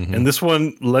 and this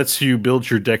one lets you build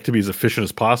your deck to be as efficient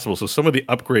as possible. So some of the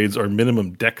upgrades are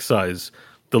minimum deck size.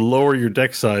 The lower your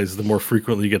deck size, the more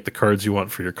frequently you get the cards you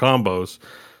want for your combos.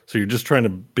 So you're just trying to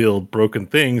build broken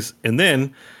things. And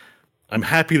then I'm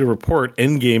happy to report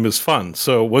endgame is fun.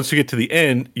 So once you get to the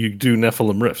end, you do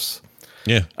Nephilim Rifts.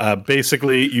 Yeah.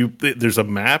 Basically, there's a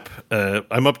map.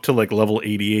 I'm up to like level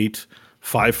 88.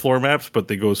 5 floor maps, but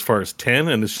they go as far as 10,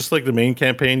 and it's just like the main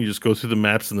campaign. You just go through the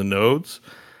maps and the nodes,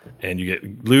 and you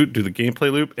get loot, do the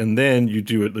gameplay loop, and then you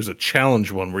do it. There's a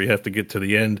challenge one where you have to get to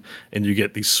the end, and you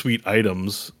get these sweet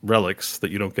items, relics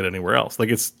that you don't get anywhere else. Like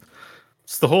it's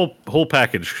the whole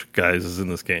package, guys, is in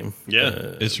this game. Yeah,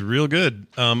 it's real good.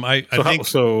 I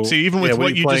think even with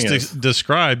what you just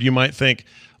described, you might think,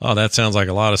 oh, that sounds like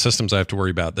a lot of systems I have to worry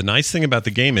about. The nice thing about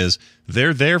the game is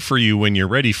they're there for you when you're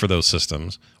ready for those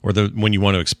systems, or when you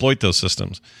want to exploit those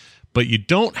systems. But you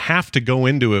don't have to go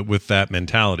into it with that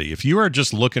mentality. If you are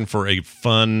just looking for a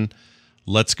fun,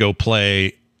 let's go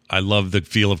play, I love the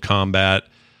feel of combat,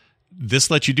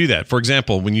 this lets you do that. For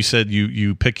example, when you said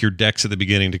you pick your decks at the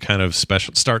beginning to kind of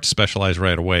start to specialize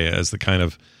right away as the kind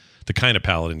of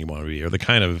paladin you want to be, or the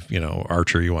kind of,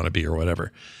 archer you want to be, or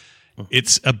whatever.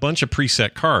 It's a bunch of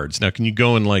preset cards. Now, can you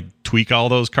go and like tweak all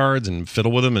those cards and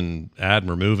fiddle with them and add and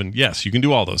remove? And yes, you can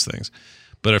do all those things.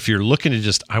 But if you're looking to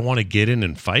just, I want to get in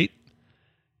and fight,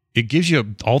 it gives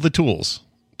you all the tools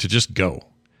to just go.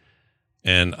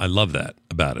 And I love that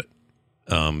about it.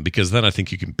 Because then I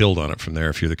think you can build on it from there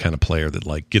if you're the kind of player that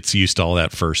like gets used to all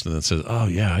that first and then says, oh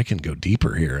yeah, I can go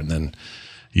deeper here. And then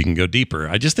you can go deeper.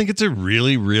 I just think it's a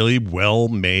really, really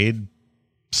well-made,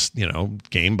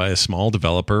 game by a small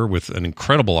developer with an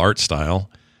incredible art style.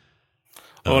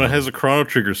 Oh, and it has a chrono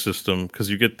trigger system because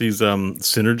you get these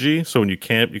synergy. So when you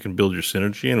camp, you can build your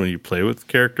synergy, and when you play with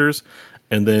characters,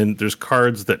 and then there's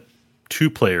cards that two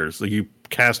players, like you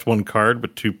cast one card,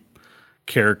 but two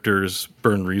characters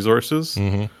burn resources,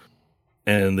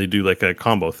 and they do like a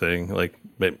combo thing. Like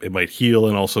it might heal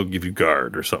and also give you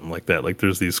guard or something like that. Like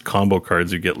there's these combo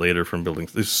cards you get later from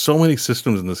buildings. There's so many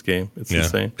systems in this game. It's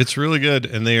insane. It's really good,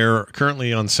 and they are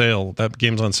currently on sale. That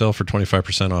game's on sale for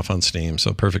 25% off on Steam,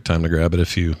 so perfect time to grab it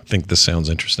if you think this sounds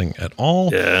interesting at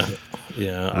all. Yeah.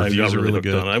 I got really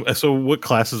good. So what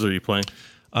classes are you playing?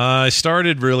 I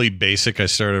started really basic. I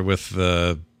started with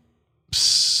the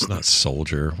not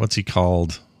soldier. What's he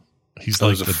called? He's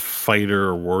like a fighter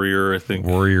or warrior, I think.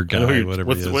 Warrior guy,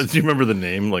 whatever he is. Do you remember the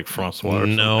name? Like Francois?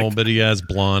 No, but he has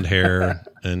blonde hair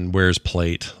and wears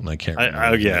plate. And I can't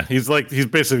remember. Yeah, he's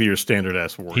basically your standard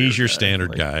ass warrior. He's your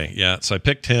standard guy. Yeah, so I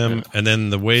picked him, and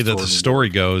then the way that the story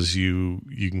goes, you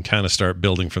can kind of start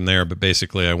building from there. But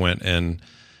basically, I went and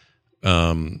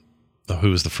who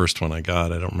was the first one I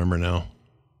got? I don't remember now.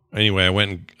 Anyway, I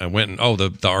went and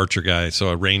the archer guy. So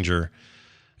a ranger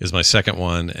is my second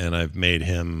one, and I've made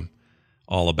him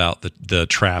all about the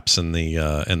traps and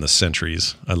the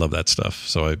sentries. I love that stuff.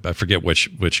 So I forget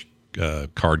which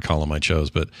card column I chose,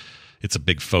 but it's a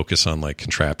big focus on like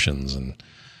contraptions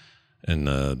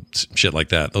and shit like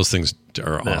that. Those things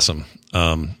are awesome.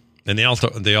 And they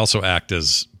also act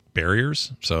as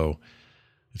barriers. So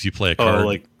if you play a card,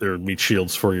 like they're meat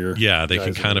shields for your they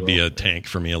can kind of be a tank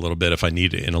for me a little bit if I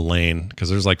need it in a lane, because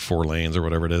there's like 4 lanes or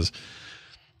whatever it is.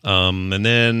 And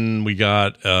then we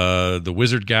got the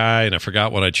wizard guy, and I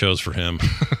forgot what I chose for him.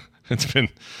 It's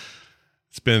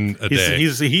been a day.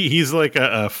 He's like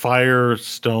a fire,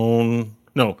 stone.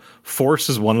 No, force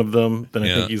is one of them. Then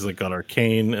I think he's like got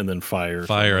arcane and then fire.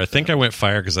 Fire. I think I went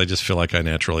fire because I just feel like I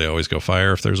naturally always go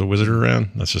fire if there's a wizard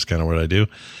around. That's just kind of what I do.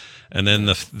 And then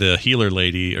the healer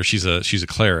lady, or she's a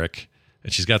cleric,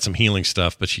 and she's got some healing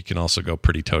stuff, but she can also go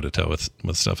pretty toe-to-toe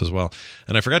with stuff as well.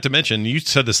 And I forgot to mention, you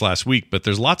said this last week, but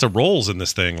there's lots of roles in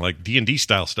this thing, like D&D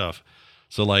style stuff.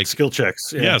 So like skill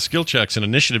checks. Yeah, skill checks and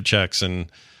initiative checks, and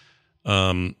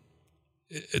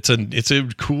it's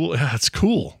cool. It's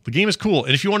cool. The game is cool.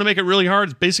 And if you want to make it really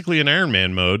hard, it's basically an Iron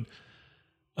Man mode.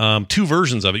 2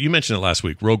 versions of it. You mentioned it last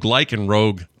week. Roguelike and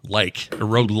roguelike. Or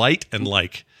roguelite and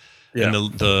like. Yeah.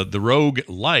 And the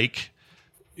roguelike,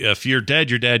 if you're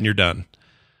dead and you're done.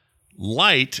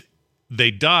 Light,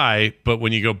 they die, but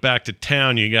when you go back to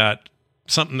town, you got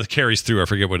something that carries through. I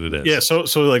forget what it is. Yeah, so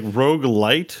like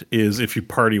roguelite is if you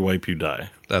party wipe, you die.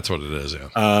 That's what it is,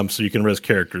 yeah. So you can res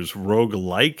characters.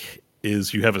 Roguelike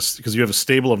is because you have a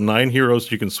stable of 9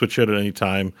 heroes you can switch out at any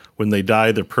time. When they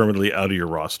die, they're permanently out of your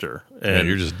roster. And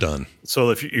you're just done.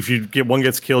 So if you get one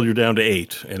gets killed, you're down to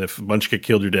 8. And if a bunch get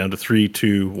killed, you're down to 3,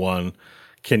 2, 1.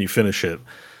 Can you finish it?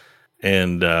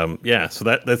 And so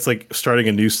that's like starting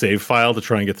a new save file to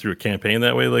try and get through a campaign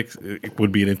that way. Like it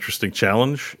would be an interesting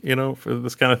challenge, for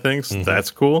this kind of thing. So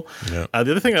that's cool. Yeah. The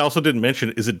other thing I also didn't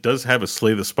mention is it does have a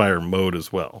Slay the Spire mode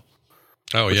as well.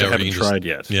 Oh which yeah, I haven't tried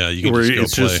yet. Yeah, you can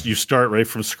just you start right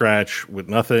from scratch with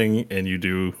nothing, and you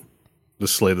do the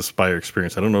Slay the Spire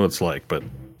experience. I don't know what it's like, but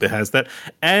it has that,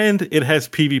 and it has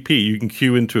PvP. You can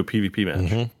queue into a PvP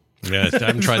match. Yeah, I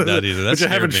haven't tried that either. Which I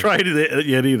haven't tried it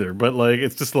yet either. But like,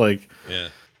 it's just like,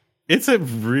 it's a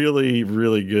really,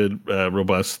 really good,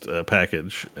 robust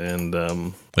package.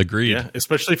 And agreed. Yeah,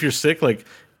 especially if you're sick, like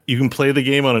you can play the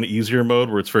game on an easier mode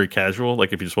where it's very casual.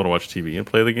 Like if you just want to watch TV and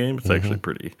play the game, it's actually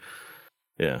pretty.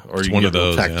 Yeah, or it's you one can of get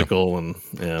those tactical and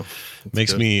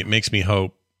makes me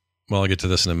hope. Well, I'll get to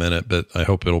this in a minute, but I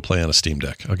hope it'll play on a Steam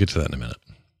Deck. I'll get to that in a minute.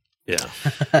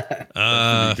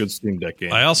 Yeah, good Steam Deck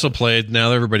game. I also played.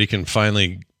 Now everybody can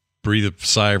finally breathe a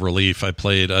sigh of relief. I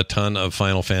played a ton of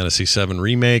Final Fantasy VII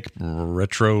Remake,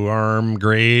 Retro Arm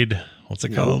Grade. What's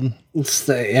it called? It's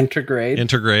the Intergrade.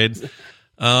 Intergrade.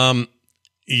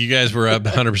 You guys were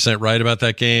 100% right about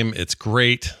that game. It's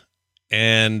great,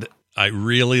 and I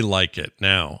really like it.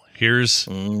 Now, Here's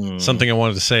something I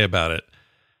wanted to say about it.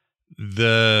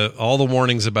 All the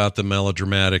warnings about the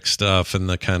melodramatic stuff and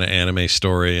the kind of anime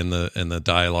story and the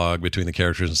dialogue between the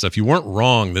characters and stuff. You weren't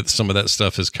wrong that some of that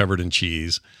stuff is covered in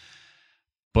cheese.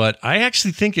 But I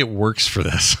actually think it works for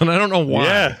this, and I don't know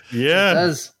why. Yeah. It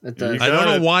does. It does. I don't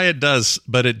know why it does,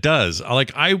 but it does.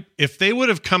 If they would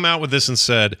have come out with this and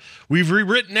said, we've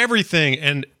rewritten everything,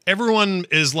 and everyone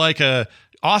is like a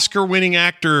Oscar-winning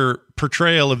actor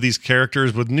portrayal of these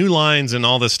characters with new lines and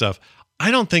all this stuff, I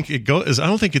don't think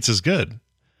it's as good.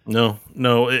 No.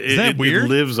 Is that weird? It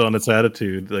lives on its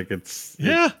attitude. Like it's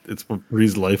what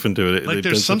breathes life into it. Like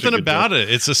there's something about it.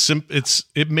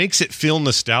 It makes it feel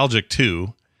nostalgic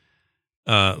too.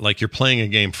 Like you're playing a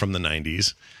game from the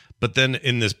 90s, but then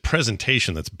in this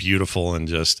presentation that's beautiful and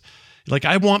just like,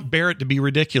 I want Barrett to be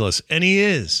ridiculous, and he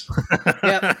is.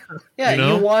 Yeah.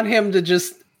 You want him to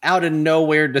just out of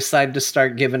nowhere decide to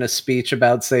start giving a speech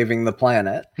about saving the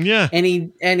planet. Yeah. And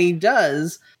he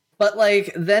does, but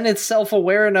like then it's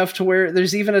self-aware enough to where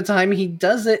there's even a time he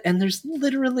does it and there's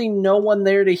literally no one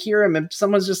there to hear him, and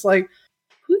someone's just like,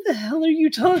 who the hell are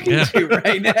you talking to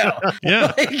right now?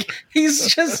 Yeah. Like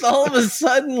he's just all of a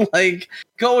sudden like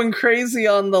going crazy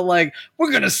on the like,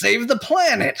 we're gonna save the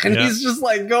planet. And he's just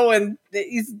like going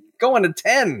to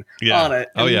 10 on it.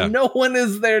 And no one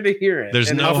is there to hear it. There's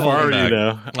and no how far are you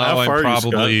now?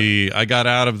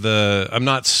 I'm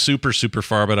not super, super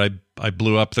far, but I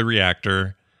blew up the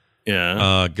reactor.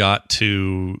 Yeah. Got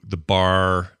to the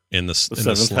bar in the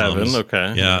seventh slums. heaven.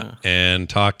 Okay. Yeah. And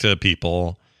talked to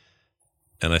people.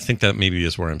 And I think that maybe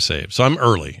is where I'm saved. So I'm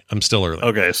early. I'm still early.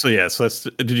 Okay. So that's,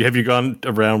 have you gone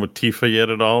around with Tifa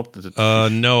yet at all?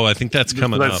 No, I think that's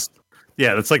coming up.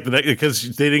 Yeah, that's like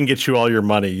because they didn't get you all your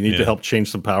money. You need to help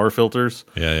change some power filters.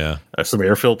 Yeah. Some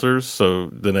air filters. So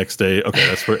the next day, okay,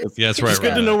 that's where. That's right. It's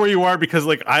good to know where you are because,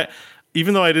 like,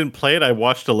 even though I didn't play it, I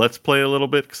watched a Let's Play a little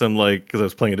bit because I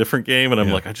was playing a different game, and I'm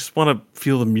like, I just want to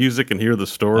feel the music and hear the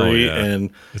story,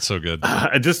 and it's so good.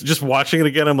 I just watching it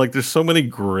again, I'm like, there's so many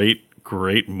great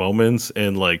moments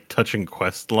and like touching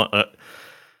quest.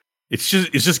 It's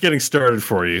just getting started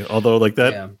for you. Although like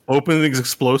that opening is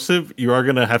explosive, you are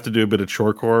gonna have to do a bit of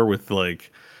chorecore with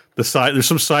like the side. There's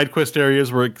some side quest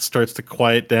areas where it starts to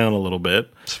quiet down a little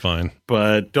bit. It's fine,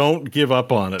 but don't give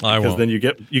up on it because then you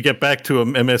get back to a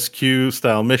MSQ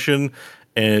style mission.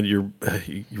 And you're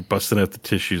busting out the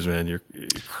tissues, man. You're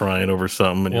crying over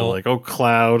something, and you're like, "Oh,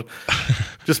 Cloud,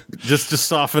 just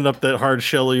soften up that hard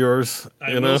shell of yours."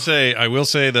 I will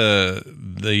say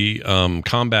the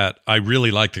combat. I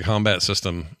really like the combat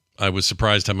system. I was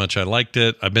surprised how much I liked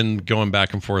it. I've been going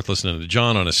back and forth listening to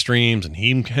John on his streams, and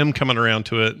him coming around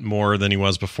to it more than he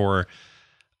was before.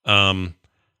 I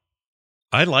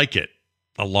like it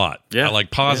a lot. Yeah. I like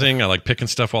pausing. Yeah. I like picking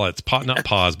stuff while it's not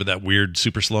pause, but that weird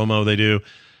super slow-mo they do.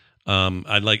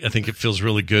 I think it feels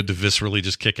really good to viscerally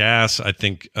just kick ass. I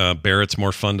think Barrett's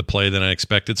more fun to play than I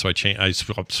expected, so I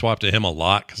swapped to him a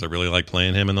lot because I really like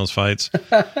playing him in those fights.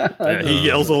 He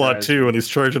yells a lot too when he's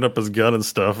charging up his gun and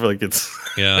stuff. Like it's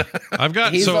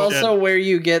He's also where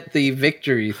you get the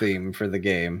victory theme for the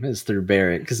game is through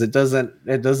Barrett because it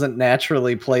doesn't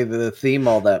naturally play the theme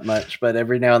all that much, but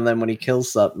every now and then when he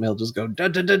kills something, he'll just go da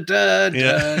da da da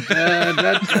da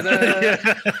da da da.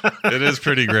 It is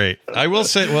pretty great. I will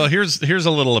say, well, here's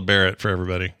a little of Barrett for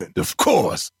everybody. Of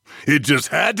course. It just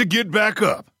had to get back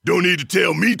up. Don't need to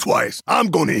tell me twice. I'm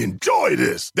going to enjoy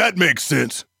this. That makes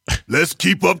sense. Let's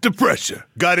keep up the pressure.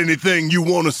 Got anything you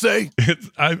want to say?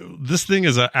 This thing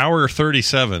is an hour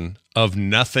 37 of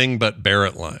nothing but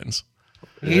Barrett lines.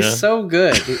 He's so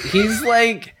good.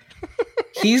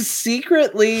 He's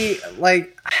secretly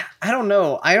like, I don't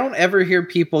know. I don't ever hear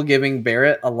people giving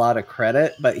Barrett a lot of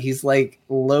credit, but he's like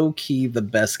low key the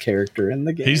best character in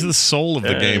the game. He's the soul of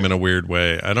the game in a weird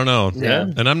way. I don't know. Yeah.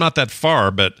 And I'm not that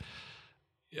far, but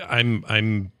I don't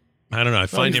know. I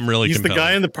find him really compelling. He's the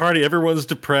guy in the party. Everyone's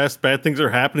depressed. Bad things are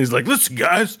happening. He's like, listen,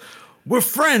 guys, we're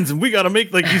friends and we got to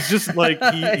make like, he's just like,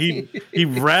 he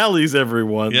rallies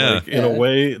everyone like, in a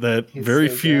way that very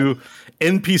few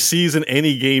NPCs in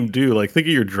any game do. Like, think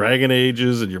of your Dragon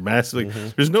Ages and your Mass. Like,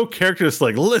 there's no character that's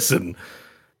like, listen,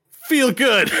 feel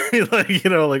good. Like,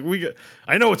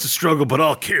 I know it's a struggle, but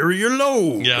I'll carry your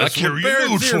load. Yeah, that's I'll carry your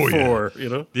load for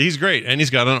you. He's great. And he's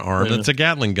got an arm that's a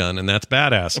Gatling gun, and that's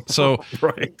badass. So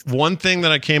one thing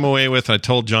that I came away with, I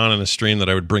told John in a stream that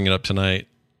I would bring it up tonight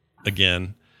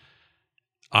again.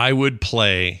 I would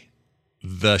play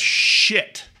the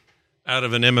shit out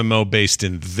of an MMO based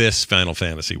in this Final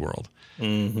Fantasy world.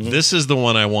 This is the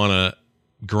one I want to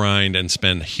grind and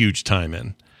spend huge time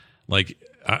in. Like,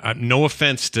 no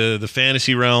offense to the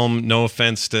fantasy realm, no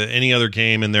offense to any other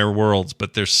game in their worlds,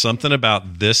 but there's something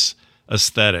about this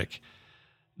aesthetic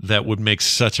that would make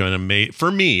such an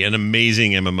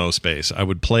amazing MMO space. I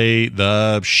would play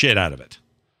the shit out of it.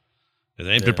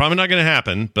 They're probably not going to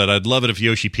happen, but I'd love it if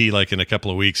Yoshi P, like in a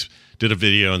couple of weeks, did a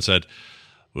video and said,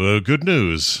 well, good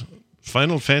news,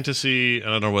 Final Fantasy, I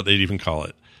don't know what they'd even call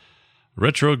it,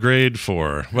 Retrograde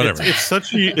 4, whatever.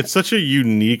 It's such a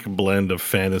unique blend of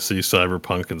fantasy,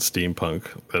 cyberpunk, and steampunk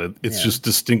that it's just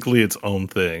distinctly its own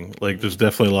thing. Like, there's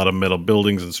definitely a lot of metal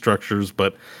buildings and structures,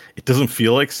 but it doesn't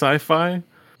feel like sci-fi.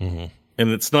 Mm-hmm. And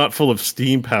it's not full of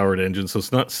steam-powered engines, so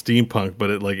it's not steampunk,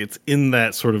 but it's in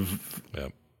that sort of... Yeah.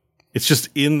 It's just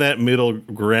in that middle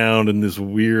ground in this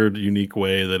weird, unique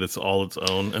way that it's all its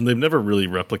own. And they've never really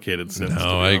replicated since.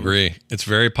 No, I agree. It's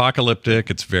very apocalyptic.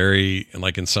 It's very,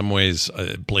 in some ways,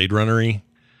 Blade Runner-y.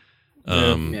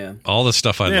 All the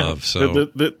stuff I love. So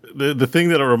the thing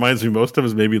that it reminds me most of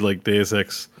is maybe like Deus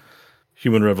Ex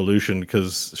Human Revolution,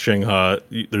 because Shanghai,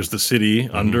 there's the city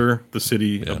under the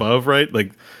city above, right?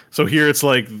 So here it's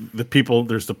like the people,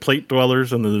 there's the plate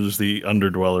dwellers and then there's the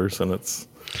underdwellers, and it's...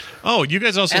 Oh, you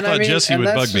guys also thought Jesse would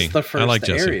bug me. The first I like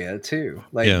Jesse. area too.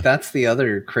 That's the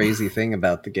other crazy thing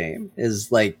about the game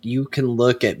is you can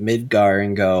look at Midgar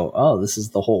and go, "Oh, this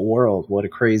is the whole world. What a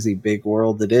crazy big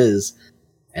world it is!"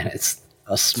 And it's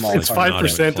a small. It's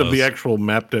 5% of the actual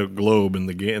mapped out globe in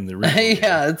the game.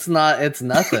 It's not. It's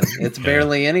nothing. It's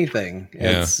barely anything.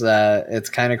 It's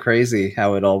kind of crazy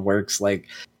how it all works.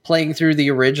 Playing through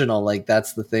the original,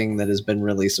 that's the thing that has been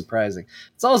really surprising.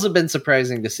 It's also been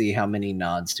surprising to see how many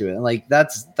nods to it. And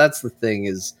that's the thing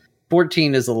is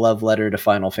 14 is a love letter to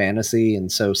Final Fantasy.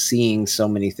 And so seeing so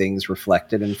many things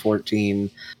reflected in 14,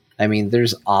 I mean,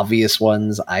 there's obvious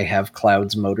ones. I have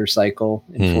Cloud's motorcycle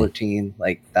in 14.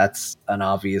 That's an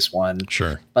obvious one.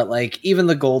 Sure. But even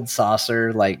the gold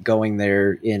saucer, going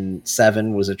there in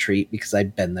 7 was a treat because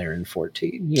I'd been there in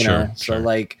 14, you know?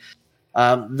 So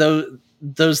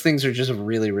those things are just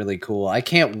really, really cool. I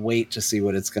can't wait to see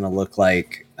what it's going to look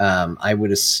like. I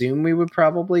would assume we would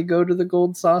probably go to the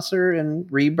gold saucer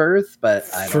and Rebirth, but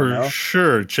I don't know. For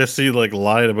sure. Jesse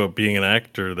lied about being an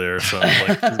actor there. So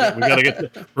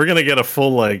we're going to get a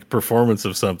full performance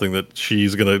of something that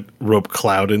she's going to rope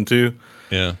Cloud into.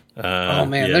 Yeah.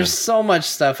 There's so much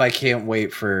stuff I can't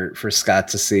wait for Scott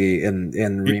to see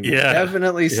in Rebirth. Yeah.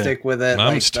 Definitely stick with it.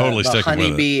 I'm totally sticking with it. The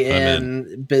Honeybee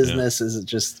Inn business is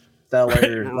just...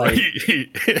 stellar.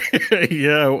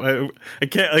 I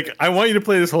can't. I want you to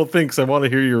play this whole thing because I want to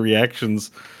hear your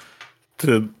reactions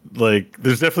to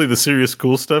There's definitely the serious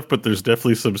cool stuff, but there's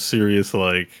definitely some serious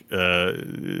funny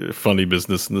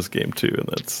business in this game too, and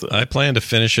that's. I plan to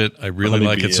finish it. I really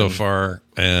like it so far,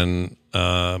 and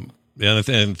the other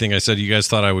thing I said, you guys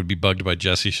thought I would be bugged by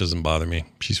Jessie. She doesn't bother me.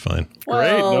 She's fine.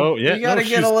 Well, you got to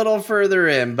get a little further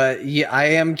in, but I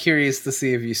am curious to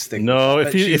see if you stick. No,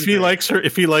 if he likes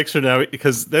her now,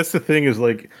 because that's the thing is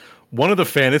one of the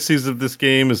fantasies of this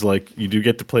game is you do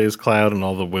get to play as Cloud, and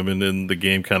all the women in the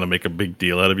game kind of make a big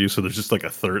deal out of you. So there's just a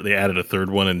third. They added a third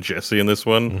one in Jessie in this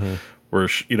one, where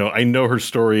I know her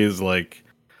story is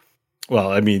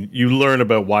well, I mean, you learn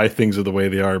about why things are the way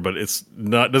they are, but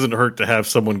doesn't hurt to have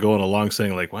someone going along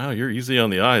saying wow, you're easy on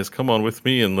the eyes. Come on with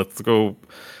me and let's go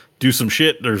do some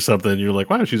shit or something. You're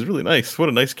wow, she's really nice. What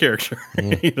a nice character.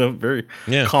 Very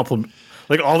compliment.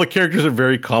 All the characters are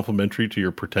very complimentary to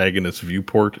your protagonist's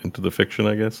viewport into the fiction,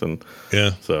 I guess. And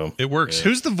so it works. Yeah.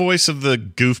 Who's the voice of the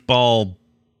goofball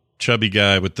chubby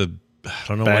guy with the, I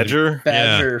don't know.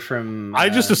 Badger from... I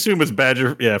just assume it's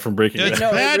Badger, from Breaking Bad.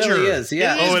 No, Badger. It really is.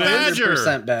 Yeah. It is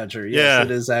 100% Badger. Yes,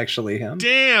 it is actually him.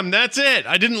 Damn, that's it.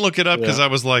 I didn't look it up because I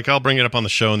was I'll bring it up on the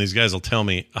show and these guys will tell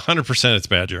me 100% it's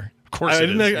Badger. Of course it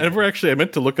is. I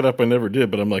meant to look it up. I never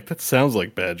did, but I'm that sounds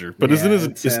like Badger. But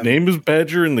isn't his name is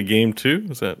Badger in the game too?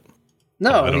 Is that...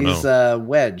 No, he's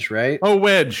Wedge, right? Oh,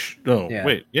 Wedge. No,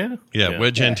 wait, yeah,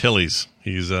 Wedge Antilles.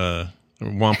 He's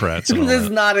Womp Rats. This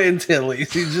is not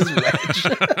Antilles. He's just Wedge.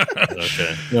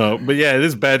 Okay. No, but it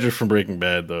is Badger from Breaking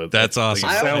Bad, though. That's awesome.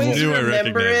 I always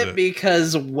remember it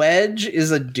because Wedge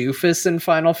is a doofus in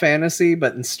Final Fantasy,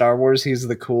 but in Star Wars he's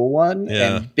the cool one.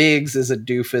 Yeah. And Biggs is a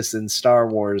doofus in Star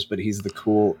Wars, but he's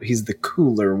the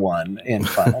cooler one in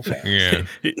Final Fantasy.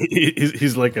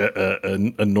 He's like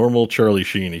a normal Charlie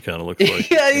Sheen. He kind of looks like.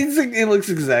 He looks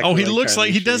exactly. Oh, he looks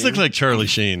Charlie Sheen. He does look like Charlie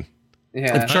Sheen.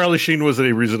 Yeah. If Charlie Sheen was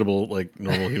a reasonable,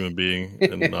 normal human being,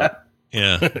 and not.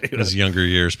 Yeah, in his younger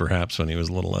years, perhaps when he was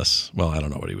a little less. Well, I don't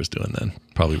know what he was doing then.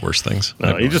 Probably worse things.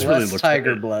 No, he just really looks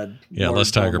tiger blood. Yeah,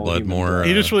 less tiger blood, more.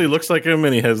 He just really looks like him,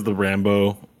 and he has the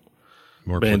Rambo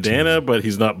bandana, but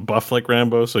he's not buff like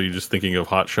Rambo, so you're just thinking of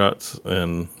Hot Shots.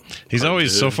 And he's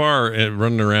always so far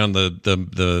running around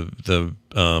the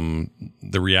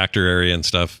reactor area and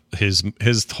stuff.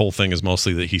 His whole thing is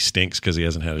mostly that he stinks because he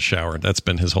hasn't had a shower. That's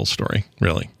been his whole story,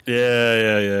 really.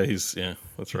 Yeah.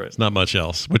 That's right. It's not much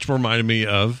else, which reminded me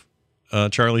of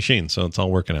Charlie Sheen. So it's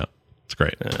all working out. It's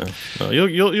great. Yeah. No,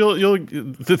 you'll.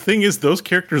 The thing is, those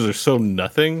characters are so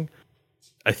nothing.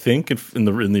 I think in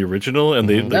the original, and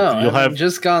you'll have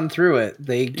just gone through it.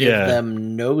 They give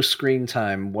them no screen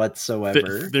time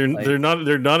whatsoever. They're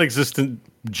non-existent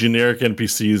generic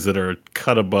NPCs that are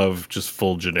cut above just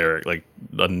full generic, like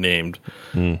unnamed.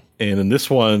 And in this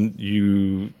one,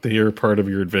 they are part of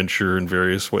your adventure in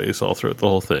various ways all throughout the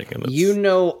whole thing. And you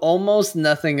know almost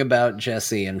nothing about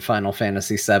Jessie in Final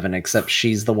Fantasy VII except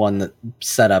she's the one that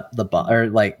set up the bomb or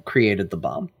like created the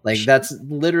bomb. Like that's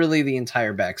literally the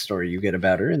entire backstory you get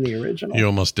about her in the original. You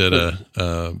almost did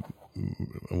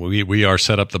we are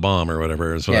set up the bomb or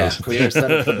whatever. We are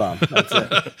set up the bomb.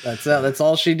 That's it. That's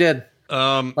all she did.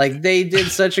 Like they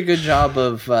did such a good job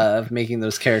of making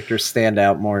those characters stand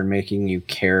out more and making you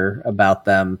care about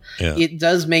them. Yeah. It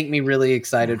does make me really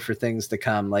excited for things to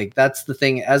come. Like that's the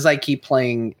thing. As I keep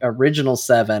playing original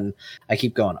 7, I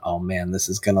keep going, oh man, this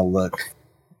is gonna look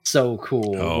so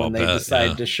cool when they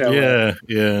decide to show it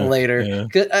later.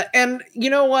 Yeah. And you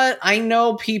know what? I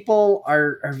know people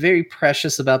are very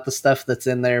precious about the stuff that's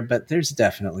in there, but there's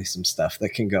definitely some stuff that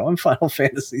can go in Final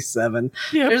Fantasy VII.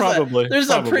 Yeah, there's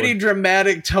a pretty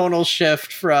dramatic tonal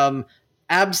shift from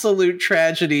absolute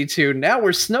tragedy to now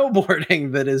we're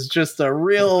snowboarding that is just a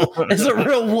real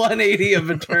 180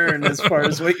 of a turn as far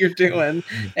as what you're doing.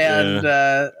 And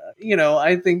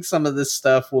I think some of this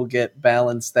stuff will get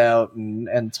balanced out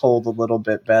and told a little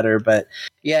bit better. But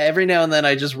yeah, every now and then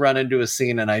I just run into a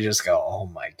scene and I just go, oh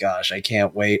my gosh, I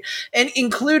can't wait. And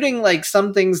including like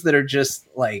some things that are just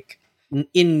like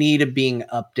in need of being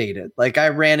updated. Like I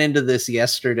ran into this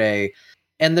yesterday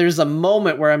and there's a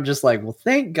moment where I'm just like, well,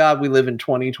 thank God we live in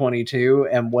 2022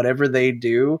 and whatever they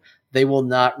do, they will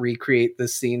not recreate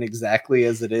this scene exactly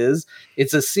as it is.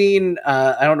 It's a scene,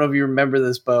 I don't know if you remember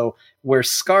this, Bo, where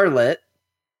Scarlet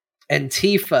and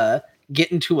Tifa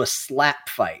get into a slap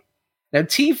fight. Now,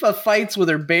 Tifa fights with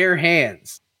her bare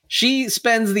hands. She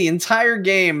spends the entire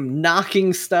game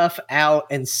knocking stuff out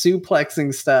and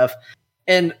suplexing stuff,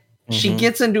 and she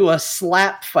gets into a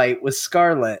slap fight with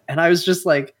Scarlet, and I was just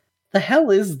like, the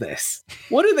hell is this?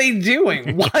 What are they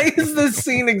doing? Why does this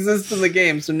scene exist in the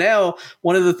game? So now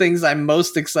one of the things I'm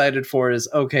most excited for is,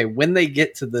 okay, when they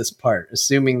get to this part,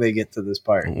 assuming they get to this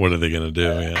part, what are they going to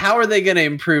do? How are they going to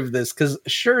improve this? Because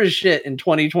sure as shit in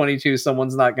 2022,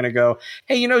 someone's not going to go,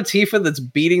 hey, Tifa that's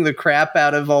beating the crap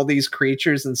out of all these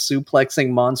creatures and suplexing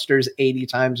monsters 80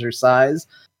 times her size.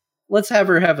 Let's have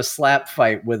her have a slap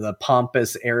fight with a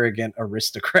pompous, arrogant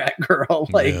aristocrat girl.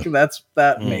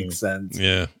 That makes sense.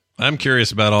 Yeah. I'm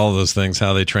curious about all those things,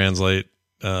 how they translate.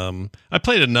 I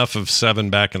played enough of 7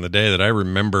 back in the day that I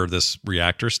remember this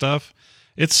reactor stuff.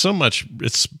 It's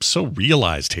so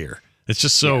realized here. It's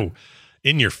just so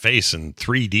in your face and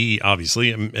 3D,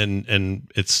 obviously,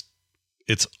 and it's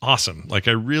awesome. Like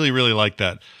I really, really like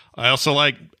that. I also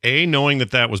like A, knowing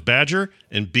that was Badger,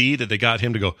 and B, that they got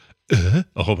him to go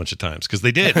a whole bunch of times because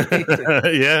they did.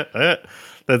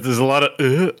 That there's a lot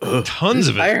of tons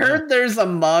of it. I heard there's a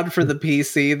mod for the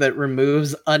PC that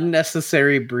removes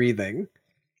unnecessary breathing.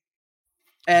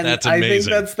 And that's I amazing.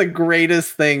 think that's the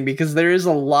greatest thing because there is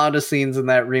a lot of scenes in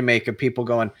that remake of people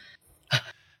going,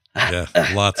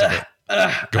 lots of it.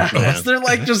 They're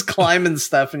like just climbing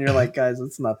stuff, and you're like, guys,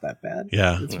 it's not that bad.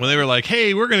 Yeah. When they were like,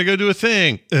 hey, we're going to go do a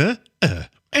thing.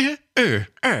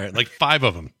 Like 5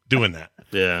 of them doing that.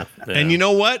 Yeah. And you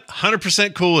know what?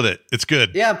 100% cool with it. It's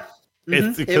good. Yeah.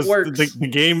 It works. The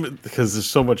game, because there's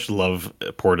so much love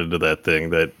poured into that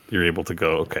thing that you're able to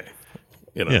go, okay,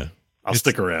 I'll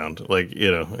stick around.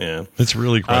 It's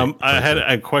really great. I had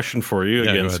a question for you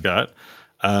again, Scott.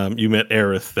 You met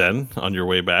Aerith then on your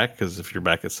way back, because if you're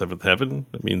back at 7th Heaven,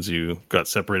 that means you got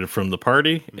separated from the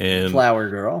party and Flower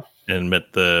Girl and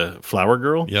met the Flower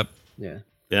Girl. Yep.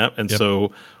 Yeah. And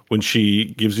so when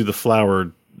she gives you the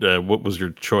flower, what was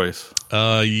your choice?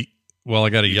 Well,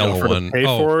 I got a yellow one. Pay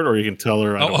for it, or you can tell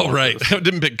her. Right. I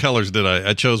didn't pick colors, did I?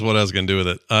 I chose what I was going to do with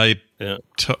it.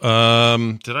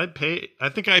 Did I pay? I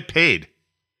think I paid.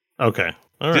 Okay.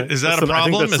 All right. Is that a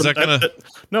problem? Is that going to?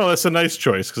 No, that's a nice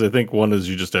choice because I think one is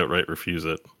you just outright refuse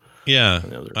it. Yeah,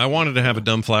 I wanted to have a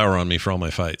dumb flower on me for all my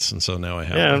fights, and so now I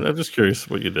have. Yeah, one. I'm just curious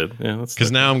what you did. Yeah,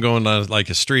 because now I'm going down like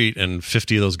a street, and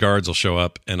 50 of those guards will show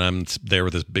up, and I'm there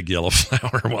with this big yellow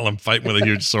flower while I'm fighting with a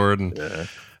huge sword, and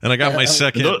And I got my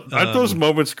second. Aren't those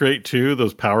moments great too?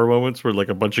 Those power moments where like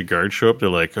a bunch of guards show up. They're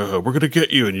like, "Oh, we're gonna get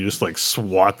you," and you just like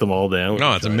swat them all down.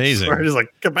 No, it's amazing. Just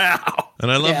like kabow.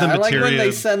 And I love the I materia. like when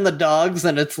they send the dogs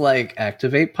and it's like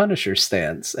activate Punisher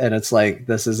stance, and it's like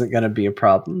this isn't going to be a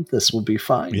problem. This will be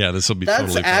fine. Yeah, this will be. That's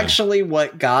totally fine. actually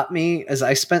what got me. Is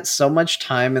I spent so much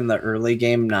time in the early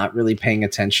game not really paying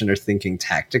attention or thinking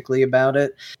tactically about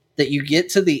it, that you get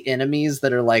to the enemies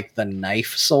that are like the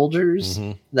knife soldiers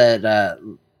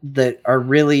that are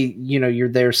really, you're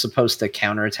there supposed to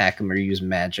counterattack them or use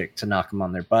magic to knock them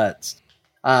on their butts,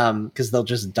 because they'll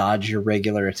just dodge your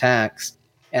regular attacks.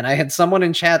 And I had someone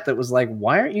in chat that was like,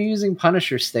 why aren't you using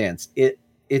Punisher stance?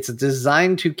 It's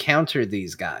designed to counter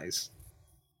these guys.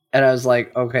 And I was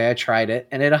like, okay, I tried it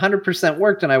and it 100%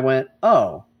 worked. And I went,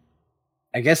 oh,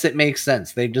 I guess it makes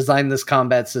sense. They designed this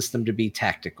combat system to be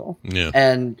tactical. Yeah.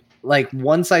 And like,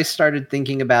 once I started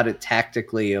thinking about it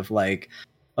tactically of like,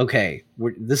 okay,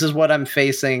 this is what I'm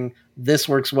facing. This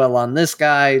works well on this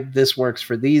guy. This works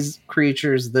for these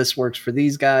creatures. This works for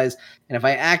these guys. And if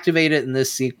I activate it in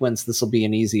this sequence, this will be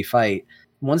an easy fight.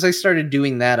 Once I started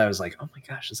doing that, I was like, oh my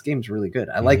gosh, this game's really good.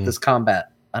 I like this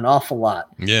combat an awful lot.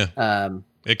 Yeah.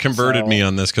 It converted me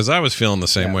on this because I was feeling the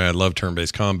same way. I love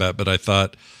turn-based combat, but I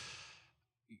thought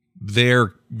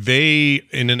they,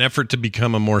 in an effort to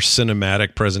become a more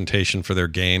cinematic presentation for their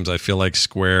games, I feel like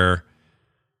Square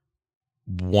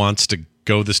wants to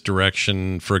go this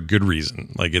direction for a good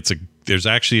reason. Like there's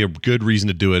actually a good reason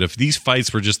to do it. If these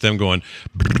fights were just them going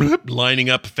lining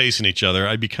up facing each other,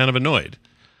 I'd be kind of annoyed.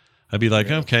 I'd be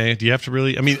like, okay, do you have to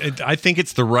really? I mean, I think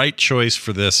it's the right choice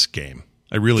for this game.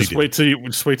 I really do. Wait till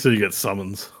you get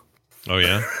summons. Oh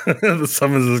yeah, the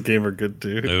summons in this game are good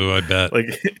too. Oh, I bet.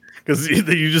 Like, because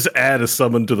you just add a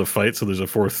summon to the fight, so there's a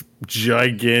fourth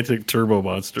gigantic turbo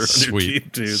monster. Sweet, on your team,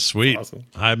 dude. Sweet. Awesome.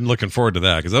 I'm looking forward to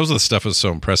that because that was the stuff that was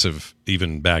so impressive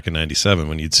even back in '97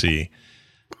 when you'd see,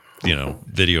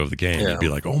 video of the game. You'd be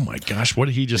like, oh my gosh, what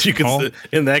did he just call?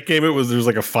 In that game, there's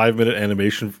like a 5-minute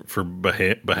animation for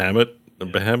Bahamut,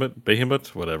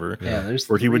 whatever. Yeah, there's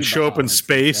where he would show up in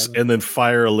space and then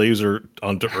fire a laser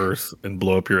onto Earth and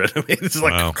blow up your enemy. It's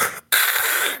like,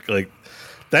 like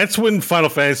that's when Final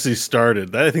Fantasy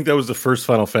started. I think that was the first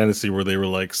Final Fantasy where they were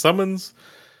like, summons,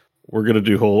 we're gonna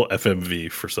do whole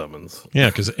FMV for summons. Yeah,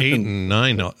 because 8 and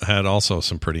 9 had also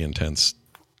some pretty intense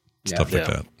stuff like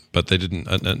that. But they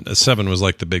didn't. 7 was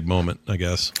like the big moment, I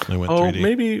guess. They went 3D.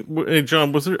 Maybe. Hey,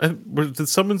 John, did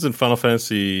summons in Final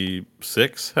Fantasy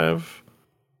 6 have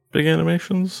big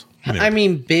animations? I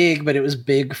mean, big, but it was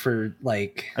big for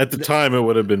like at the time. It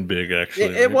would have been big,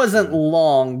 actually. It wasn't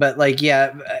long, but like,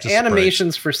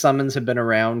 animations for summons have been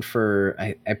around for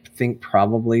I think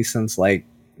probably since like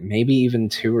maybe even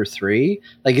 2 or 3.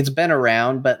 Like, it's been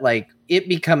around, but like it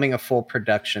becoming a full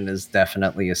production is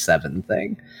definitely a 7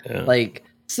 thing. Yeah. Like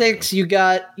 6, you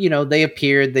got, they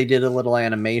appeared, they did a little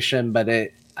animation, but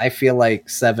I feel like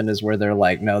 7 is where they're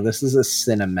like, no, this is a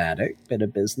cinematic bit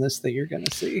of business that you're going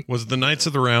to see. Was the Knights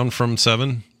of the Round from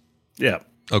 7? Yeah.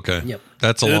 Okay. Yep.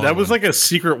 That's a long That was like a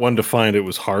secret one to find. It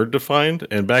was hard to find.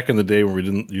 And back in the day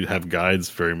when you have guides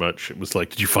very much, it was like,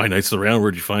 did you find Knights of the Round?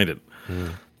 Where'd you find it?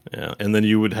 Yeah. And then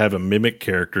you would have a mimic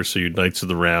character. So you'd Knights of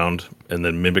the Round and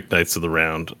then mimic Knights of the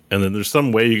Round. And then there's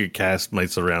some way you could cast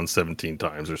Knights of the Round 17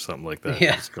 times or something like that.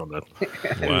 Yeah. Just go nuts.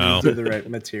 Wow. Do the right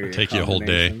material. Take you a whole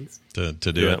day to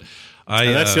do it.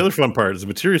 And that's the other fun part is the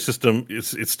materia system.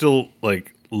 It's still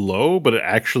like low, but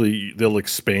they'll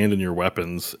expand in your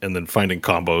weapons and then finding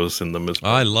combos in them as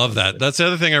well. I love that. That's the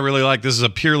other thing I really like. This is a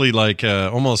purely like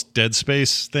almost Dead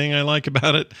Space thing I like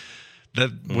about it. That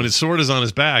when his sword is on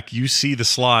his back, you see the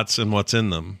slots and what's in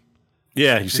them.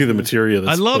 Yeah, you see the materia.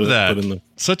 I love that.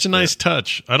 Such a nice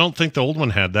touch. I don't think the old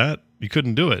one had that. You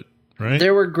couldn't do it. Right?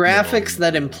 There were graphics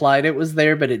that implied it was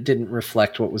there, but it didn't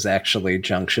reflect what was actually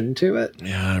junctioned to it.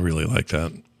 Yeah, I really like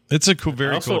that. It's a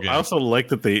very cool game. I also like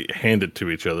that they hand it to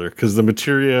each other because the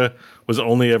materia was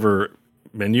only ever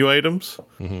menu items.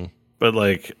 Mm-hmm. But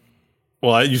like,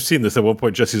 you've seen this at one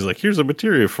point. Jesse's like, "Here's a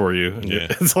materia for you." And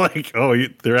it's like,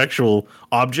 they're actual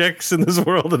objects in this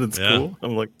world, and it's cool.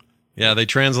 I'm like, yeah, they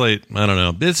translate. I don't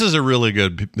know. This is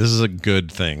a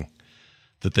good thing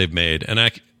that they've made, and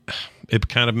it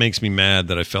kind of makes me mad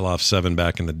that I fell off 7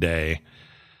 back in the day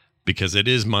because it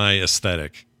is my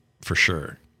aesthetic for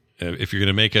sure. If you're going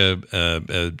to make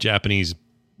a Japanese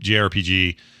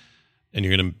JRPG and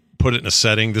you're going to put it in a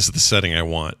setting, this is the setting I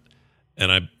want.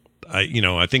 And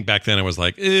I think back then I was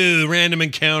like, ew, random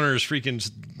encounters, freaking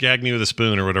gag me with a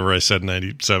spoon or whatever I said in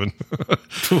 97.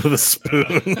 With a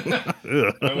spoon.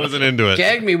 I wasn't into it.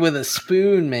 Gag me with a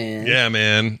spoon, man. Yeah,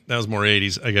 man. That was more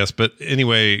 80s, I guess. But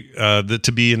anyway,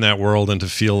 to be in that world and to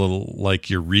feel like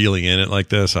you're really in it like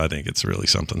this, I think it's really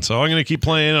something. So I'm going to keep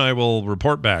playing. I will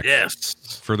report back. Yes.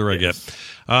 Further I get.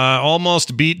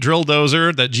 Almost beat Drill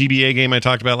Dozer, that GBA game I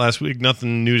talked about last week.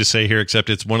 Nothing new to say here, except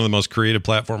it's one of the most creative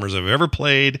platformers I've ever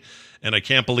played, and I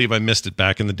can't believe I missed it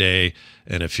back in the day.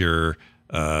 And if you're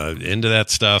into that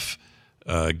stuff,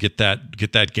 get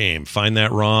that game. Find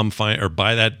that ROM, or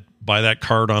buy that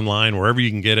card online wherever you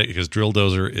can get it, because Drill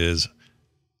Dozer is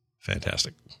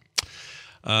fantastic.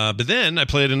 But then I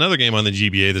played another game on the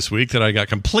GBA this week that I got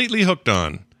completely hooked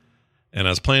on, and I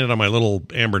was playing it on my little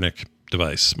Ambernick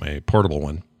device, my portable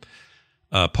one.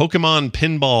 Pokemon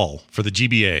Pinball for the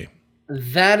GBA.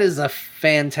 That is a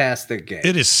fantastic game.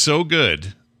 It is so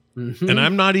good. Mm-hmm. And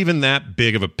I'm not even that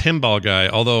big of a pinball guy,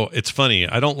 although it's funny,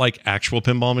 I don't like actual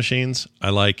pinball machines.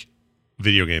 I like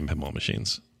video game pinball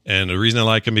machines. And the reason I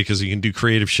like them because you can do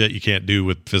creative shit you can't do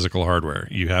with physical hardware.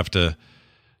 You have to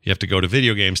go to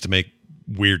video games to make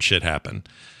weird shit happen.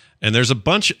 And there's a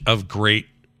bunch of great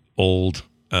old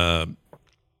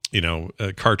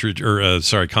cartridge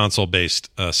or console based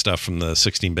stuff from the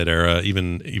 16-bit era,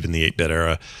 even the 8-bit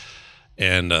era.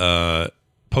 And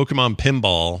Pokemon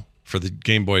Pinball for the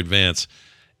Game Boy Advance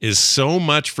is so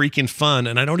much freaking fun.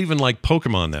 And I don't even like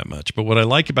Pokemon that much, but what I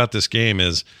like about this game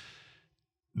is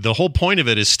the whole point of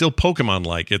it is still Pokemon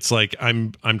like. It's like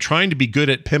I'm trying to be good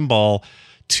at pinball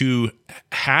to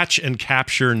hatch and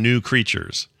capture new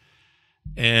creatures.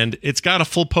 And it's got a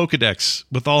full Pokedex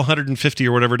with all 150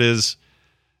 or whatever it is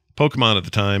Pokemon at the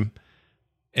time,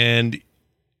 and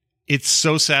it's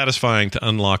so satisfying to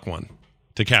unlock one,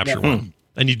 to capture one.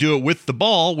 And you do it with the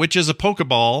ball, which is a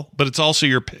Pokeball, but it's also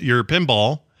your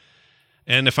pinball.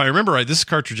 And if I remember right, this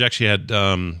cartridge actually had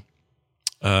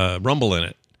Rumble in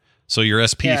it. So your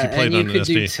SP, if you played on an SP, you could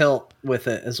do tilt with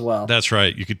it as well. That's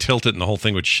right. You could tilt it, and the whole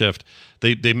thing would shift.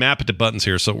 They map it to buttons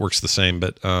here, so it works the same.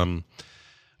 But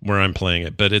where I'm playing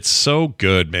it, but it's so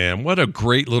good, man. What a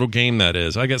great little game that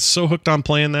is. I got so hooked on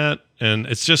playing that, and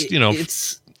it's just,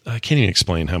 I can't even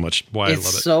explain why I love it.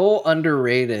 It's so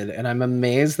underrated, and I'm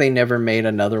amazed they never made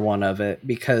another one of it,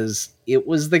 because it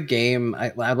was the game,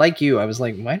 I like you, I was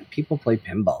like, why do people play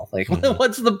pinball? Like,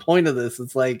 what's the point of this?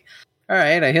 It's like, all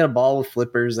right, I hit a ball with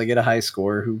flippers, I get a high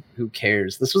score, who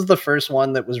cares? This was the first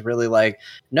one that was really like,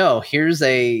 no, here's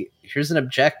an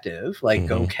objective, like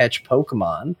go catch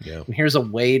Pokemon. Yeah. And here's a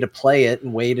way to play it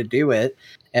and way to do it.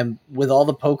 And with all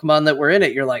the Pokemon that were in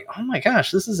it, you're like, oh my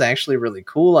gosh, this is actually really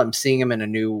cool. I'm seeing them in a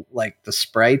new, like the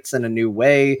sprites in a new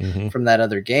way from that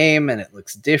other game. And it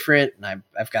looks different. And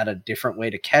I've got a different way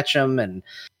to catch them. And,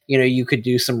 you could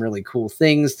do some really cool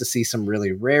things to see some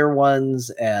really rare ones.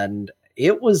 And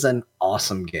it was an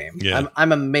awesome game. Yeah.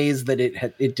 I'm amazed that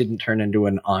it didn't turn into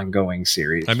an ongoing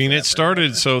series. I mean, it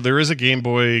started, so there is a Game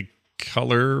Boy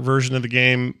Color version of the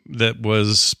game that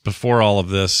was before all of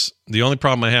this. The only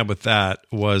problem I had with that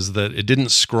was that it didn't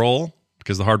scroll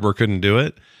because the hardware couldn't do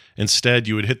it. Instead,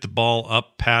 you would hit the ball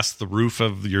up past the roof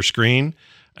of your screen,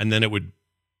 and then it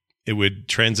would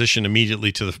transition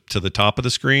immediately to the top of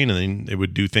the screen, and then it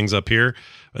would do things up here.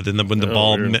 But then when the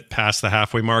ball passed the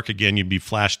halfway mark again, you'd be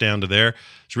flashed down to there.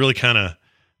 It's really kind of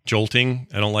jolting.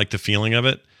 I don't like the feeling of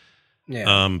it.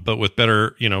 Yeah. But with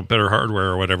better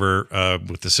hardware or whatever,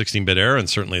 with the 16-bit era and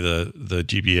certainly the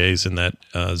GBAs in that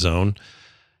zone,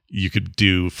 you could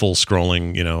do full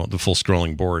scrolling, the full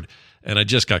scrolling board. And I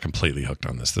just got completely hooked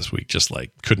on this week, just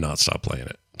like could not stop playing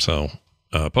it. So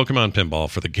Pokemon Pinball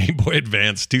for the Game Boy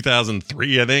Advance,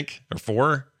 2003, I think, or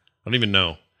 4. I don't even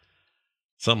know.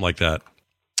 Something like that.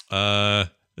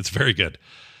 It's very good.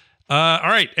 All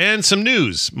right. And some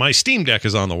news. My Steam Deck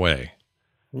is on the way.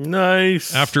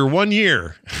 Nice. After 1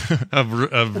 year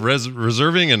of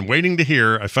reserving and waiting to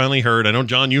hear, I finally heard. I know,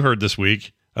 John, you heard this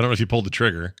week. I don't know if you pulled the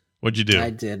trigger. What'd you do? I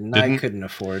didn't. I couldn't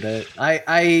afford it.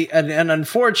 And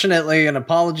unfortunately, and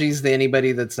apologies to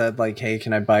anybody that said like, hey,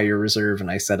 can I buy your reserve?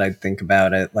 And I said I'd think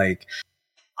about it. Like,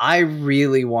 I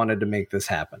really wanted to make this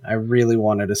happen. I really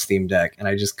wanted a Steam Deck, and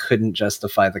I just couldn't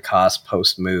justify the cost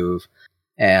post move.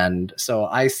 And so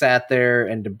I sat there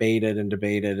and debated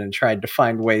and tried to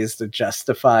find ways to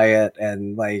justify it.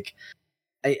 And like,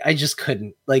 I just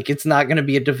couldn't. Like, it's not going to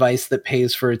be a device that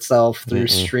pays for itself through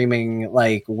streaming.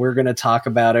 Like, we're going to talk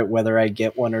about it whether I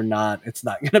get one or not. It's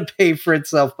not going to pay for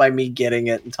itself by me getting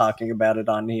it and talking about it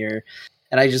on here.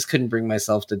 And I just couldn't bring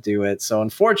myself to do it. So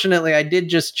unfortunately, I did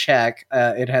just check.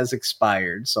 It has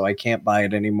expired, so I can't buy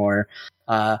it anymore.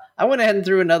 I went ahead and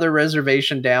threw another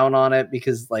reservation down on it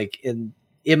because like in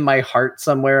my heart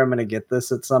somewhere, I'm going to get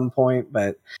this at some point,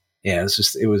 but yeah,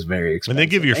 it was very expensive. And they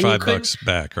give you your $5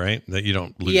 back, right? That you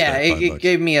don't lose. Yeah, that $5. It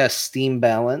gave me a Steam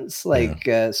balance. So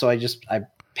I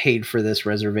paid for this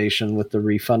reservation with the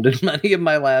refunded money of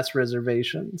my last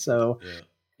reservation. So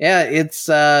yeah, it's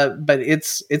but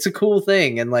it's a cool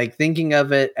thing. And like thinking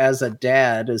of it as a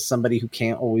dad, as somebody who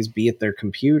can't always be at their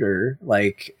computer,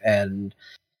 like, and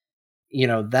you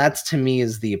know, that's to me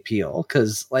is the appeal.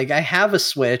 Cause like I have a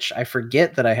Switch. I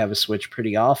forget that I have a Switch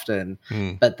pretty often,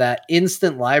 but that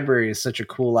instant library is such a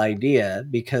cool idea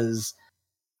because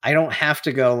I don't have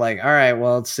to go like, all right,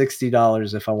 well, it's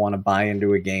 $60 if I want to buy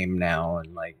into a game now.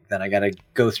 And like, then I got to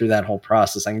go through that whole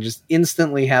process. I can just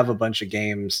instantly have a bunch of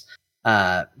games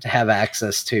to have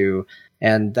access to.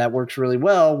 And that works really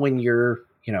well when you're,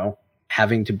 you know,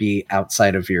 having to be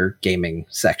outside of your gaming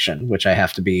section, which I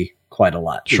have to be quite a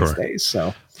lot these days.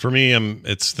 So for me,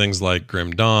 it's things like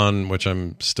Grim Dawn, which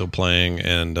I'm still playing,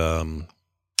 and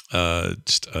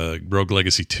Rogue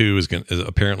Legacy 2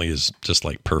 is just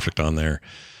like perfect on there.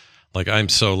 Like I'm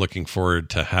so looking forward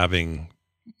to having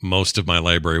most of my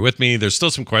library with me. There's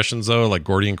still some questions though, like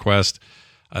Gordian Quest.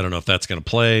 I don't know if that's going to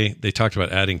play. They talked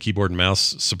about adding keyboard and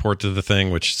mouse support to the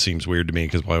thing, which seems weird to me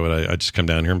because why would I just come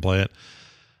down here and play it?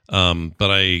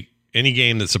 But any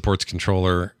game that supports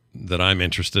controller that I'm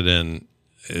interested in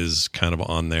is kind of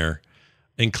on there,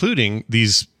 including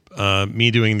these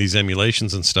me doing these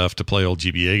emulations and stuff to play old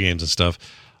GBA games and stuff.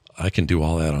 I can do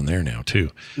all that on there now too,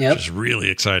 which is really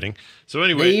exciting. So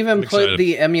anyway, they even put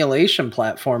the emulation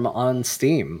platform on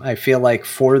Steam, I feel like,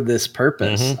 for this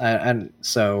purpose. And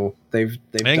so they've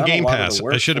and done Game a lot Pass. of the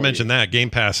work. I should have mentioned that Game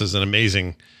Pass is an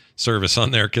amazing service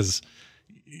on there because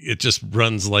it just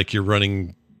runs like you're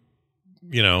running.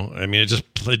 You know, I mean, it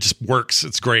just works.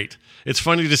 It's great. It's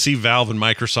funny to see Valve and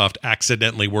Microsoft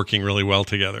accidentally working really well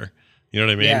together. You know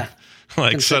what I mean? Yeah.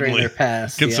 Like considering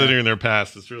suddenly their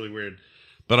past, it's really weird.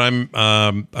 But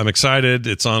I'm excited.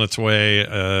 It's on its way.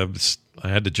 I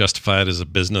had to justify it as a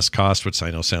business cost, which I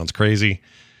know sounds crazy.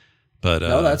 But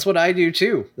no, that's what I do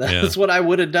too. That's what I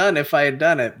would have done if I had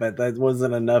done it, but that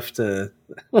wasn't enough to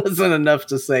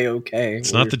say okay.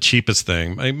 It's not the cheapest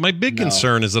thing. My big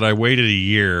concern is that I waited a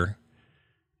year.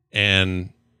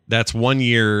 And that's 1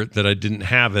 year that I didn't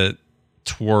have it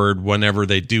toward whenever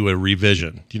they do a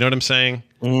revision. Do you know what I'm saying?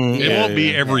 It won't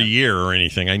be every year or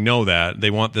anything. I know that.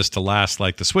 They want this to last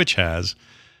like the Switch has.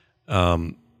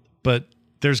 But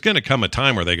there's going to come a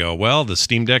time where they go, well, the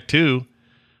Steam Deck 2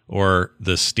 or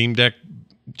the Steam Deck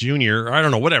Junior, or I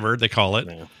don't know, whatever they call it.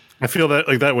 Yeah. I feel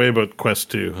that way about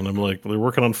Quest 2, and I'm like, they're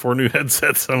working on 4 new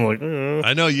headsets. I'm like,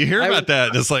 I know you hear about that.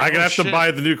 And it's like I'm gonna have to buy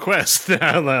the new Quest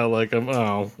now. Like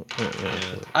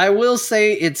I will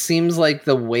say, it seems like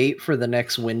the wait for the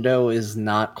next window is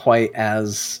not quite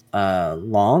as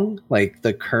long. Like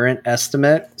the current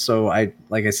estimate. So I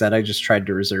just tried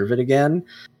to reserve it again.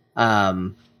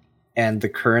 And the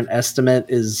current estimate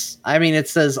is, I mean, it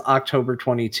says October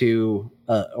 22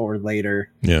 or later.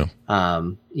 Yeah.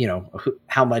 You know,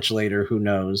 how much later, who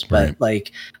knows? But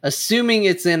like, assuming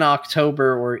it's in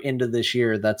October or into this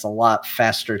year, that's a lot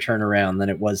faster turnaround than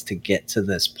it was to get to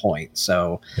this point.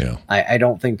 So I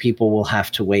don't think people will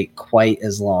have to wait quite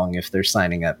as long if they're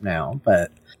signing up now.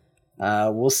 But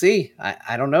we'll see.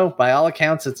 I don't know. By all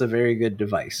accounts, it's a very good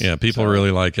device. Yeah, people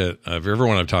really like it.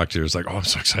 Everyone I've talked to is like, oh, I'm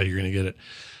so excited you're going to get it.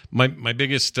 My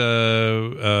biggest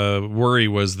worry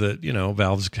was that, you know,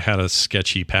 Valve's had a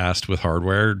sketchy past with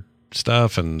hardware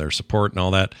stuff and their support and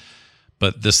all that.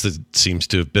 But this seems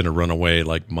to have been a runaway,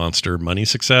 like, monster money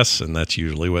success. And that's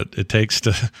usually what it takes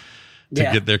to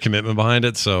get their commitment behind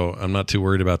it. So I'm not too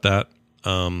worried about that.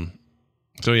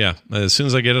 So, yeah, as soon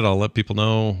as I get it, I'll let people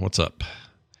know what's up.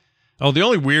 Oh, the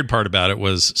only weird part about it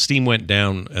was Steam went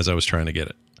down as I was trying to get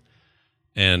it.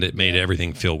 And it made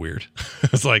everything feel weird.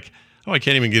 It's like, oh, I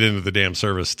can't even get into the damn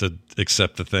service to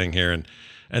accept the thing here.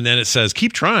 And then it says,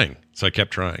 keep trying. So I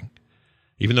kept trying.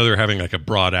 Even though they're having like a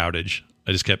broad outage,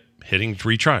 I just kept hitting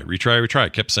retry. I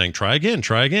kept saying, try again.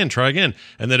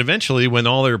 And then eventually, when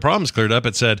all their problems cleared up,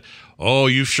 it said, oh,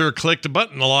 you've sure clicked a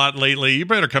button a lot lately. You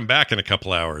better come back in a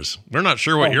couple hours. We're not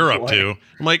sure what you're up to.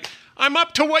 I'm like, I'm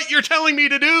up to what you're telling me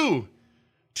to do.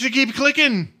 To keep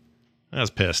clicking. I was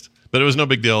pissed. But it was no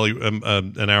big deal.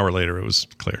 An hour later, it was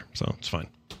clear. So it's fine.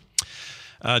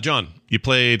 John, you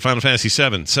played Final Fantasy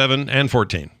 7 and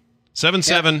 14. 7,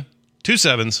 2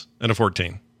 7s, and a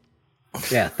 14.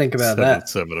 Yeah, think about that.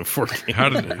 7 and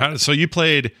 14. So you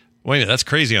played... Wait a minute, that's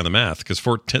crazy on the math, because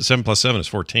 7 plus 7 is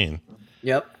 14.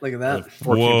 Yep, look at that.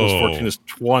 14 plus 14 is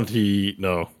 20...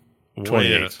 No,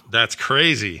 28. That's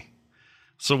crazy.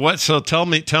 So what? So tell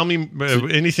me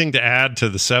anything to add to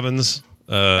the 7s?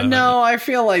 No, I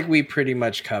feel like we pretty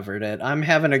much covered it. I'm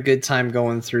having a good time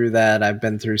going through that. I've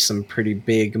been through some pretty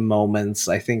big moments.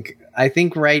 I think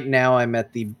right now I'm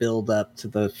at the build up to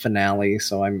the finale,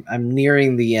 so I'm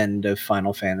nearing the end of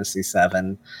Final Fantasy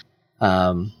VII,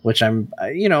 which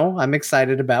I'm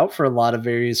excited about for a lot of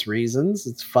various reasons.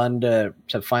 It's fun to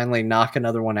finally knock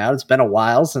another one out. It's been a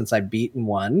while since I've beaten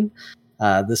one.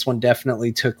 This one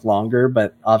definitely took longer,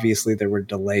 but obviously there were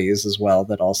delays as well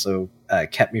that also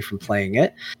kept me from playing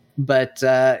it. But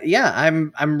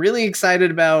I'm really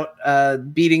excited about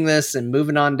beating this and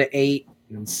moving on to 8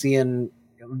 and seeing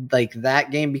like that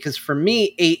game, because for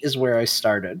me 8 is where I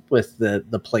started with the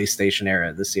PlayStation era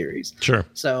of the series. Sure.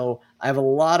 So I have a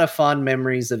lot of fond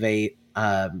memories of 8.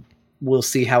 We'll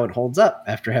see how it holds up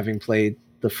after having played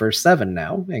the first 7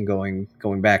 now and going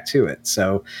back to it.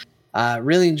 So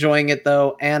really enjoying it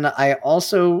though. And I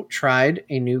also tried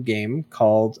a new game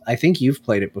called, I think you've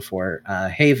played it before,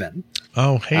 Haven.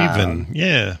 Oh, Haven.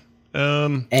 Yeah.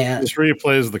 And this where you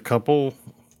play as the couple.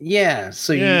 Yeah.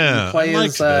 So you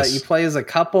play as a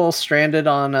couple stranded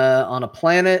on a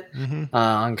planet,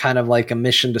 on kind of like a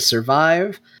mission to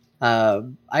survive.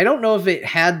 I don't know if it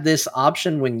had this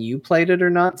option when you played it or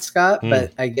not, Scott,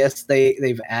 but I guess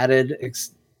they've added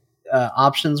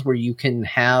options where you can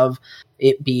have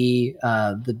it be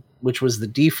which was the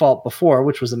default before,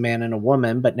 which was a man and a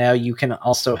woman, but now you can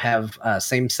also have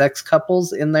same-sex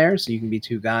couples in there, so you can be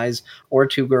 2 guys or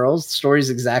 2 girls. The story's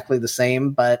exactly the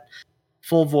same, but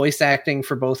full voice acting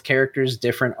for both characters,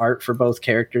 different art for both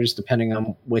characters depending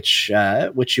on which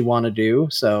you want to do.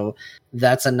 So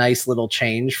that's a nice little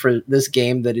change for this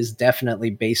game that is definitely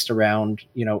based around,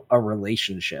 a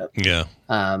relationship. Yeah.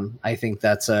 I think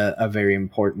that's a very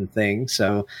important thing.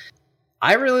 So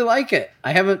I really like it.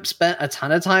 I haven't spent a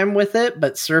ton of time with it,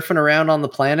 but surfing around on the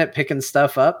planet, picking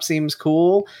stuff up seems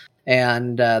cool.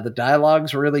 And the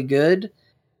dialogue's really good.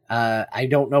 I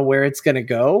don't know where it's going to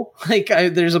go.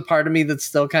 There's a part of me that's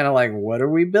still kind of like, what are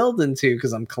we building to?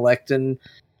 Because I'm collecting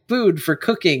food for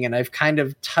cooking, and I've kind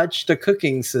of touched a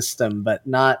cooking system, but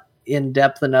not in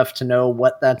depth enough to know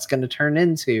what that's going to turn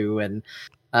into. And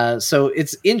so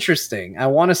it's interesting. I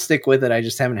want to stick with it. I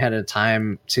just haven't had a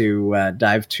time to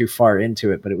dive too far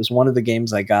into it, but it was one of the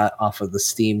games I got off of the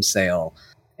Steam sale.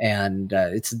 And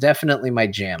it's definitely my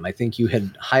jam. I think you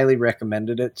had highly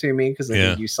recommended it to me because I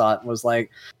think you saw it and was like,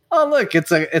 "Oh, look,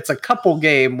 it's a couple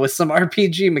game with some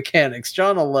RPG mechanics.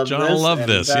 John will love this." John will love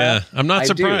this. Yeah, I'm not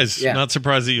surprised. Yeah. Not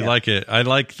surprised that you like it. I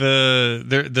like the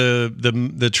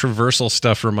traversal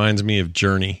stuff. Reminds me of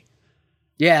Journey.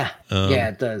 Yeah,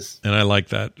 it does. And I like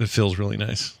that. It feels really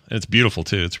nice. And it's beautiful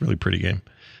too. It's a really pretty game.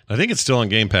 I think it's still on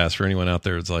Game Pass for anyone out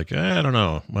there. It's like, I don't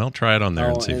know. Well, try it on there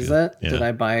and see. Is it? Yeah. Did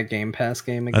I buy a Game Pass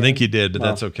game again? I think you did, but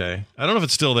that's okay. I don't know if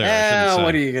it's still there.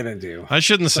 What are you gonna do? I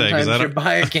shouldn't say because I don't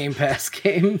buy a Game Pass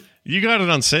game. You got it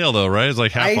on sale though, right? It's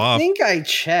like half off. I think I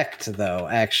checked though.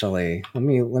 Actually, let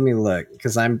me look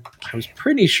because I was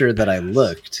pretty sure that I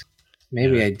looked.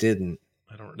 Maybe I didn't.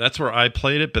 I don't. That's where I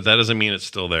played it, but that doesn't mean it's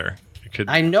still there.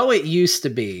 I know it used to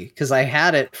be because I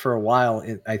had it for a while.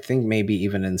 I think maybe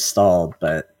even installed,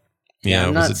 but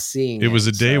I'm not seeing it. It was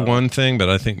a day one thing, but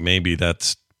I think maybe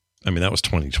that was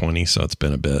 2020, so it's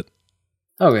been a bit.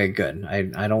 Okay, good.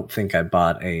 I don't think I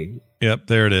bought a. Yep,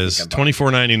 there it is.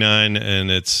 $24.99,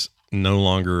 and it's no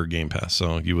longer Game Pass,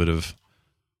 so you wouldn't have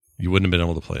been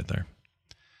able to play it there.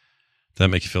 Does that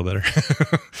make you feel better?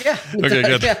 Yeah. Okay,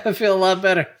 good. Yeah, I feel a lot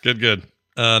better. Good.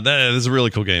 That is a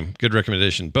really cool game. Good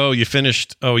recommendation. Bo, you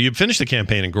finished the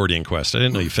campaign in Gordian Quest. I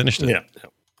didn't know you finished it.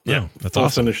 Yeah, that's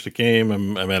awesome. I finished the game.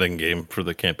 I'm adding game for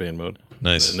the campaign mode.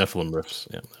 Nice. The Nephilim Rifts.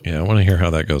 Yeah, I want to hear how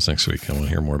that goes next week. I want to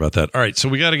hear more about that. All right, so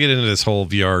we got to get into this whole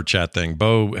VR chat thing.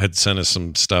 Bo had sent us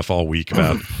some stuff all week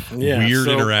about weird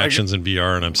interactions in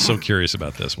VR, and I'm so curious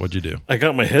about this. What'd you do? I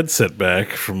got my headset back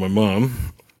from my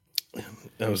mom.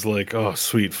 I was like, oh,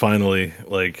 sweet, finally.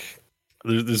 Like,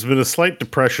 there's been a slight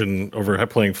depression over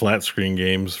playing flat screen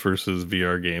games versus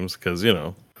VR games because,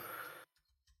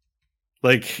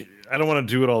 like, I don't want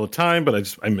to do it all the time,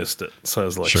 but I missed it. So I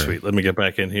was like, sweet, let me get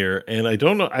back in here. And I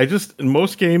don't know. In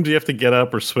most games, you have to get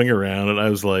up or swing around. And I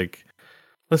was like,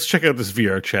 let's check out this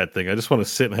VR chat thing. I just want to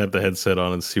sit and have the headset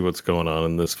on and see what's going on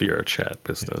in this VR chat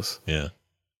business. Yeah.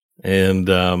 And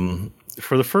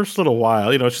for the first little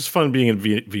while, it's just fun being in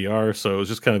VR. So it was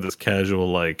just kind of this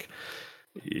casual, like,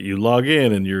 you log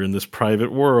in and you're in this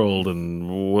private world.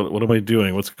 And what am I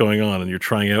doing? What's going on? And you're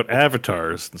trying out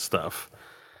avatars and stuff.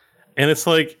 And it's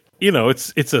like,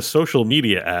 it's a social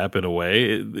media app in a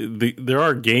way. There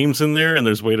are games in there and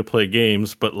there's a way to play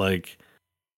games, but like,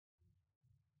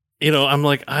 I'm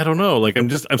like, I don't know. Like,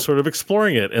 I'm sort of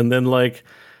exploring it. And then like,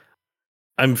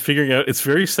 I'm figuring out it's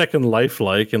very Second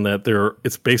Life-like in that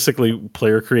it's basically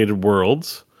player created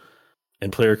worlds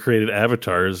and player created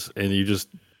avatars, and you just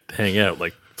hang out.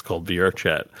 Like, it's called VR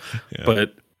chat,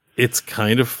 but it's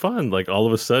kind of fun. Like, all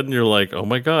of a sudden you're like, oh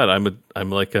my God, I'm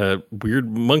like a weird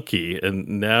monkey. And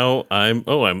now I'm a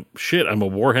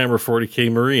Warhammer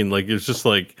 40K Marine. Like, it's just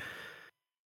like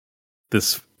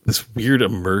this weird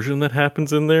immersion that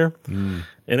happens in there. And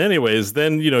anyways,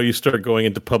 then, you start going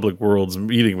into public worlds,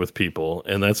 meeting with people.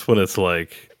 And that's when it's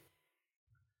like,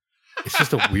 it's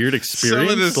just a weird experience.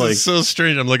 Some of this is so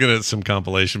strange. I'm looking at some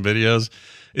compilation videos.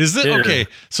 Is that okay?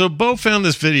 So Bo found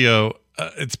this video.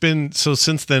 It's been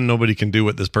since then, nobody can do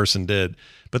what this person did,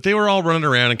 but they were all running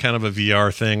around in kind of a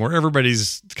VR thing where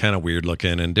everybody's kind of weird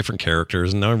looking and different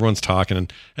characters. And now everyone's talking.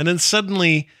 And then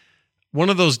suddenly one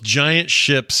of those giant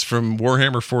ships from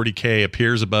Warhammer 40K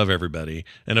appears above everybody,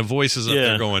 and a voice is up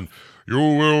there going, "You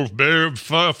will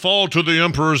fall to the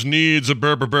Emperor's needs,"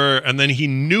 and then he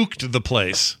nuked the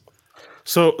place.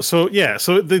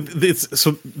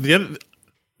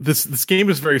 This game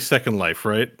is very Second Life,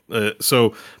 right?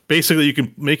 So basically, you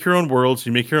can make your own worlds,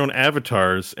 you make your own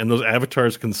avatars, and those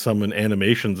avatars can summon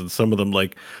animations. And some of them,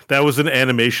 like that was an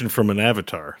animation from an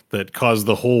avatar that caused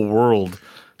the whole world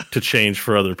to change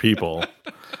for other people.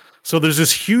 So there's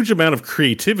this huge amount of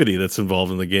creativity that's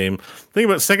involved in the game. The thing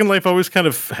about Second Life always kind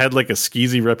of had like a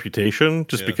skeezy reputation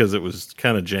just because it was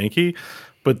kind of janky.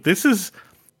 But this is,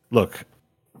 look,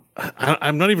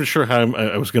 I'm not even sure how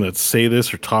I was going to say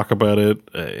this or talk about it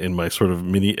in my sort of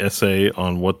mini essay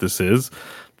on what this is.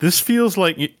 This feels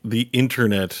like the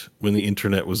internet when the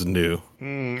internet was new.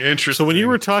 Interesting. So when you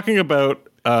were talking about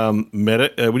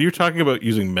Meta, when you were talking about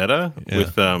using Meta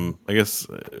with, I guess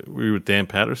we were with Dan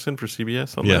Patterson for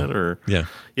CBS on that, or when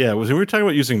we were talking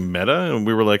about using Meta, and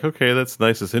we were like, okay, that's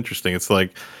nice, it's interesting. It's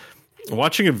like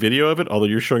watching a video of it, although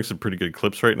you're showing some pretty good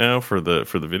clips right now for the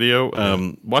video.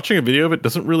 Watching a video of it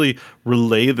doesn't really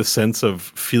relay the sense of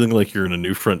feeling like you're in a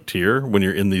new frontier when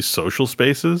you're in these social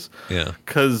spaces. Yeah,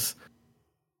 because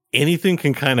anything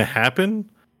can kind of happen.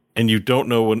 And you don't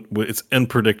know when it's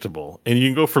unpredictable. And you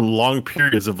can go for long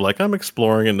periods of like, I'm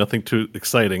exploring and nothing too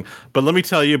exciting. But let me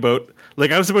tell you about,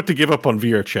 like, I was about to give up on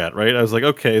VR chat, right? I was like,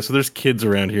 okay, so there's kids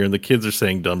around here and the kids are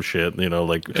saying dumb shit.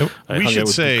 Like, we should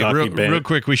say, real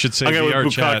quick, we should say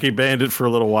VR chat. Bukkake Bandit for a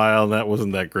little while, and that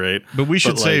wasn't that great. But we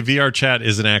should say VR chat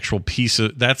is an actual piece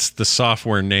of, that's the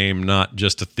software name, not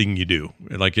just a thing you do.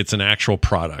 Like, it's an actual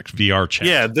product, VR chat.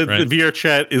 Yeah, the VR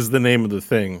chat is the name of the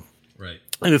thing. Right.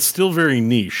 And it's still very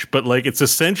niche, but like it's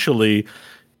essentially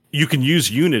you can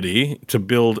use Unity to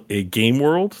build a game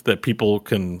world that people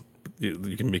can,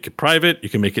 you can make it private, you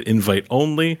can make it invite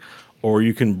only, or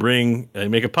you can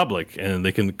make it public and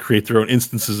they can create their own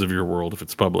instances of your world if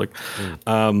it's public.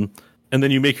 And then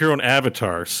you make your own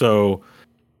avatar. So,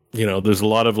 there's a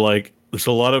lot of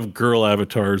girl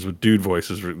avatars with dude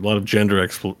voices, a lot of gender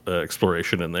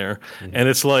exploration in there. And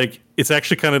it's like, it's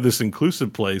actually kind of this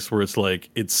inclusive place where it's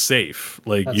like, it's safe.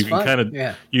 Like you can kind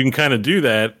of do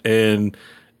that. And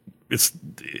it's,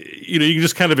 you can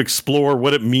just kind of explore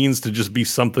what it means to just be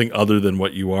something other than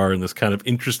what you are in this kind of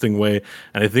interesting way.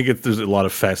 And I think there's a lot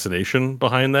of fascination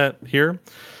behind that here.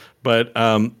 But,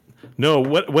 no,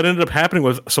 what ended up happening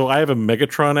was, so I have a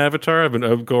Megatron avatar. I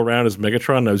would go around as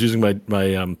Megatron. And I was using my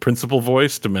principal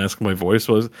voice to mask my voice,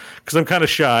 because I'm kind of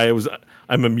shy.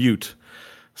 I'm a mute.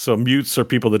 So mutes are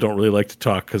people that don't really like to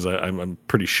talk because I'm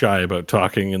pretty shy about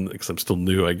talking, and because I'm still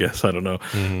new, I guess. I don't know.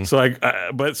 Mm-hmm. So I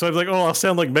was like, oh, I'll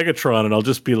sound like Megatron, and I'll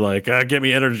just be like, get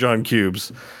me Energon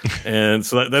cubes, and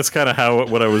so that's kind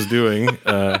of what I was doing,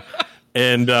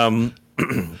 and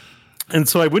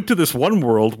so I went to this one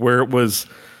world where it was.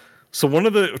 So one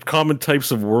of the common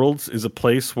types of worlds is a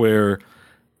place where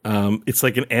it's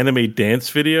like an anime dance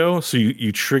video. So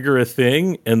you trigger a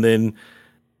thing, and then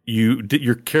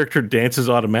your character dances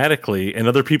automatically, and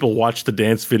other people watch the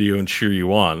dance video and cheer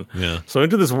you on. Yeah. So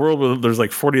into this world where there's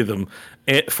like 40 of them,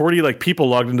 40 like people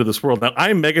logged into this world. Now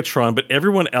I'm Megatron, but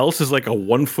everyone else is like a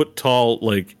 1 foot tall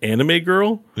like anime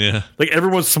girl. Yeah. Like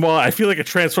everyone's small. I feel like a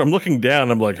transformer. I'm looking down.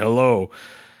 And I'm like, hello.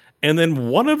 And then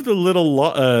one of the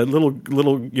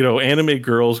little anime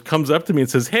girls comes up to me and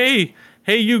says, "Hey,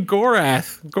 you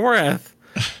Gorath."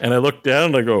 And I look down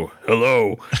and I go,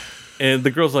 "Hello." And the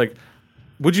girl's like,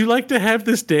 "Would you like to have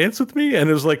this dance with me?" And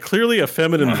it was like clearly a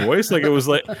feminine voice. Like it was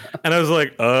like, and I was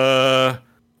like, I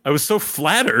was so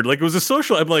flattered. Like it was a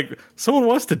social. I'm like, someone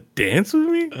wants to dance with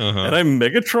me, and I'm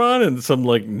Megatron, and some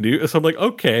like new. So I'm like,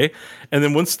 okay. And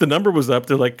then once the number was up,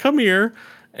 they're like, "Come here,"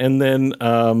 and then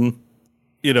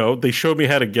they showed me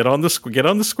how to get on the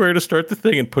square to start the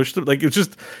thing and push the, like,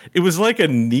 it was like a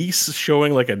niece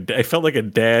showing I felt like a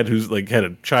dad who's like had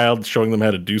a child showing them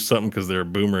how to do something because they're a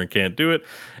boomer and can't do it.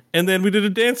 And then we did a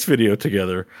dance video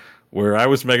together where I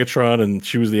was Megatron and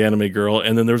she was the anime girl.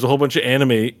 And then there was a whole bunch of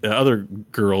anime other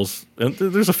girls. And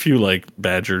there's a few like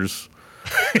badgers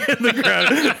in the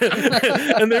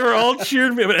crowd. And they were all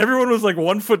cheering me. But everyone was like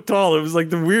 1 foot tall. It was like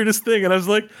the weirdest thing. And I was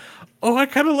like, oh, I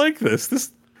kind of like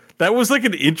this. That was like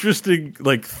an interesting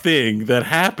like thing that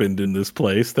happened in this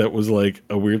place. That was like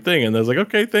a weird thing. And I was like,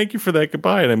 okay, thank you for that.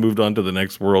 Goodbye. And I moved on to the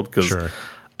next world because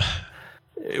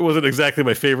it wasn't exactly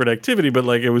my favorite activity, but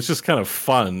like it was just kind of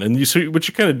fun. And what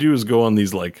you kind of do is go on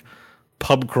these like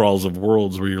pub crawls of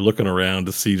worlds where you're looking around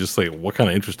to see just like what kind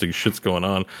of interesting shit's going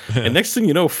on. And next thing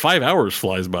you know, 5 hours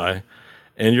flies by,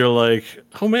 and you're like,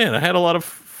 oh man, I had a lot of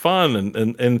fun.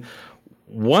 And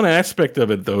one aspect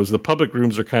of it, though, is the public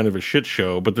rooms are kind of a shit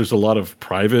show, but there's a lot of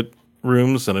private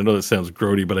rooms. And I know that sounds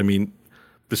grody, but I mean,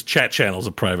 this chat channel is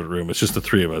a private room. It's just the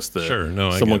three of us.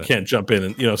 Someone can't jump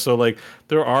in. And, so like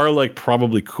there are like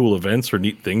probably cool events or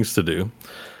neat things to do.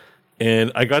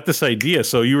 And I got this idea.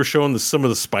 So you were showing some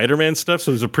of the Spider-Man stuff. So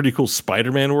there's a pretty cool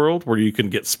Spider-Man world where you can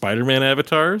get Spider-Man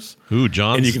avatars. Ooh,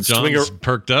 John's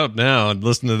perked up now and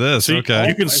listen to this. So okay.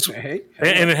 You can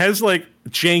and it has like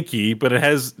janky, but it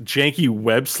has janky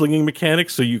web slinging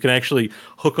mechanics. So you can actually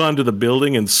hook onto the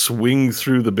building and swing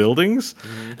through the buildings.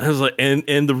 Mm-hmm. And I was like,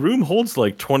 and the room holds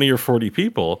like 20 or 40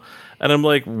 people. And I'm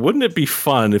like, wouldn't it be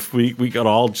fun if we could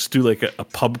all just do like a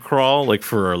pub crawl, like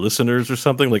for our listeners or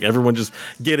something? Like everyone just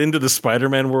get into the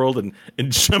Spider-Man world and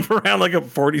jump around like a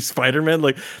 40 Spider-Man.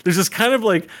 Like there's this kind of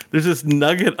like, there's this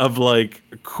nugget of like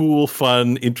cool,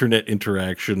 fun internet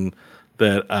interaction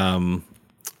that I'm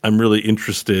really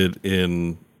interested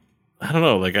in. I don't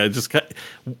know. Like I just,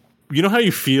 you know how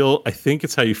you feel? I think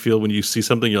it's how you feel when you see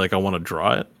something, you're like, I want to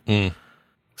draw it. Mm.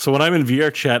 So when I'm in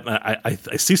VR chat and I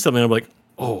see something, I'm like,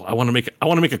 oh, I want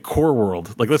to make a core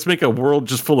world. Like, let's make a world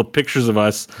just full of pictures of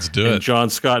us. Let's do it. John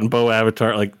Scott and Bo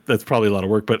Avatar. Like, that's probably a lot of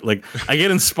work, but like, I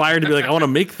get inspired to be like, I want to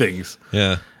make things.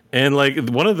 Yeah. And like,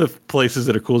 one of the places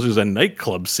that are cool is a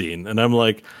nightclub scene, and I'm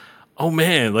like, oh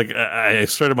man, like I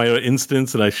started my own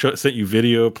instance, and I sent you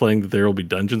video playing the There Will Be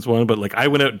Dungeons one, but like I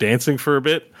went out dancing for a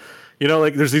bit.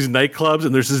 Like there's these nightclubs,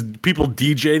 and there's this people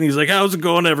DJing. And he's like, how's it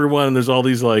going, everyone? And there's all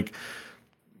these like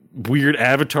weird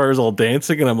avatars all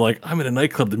dancing, and I'm like, I'm in a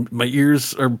nightclub. My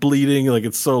ears are bleeding, like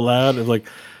it's so loud. And like,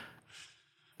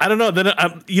 I don't know. Then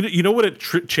you know what it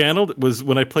channeled was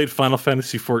when I played Final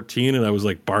Fantasy 14, and I was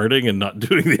like barding and not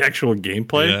doing the actual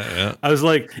gameplay. Yeah. I was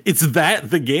like, it's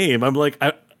the game. I'm like,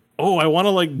 I want to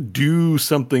like do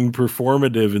something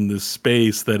performative in this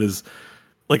space that is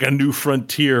like a new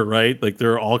frontier, right? Like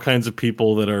there are all kinds of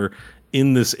people that are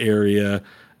in this area.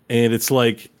 And it's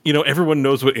like, everyone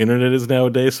knows what internet is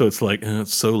nowadays. So it's like,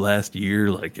 it's so last year,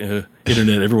 like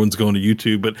internet, everyone's going to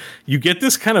YouTube. But you get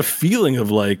this kind of feeling of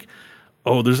like,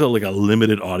 oh, there's like a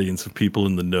limited audience of people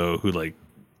in the know who like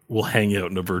will hang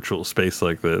out in a virtual space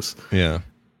like this. Yeah.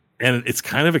 And it's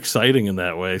kind of exciting in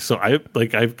that way. So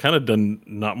I've kind of done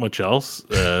not much else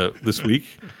this week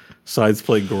besides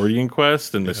playing Gordian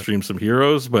Quest, and I streamed some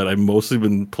Heroes, but I've mostly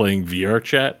been playing VR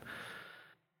chat.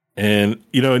 And,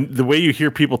 and the way you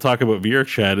hear people talk about VR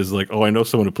chat is like, oh, I know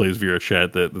someone who plays VR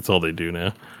chat. That's all they do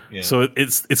now. Yeah. So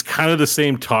it's kind of the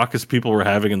same talk as people were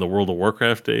having in the World of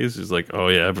Warcraft days. It's like, oh,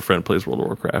 yeah, I have a friend who plays World of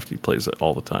Warcraft. He plays it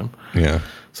all the time. Yeah.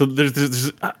 So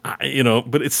there's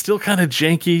but it's still kind of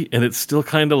janky, and it's still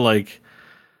kind of like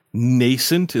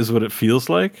nascent is what it feels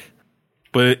like.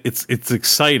 But it's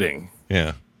exciting.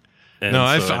 Yeah. And no,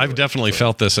 I've definitely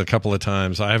felt this a couple of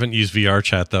times. I haven't used VR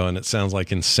chat though, and it sounds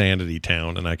like Insanity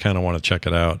Town, and I kind of want to check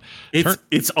it out.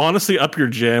 It's honestly up your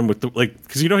jam with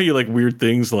because how you like weird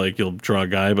things, like you'll draw a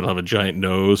guy but have a giant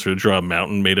nose, or draw a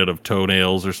mountain made out of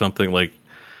toenails or something. Like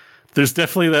there's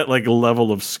definitely that like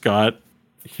level of Scott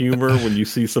humor when you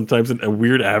see sometimes a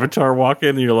weird avatar walk in,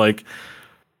 and you're like,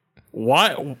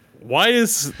 why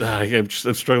is I'm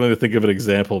struggling to think of an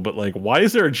example, but like why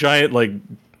is there a giant like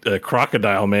a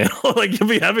crocodile man? Like you'll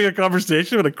be having a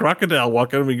conversation with a crocodile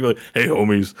walk up and you're like, hey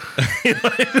homies.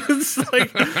 It's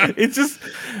like, it's just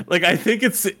like, I think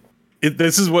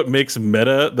this is what makes the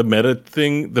meta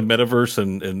thing, the metaverse,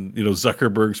 and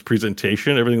Zuckerberg's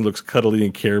presentation. Everything looks cuddly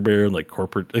and Care Bear and like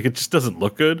corporate, like it just doesn't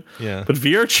look good. Yeah. But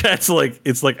VR chat's like,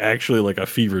 it's like actually like a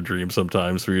fever dream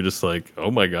sometimes, where you're just like,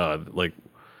 oh my God, like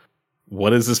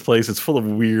what is this place? It's full of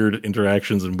weird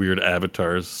interactions and weird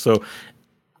avatars. So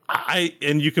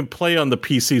and you can play on the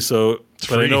PC,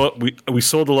 but I know we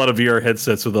sold a lot of VR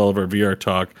headsets with all of our VR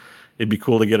talk. It'd be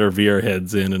cool to get our VR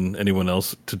heads in, and anyone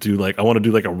else to do like, I want to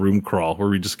do like a room crawl where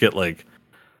we just get like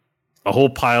a whole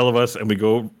pile of us, and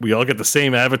we all get the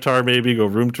same avatar, maybe go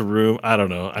room to room. I don't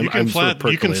know. You can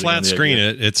flat screen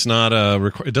it. It's not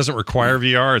it doesn't require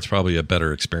VR. It's probably a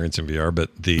better experience in VR,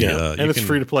 but it's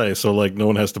free to play, so like no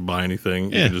one has to buy anything.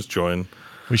 You can just join.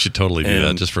 We should totally do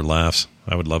that just for laughs.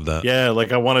 I would love that. Yeah,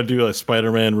 like I want to do a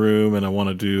Spider-Man room, and I want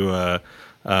to do.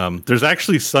 There's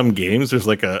actually some games. There's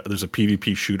a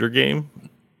PvP shooter game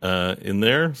in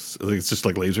there. It's just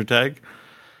like laser tag.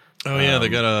 Oh yeah, they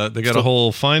got a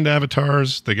whole find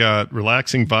avatars. They got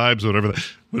relaxing vibes,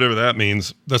 whatever that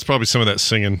means. That's probably some of that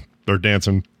singing or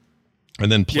dancing,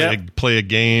 and then play a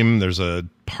game. There's a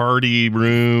party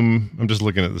room. I'm just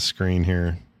looking at the screen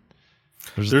here.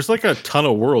 There's like a ton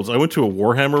of worlds. I went to a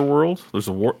Warhammer world. There's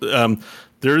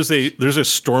a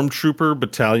Stormtrooper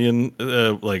battalion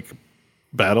like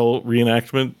battle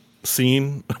reenactment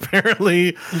scene apparently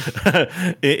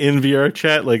in VR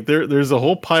chat. Like there's a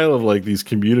whole pile of like these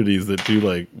communities that do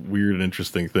like weird and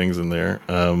interesting things in there.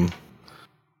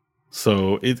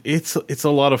 So it's a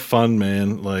lot of fun,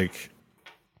 man. Like,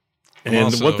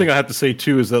 and one thing I have to say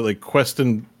too is that like Quest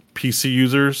and PC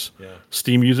users,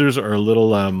 Steam users are a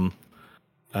little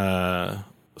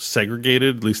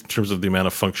segregated, at least in terms of the amount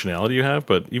of functionality you have.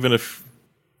 But even if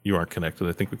you aren't connected,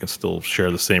 I think we can still share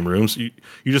the same rooms. You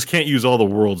just can't use all the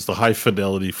worlds. The high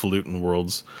fidelity falutin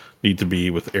worlds need to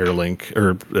be with AirLink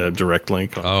or Direct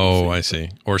Link. I see.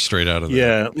 Or straight out of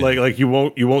the like you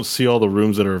won't see all the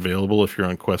rooms that are available if you're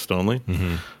on Quest only.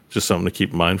 Mm-hmm. Just something to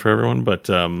keep in mind for everyone. But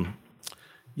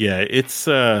it's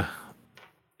I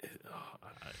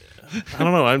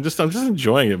don't know. I'm just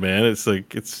enjoying it, man. It's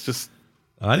like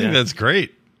I think that's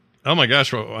great. Oh my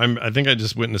gosh! Well, I think I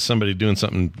just witnessed somebody doing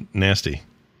something nasty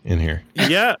in here.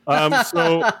 Yeah.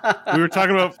 So we were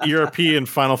talking about ERP in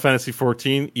Final Fantasy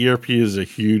XIV. ERP is a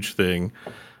huge thing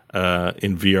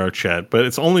in VR chat, but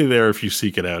it's only there if you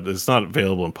seek it out. It's not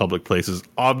available in public places.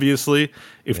 Obviously,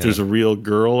 if there's a real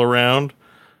girl around,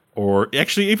 or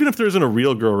actually even if there isn't a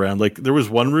real girl around, like there was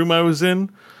one room I was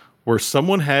in where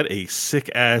someone had a sick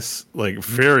ass, like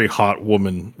very hot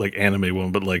woman, like anime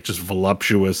woman, but like just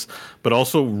voluptuous, but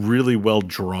also really well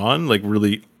drawn, like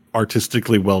really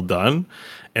artistically well done.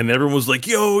 And everyone was like,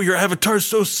 "Yo, your avatar's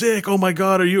so sick! Oh my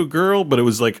god, are you a girl?" But it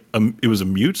was like it was a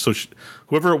mute, so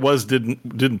whoever it was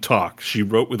didn't talk. She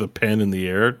wrote with a pen in the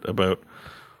air about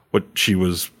what she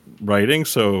was writing.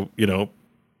 So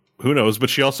who knows? But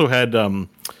she also had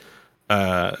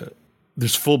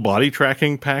there's full body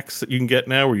tracking packs that you can get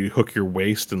now where you hook your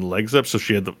waist and legs up. So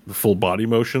she had the full body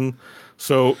motion.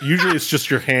 So usually it's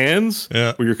just your hands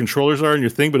where your controllers are and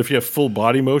your thing. But if you have full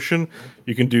body motion,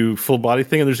 you can do full body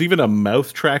thing. And there's even a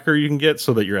mouth tracker you can get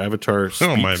so that your avatar speaks.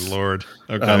 Oh, my Lord.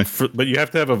 Okay. But you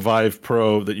have to have a Vive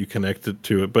Pro that you connected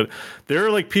to it. But there are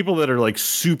like people that are like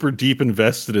super deep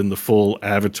invested in the full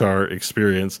avatar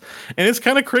experience. And it's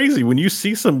kind of crazy when you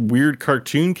see some weird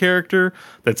cartoon character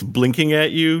that's blinking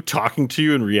at you, talking to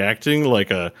you and reacting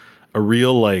like a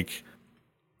real like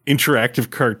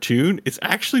interactive cartoon. It's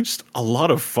actually just a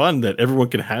lot of fun that everyone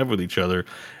can have with each other.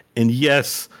 And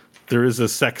yes, there is a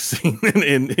sex scene,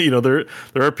 and there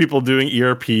are people doing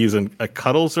ERPs, and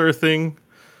cuddles are a thing.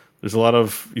 You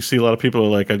see a lot of people are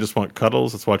like, "I just want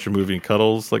cuddles. Let's watch a movie and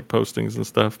cuddles," like postings and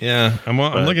stuff. Yeah, I'm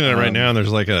looking at it right now, and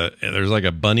there's like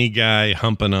a bunny guy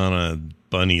humping on a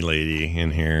bunny lady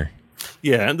in here.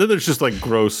 Yeah, and then there's just like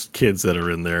gross kids that are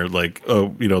in there, like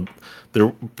they're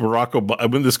Barack Obama.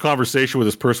 I'm in this conversation with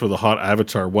this person with a hot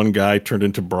avatar. One guy turned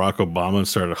into Barack Obama and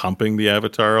started humping the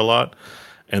avatar a lot,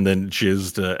 and then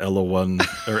jizzed LOL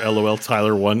or LOL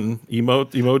Tyler 1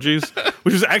 emojis,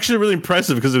 which was actually really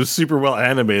impressive because it was super well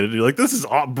animated. You're like, this is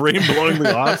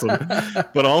brain-blowingly awesome,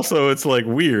 but also it's like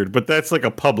weird. But that's like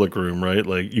a public room, right?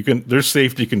 Like there's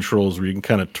safety controls where you can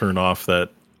kind of turn off that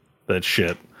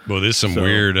shit. Well, there's some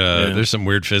weird. There's some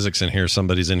weird physics in here.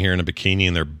 Somebody's in here in a bikini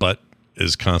and their butt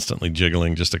is constantly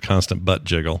jiggling, just a constant butt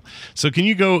jiggle. So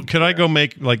could I go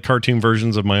make like cartoon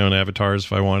versions of my own avatars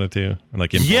if I wanted to? And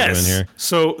like import them in here?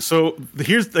 So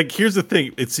here's the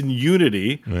thing. It's in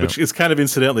Unity, which is kind of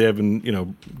incidentally, I've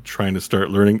been, trying to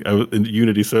start learning in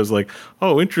Unity. So I was like,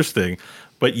 oh, interesting.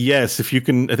 But yes, if you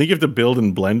can, I think you have to build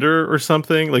in Blender or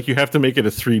something. Like you have to make it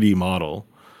a 3D model.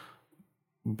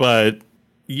 But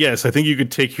yes, I think you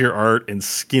could take your art and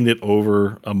skin it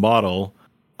over a model,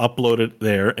 upload it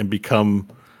there, and become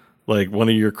like one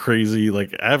of your crazy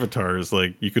like avatars.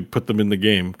 Like you could put them in the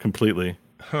game completely.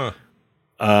 Huh.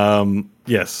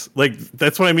 Yes. Like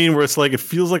that's what I mean, where it's like it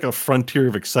feels like a frontier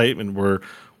of excitement where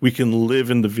we can live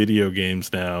in the video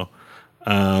games now.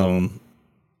 It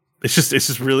was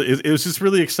just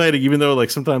really exciting, even though like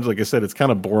sometimes, like I said, it's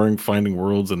kind of boring finding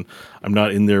worlds and I'm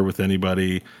not in there with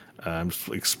anybody. I'm just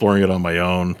exploring it on my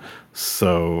own.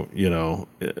 So,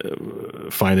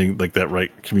 finding like that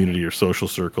right community or social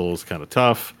circle is kind of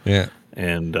tough. Yeah.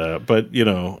 And, but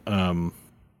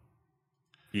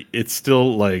it's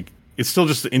still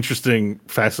just an interesting,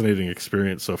 fascinating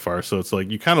experience so far. So it's like,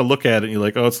 you kind of look at it and you're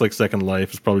like, oh, it's like Second Life.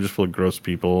 It's probably just full of gross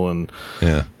people and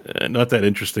not that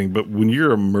interesting. But when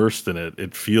you're immersed in it,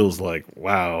 it feels like,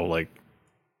 wow, like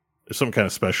there's something kind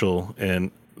of special.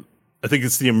 And I think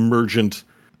it's the emergent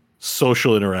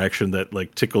social interaction that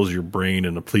like tickles your brain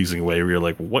in a pleasing way, where you're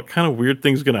like, what kind of weird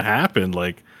thing's going to happen?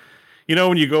 Like,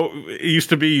 when you go, it used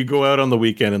to be you go out on the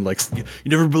weekend and like, you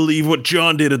never believe what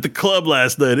John did at the club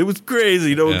last night. It was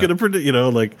crazy. Gonna predict,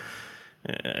 like,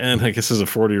 and I guess as a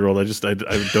 40-year-old, I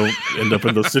don't end up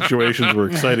in those situations where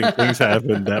exciting things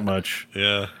happen that much.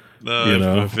 Yeah.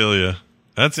 No, I feel you.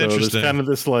 That's interesting. There's kind of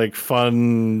this like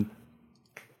fun.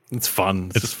 It's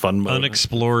fun. It's just fun mode.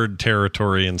 Unexplored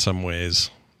territory in some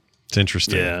ways. It's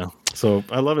interesting. Yeah. So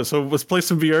I love it. So let's play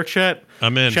some VR chat.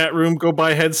 I'm in. Chat room, go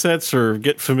buy headsets or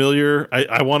get familiar.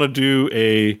 I want us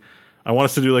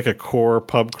to do like a core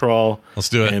pub crawl. Let's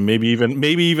do it. And maybe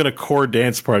even a core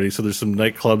dance party. So there's some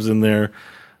nightclubs in there.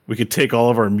 We could take all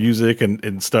of our music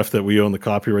and stuff that we own the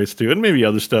copyrights to, and maybe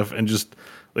other stuff, and just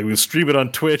like we can stream it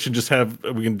on Twitch and just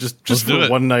for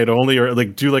one night only, or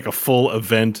like do like a full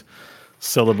event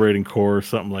celebrating core or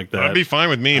something like that. That'd be fine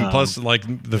with me. And plus, like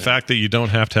the fact that you don't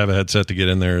have to have a headset to get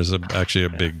in there is actually a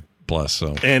big plus.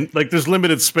 So, and like there's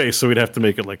limited space, so we'd have to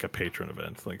make it like a patron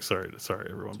event. Like, sorry,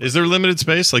 everyone. Is there limited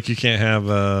space? Like you can't have?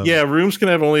 Yeah, rooms can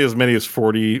have only as many as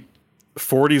 40.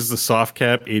 40 is the soft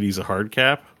cap, 80 is a hard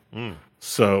cap.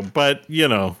 So, but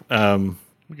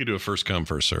we could do a first come,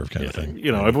 first serve kind of thing.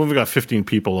 I've only got 15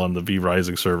 people on the V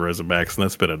Rising server as a max, and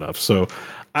that's been enough. So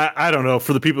I don't know.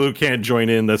 For the people who can't join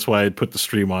in, that's why I put the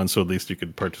stream on, so at least you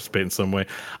could participate in some way.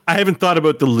 I haven't thought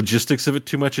about the logistics of it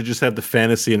too much. I just had the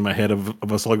fantasy in my head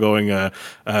of us all going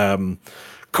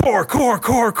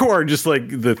core, just like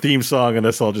the theme song, and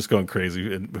us all just going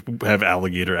crazy and have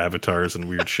alligator avatars and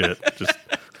weird shit. Just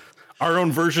our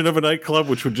own version of a nightclub,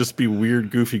 which would just be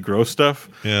weird, goofy, gross stuff.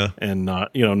 Yeah. And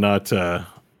not,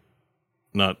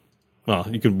 well,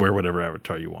 you can wear whatever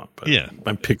avatar you want, but yeah,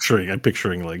 I'm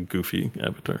picturing like goofy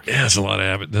avatar. Yeah, there's a lot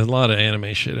of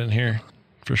anime shit in here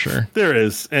for sure. There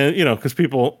is, and because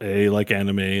people A, like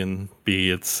anime, and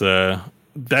B, it's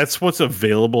that's what's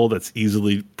available that's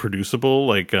easily producible.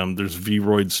 Like there's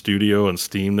Vroid Studio on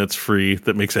Steam that's free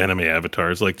that makes anime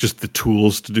avatars. Like just the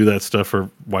tools to do that stuff are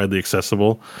widely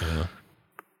accessible. Yeah.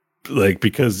 Like,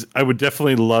 because I would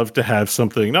definitely love to have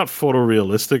something not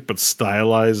photorealistic but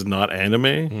stylized, not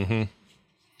anime.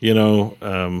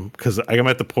 Because I'm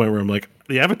at the point where I'm like,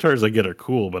 the avatars I get are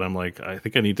cool, but I'm like, I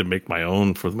think I need to make my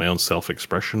own for my own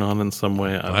self-expression on in some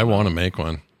way. I want to make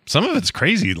one. Some of it's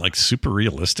crazy, like super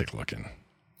realistic looking.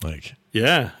 Like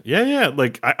yeah.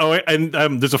 Like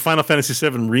there's a Final Fantasy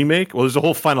VII remake. Well, there's a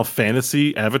whole Final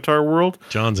Fantasy Avatar world.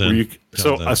 John's in.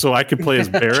 So I could play as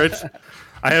Barrett.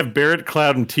 I have Barrett,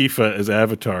 Cloud, and Tifa as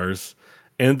avatars,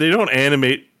 and they don't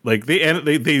animate like they are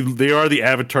the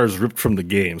avatars ripped from the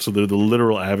game, so they're the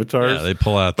literal avatars. Yeah, they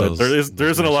pull out but those. There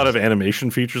isn't a lot of animation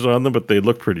features on them, but they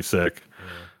look pretty sick.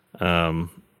 And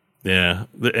there's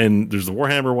the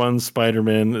Warhammer one.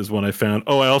 Spider-Man is one I found.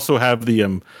 Oh, I also have the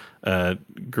Gurren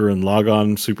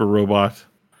Lagann super robot,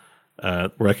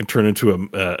 where I can turn into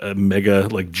a mega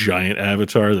like giant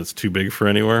avatar that's too big for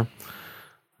anywhere.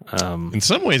 In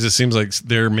some ways, it seems like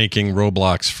they're making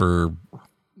Roblox for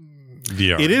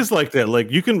VR. It is like that. Like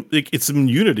you can, it's in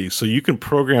Unity, so you can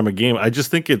program a game. I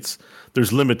just think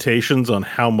there's limitations on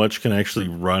how much can actually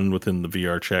run within the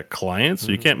VR chat client.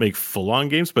 So you can't make full on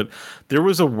games. But there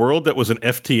was a world that was an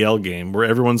FTL game where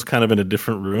everyone's kind of in a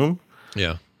different room.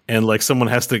 Yeah. And like someone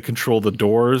has to control the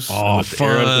doors. Oh,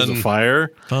 fun! There's a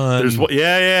fire. Fun.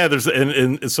 There's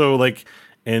and so like.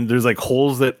 And there's like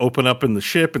holes that open up in the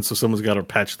ship, and so someone's got to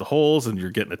patch the holes, and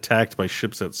you're getting attacked by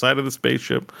ships outside of the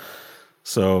spaceship.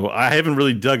 So I haven't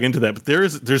really dug into that, but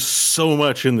there's so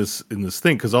much in this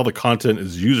thing because all the content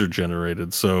is user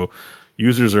generated. So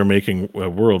users are making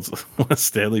worlds.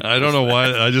 Stanley, I don't know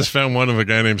why. I just found one of a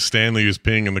guy named Stanley who's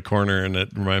peeing in the corner, and it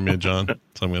reminded me of John.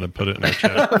 So I'm going to put it in our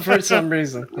chat for some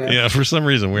reason. Yeah, for some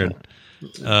reason, weird.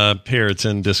 Here, it's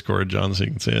in Discord, John, so you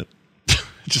can see it.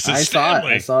 I saw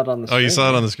it on the screen. Oh, you saw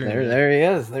it on the screen. There he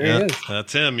is. He is.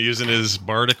 That's him using his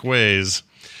bardic ways.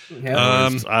 Yeah.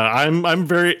 I'm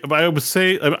very. I would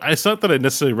say it's not that I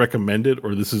necessarily recommend it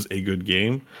or this is a good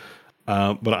game,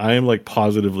 but I am like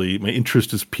positively my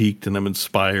interest is piqued and I'm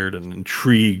inspired and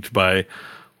intrigued by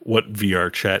what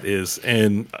VR chat is,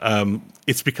 and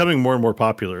it's becoming more and more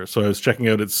popular. So I was checking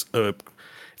out it's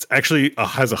It's actually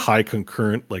has a high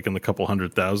concurrent, like in the couple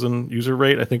 100,000 user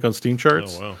rate, I think, on Steam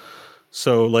charts. Oh wow!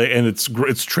 So and it's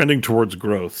trending towards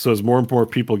growth. So as more and more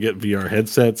people get VR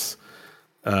headsets,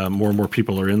 more and more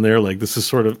people are in there. Like this is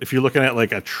sort of, if you're looking at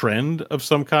like a trend of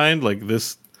some kind, like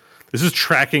this is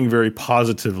tracking very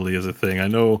positively as a thing. I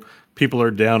know people are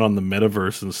down on the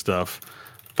metaverse and stuff,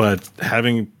 but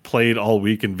having played all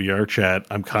week in VR chat,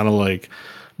 I'm kind of like,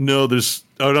 no,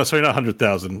 not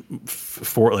 100,000,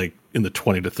 for like in the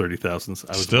 20 to 30,000s.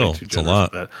 I was still, it's a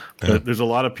lot. That. But there's a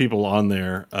lot of people on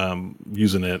there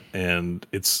using it, and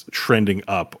it's trending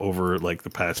up over like the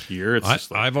past year.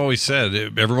 I've always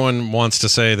said, everyone wants to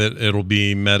say that it'll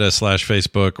be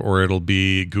Meta/Facebook, or it'll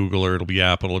be Google, or it'll be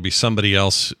Apple, it'll be somebody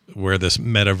else where this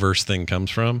metaverse thing comes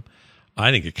from.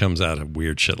 I think it comes out of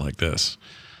weird shit like this.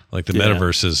 Like the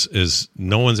metaverse is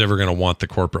no one's ever going to want the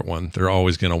corporate one. They're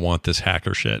always going to want this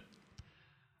hacker shit.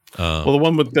 Well, the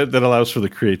one that allows for the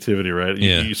creativity, right?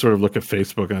 You sort of look at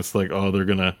Facebook and it's like, oh, they're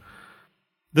going to...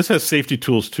 This has safety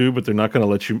tools too, but they're not going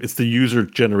to let you... It's the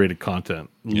user-generated content.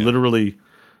 Yeah. Literally,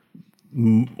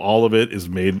 all of it is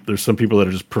made... There's some people that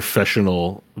are just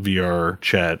professional VR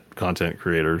chat content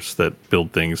creators that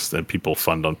build things that people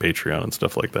fund on Patreon and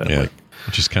stuff like that. Yeah,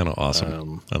 which is kind of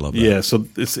awesome. I love that. Yeah, so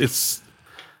it's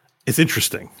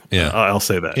interesting. Yeah, I'll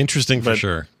say that. Interesting for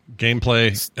sure.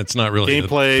 Gameplay, it's not really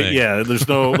gameplay. Yeah, there's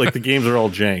no like the games are all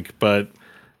jank, but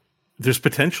there's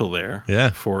potential there.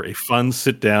 Yeah, for a fun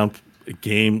sit down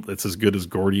game that's as good as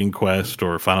Gordian Quest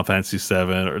or Final Fantasy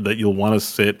VII, or that you'll want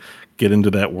to get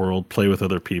into that world, play with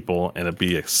other people, and it'd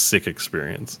be a sick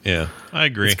experience. Yeah, I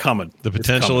agree. It's coming. The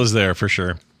potential is there for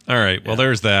sure. All right, well,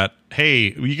 there's that.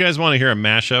 Hey, you guys want to hear a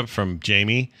mashup from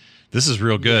Jamie? This is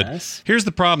real good. Yes. Here's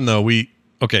the problem, though.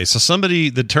 Okay, so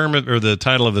the term or the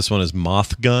title of this one is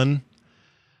Moth Gun,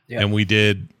 and we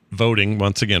did voting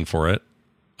once again for it.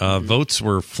 Votes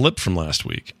were flipped from last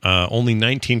week. Only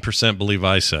 19% believe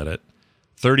I said it,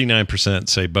 39%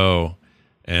 say Bo,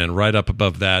 and right up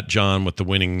above that, John with the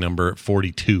winning number at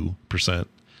 42%.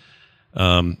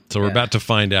 So we're about to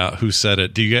find out who said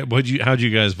it. How'd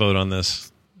you guys vote on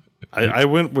this? I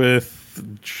went with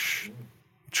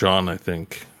John, I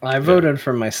think. I voted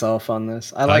for myself on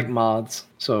this. I like mods,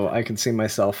 so I can see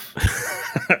myself.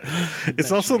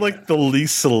 It's also like the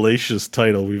least salacious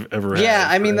title we've ever had. Yeah,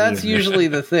 I mean, that's usually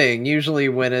the thing. Usually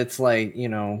when it's like,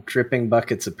 dripping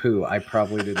buckets of poo, I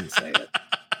probably didn't say it.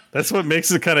 That's what makes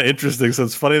it kind of interesting. So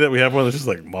it's funny that we have one that's just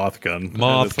like Moth Gun.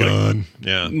 Moth Gun. Like,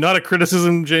 yeah. Not a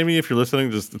criticism, Jamie, if you're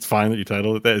listening. It's fine that you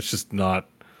titled it that. It's just not.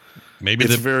 Maybe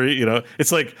it's very,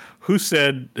 it's like who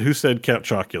said Count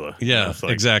Chocula? Yeah,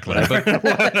 like, exactly.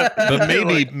 But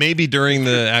maybe during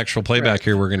the actual playback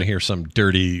here, we're going to hear some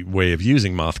dirty way of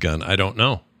using Moth Gun. I don't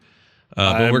know.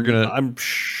 But I'm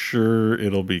sure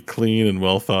it'll be clean and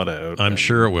well thought out. I'm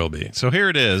sure it will be. So here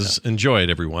it is. Enjoy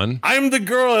it, everyone. I'm the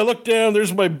girl. I look down.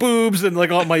 There's my boobs and like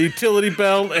all my utility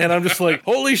belt, and I'm just like,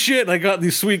 holy shit! And I got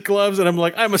these sweet gloves, and I'm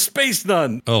like, I'm a space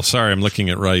nun. Oh, sorry. I'm looking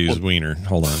at Ryu's wiener.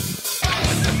 Hold on.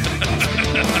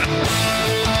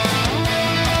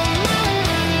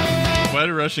 Why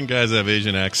do Russian guys have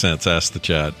Asian accents? Ask the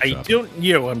chat. I don't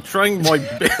know. I'm trying my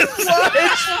best.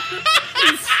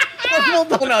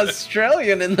 Stumbled on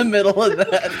Australian in the middle of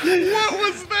that. What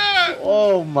was that?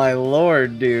 Oh my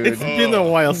lord, dude! It's been a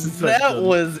while since that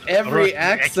was every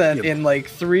accent in like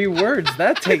 3 words.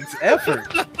 That takes effort.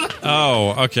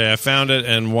 Oh, okay. I found it.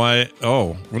 And why?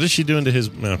 Oh, what is she doing to his?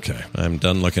 Okay, I'm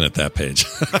done looking at that page.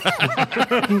 All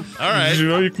right. Did you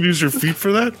know you can use your feet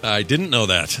for that? I didn't know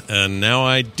that, and now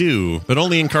I do, but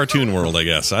only in cartoon world, I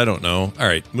guess. I don't know. All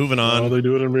right, moving on. Oh, they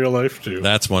do it in real life too.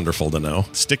 That's wonderful to know.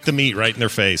 Stick the meat right in their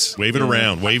face. Wave it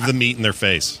around. Wave the meat in their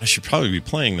face. I should probably be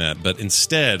playing that, but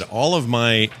instead, all of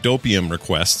my dopium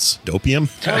requests. Dopium?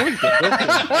 I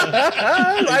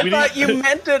thought you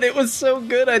meant it. It was so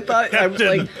good. I thought I was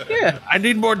like, yeah. I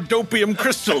need more dopium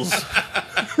crystals.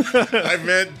 I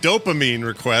meant dopamine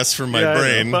requests from my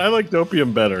brain. But I like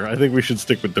dopium better. I think we should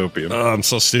stick with dopium. Oh, I'm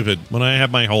so stupid. When I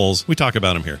have my holes, we talk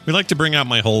about them here. We like to bring out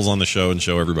my holes on the show and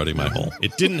show everybody my hole.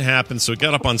 It didn't happen, so it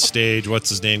got up on stage. What's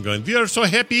his name? Going, we are so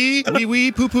happy. Wee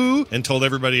wee poo poo. And told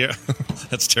everybody,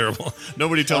 that's terrible.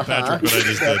 Nobody tell Patrick what I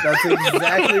just did. That's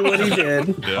exactly what he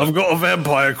did. Yeah. I've got a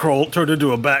vampire turned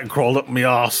into a bat and crawled up my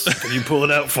ass. Can you pull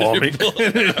it out for me?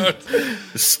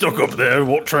 It's stuck up there.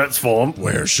 Won't transform.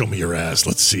 Where? Show me your ass.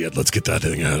 Let's see it. Let's get that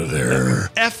thing out of there.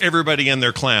 F everybody and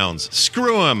their clowns.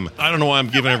 Screw them. I don't know why I'm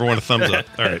giving everyone a thumbs up.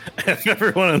 All right. F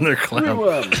everyone and their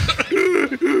clowns.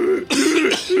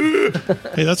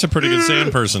 Hey, that's a pretty good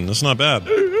sand person. That's not bad.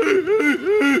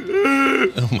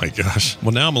 Oh my gosh.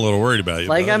 Well, now I'm a little worried about you.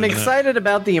 Like, I'm excited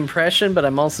about the impression, but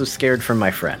I'm also scared for my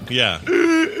friend. Yeah.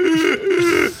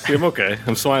 See, I'm okay.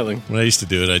 I'm smiling. When I used to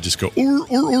do it, I just go,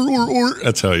 or.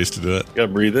 That's how I used to do it. Gotta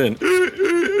breathe in.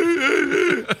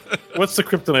 What's the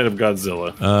kryptonite of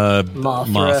Godzilla?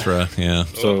 Mothra, yeah.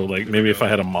 So, like, maybe if I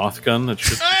had a moth gun, that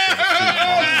should...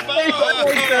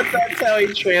 That's how he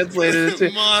translated it to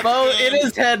Bo. In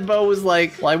his head, Bo was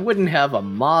like, well, I wouldn't have a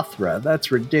Mothra.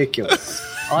 That's ridiculous.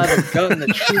 I'll have a gun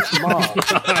that shoots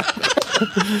moths.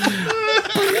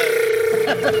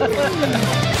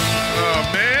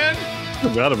 Oh, man.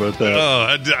 Forgot about that.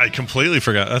 Oh, I completely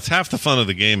forgot. That's half the fun of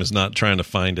the game is not trying to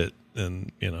find it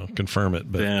and, confirm it.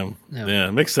 But Damn. Yeah,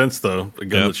 it makes sense, though. A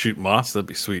gun that shoot moths, that'd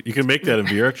be sweet. You can make that in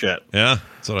VR chat. Yeah,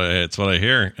 that's what I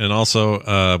hear. And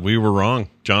also, we were wrong.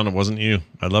 John, it wasn't you.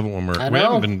 I love it when we're... I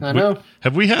know.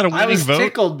 Have we had a winning vote? I was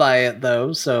tickled by it,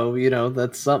 though, so,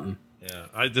 that's something. Yeah,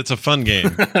 it's a fun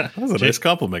game. That was a nice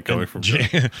compliment coming from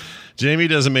Jamie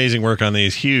does amazing work on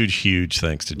these. Huge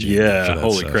thanks to Jamie. Yeah,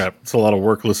 holy crap. It's a lot of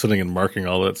work listening and marking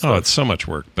all that stuff. Oh, it's so much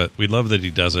work, but we love that he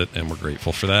does it, and we're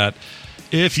grateful for that.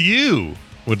 If you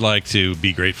would like to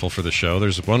be grateful for the show,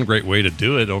 there's one great way to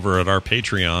do it over at our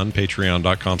Patreon,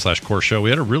 patreon.com/core show.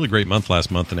 We had a really great month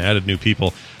last month and added new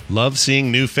people. Love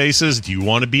seeing new faces. Do you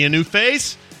want to be a new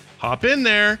face? Hop in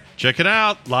there. Check it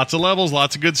out. Lots of levels,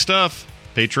 lots of good stuff.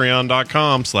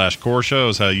 Patreon.com/core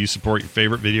shows how you support your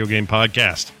favorite video game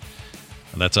podcast.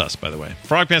 And that's us, by the way.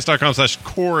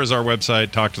 Frogpants.com/core is our website.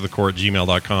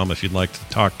 TalkToTheCore@gmail.com if you'd like to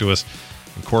talk to us.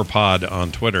 And CorePod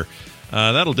on Twitter.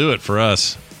 That'll do it for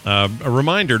us. A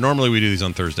reminder, normally we do these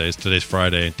on Thursdays. Today's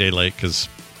Friday, day late because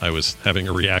I was having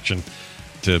a reaction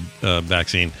to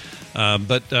vaccine.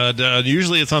 But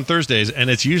usually it's on Thursdays, and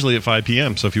it's usually at 5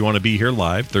 p.m. So if you want to be here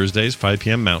live, Thursdays, 5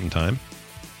 p.m. Mountain Time,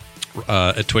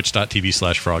 at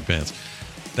twitch.tv/frogpants.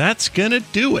 That's going to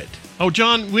do it. Oh,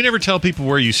 John, we never tell people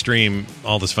where you stream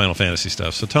all this Final Fantasy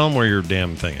stuff, so tell them where your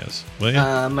damn thing is, will you?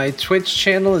 My Twitch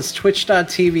channel is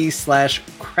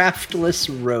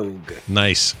twitch.tv/craftlessrogue.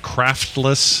 Nice.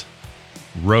 Craftless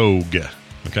Rogue.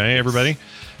 Okay, everybody?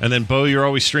 And then, Bo, you're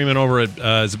always streaming over at,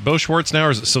 is it Bo Schwartz now, or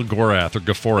is it still Gorath or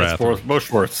Gaforath? Bo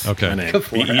Schwartz. Okay. My name.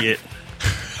 B-E-it.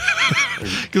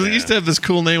 Because it used to have this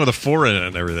cool name with a 4 in it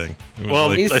and everything.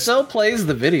 Well, he still plays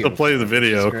the video. Still plays the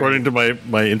video. According to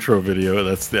my intro video,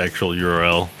 that's the actual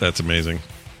URL. That's amazing.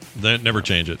 Never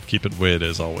change it. Keep it the way it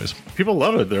is always. People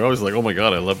love it. They're always like, "Oh my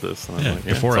god, I love this." And I'm like,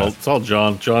 it's all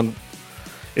John. John.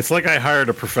 It's like I hired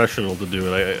a professional to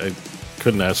do it. I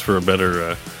couldn't ask for a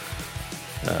better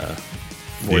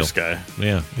voice guy.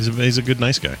 Yeah, he's a good,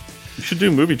 nice guy. You should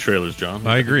do movie trailers, John.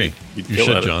 I agree. You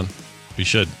should, John. We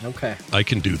should. Okay. I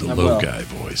can do the low guy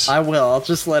voice. I will. I'll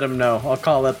just let him know. I'll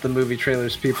call up the movie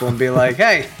trailers people and be like,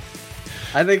 "Hey,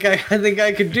 I think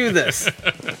I could do this.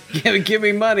 Give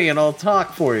me money and I'll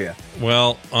talk for you."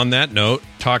 Well, on that note,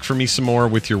 talk for me some more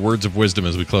with your words of wisdom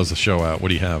as we close the show out. What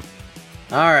do you have?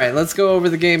 All right, let's go over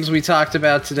the games we talked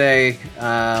about today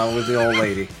with the old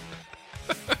lady.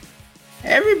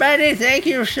 Everybody, thank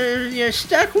you. You're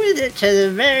stuck with it to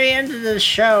the very end of the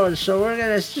show, so we're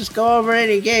going to just go over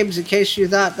any games in case you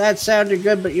thought that sounded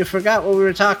good, but you forgot what we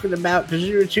were talking about because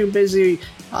you were too busy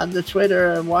on the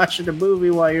Twitter and watching a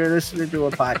movie while you were listening to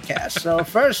a podcast. So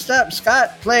first up,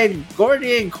 Scott played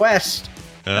Gordian Quest,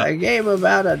 a game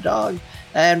about a dog,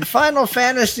 and Final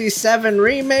Fantasy VII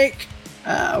Remake,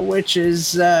 which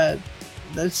is...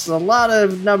 that's a lot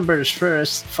of numbers for a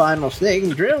final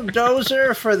thing. Drill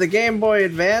Dozer for the Game Boy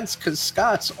Advance, because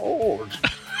Scott's old.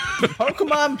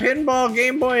 Pokemon Pinball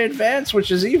Game Boy Advance,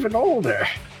 which is even older.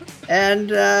 And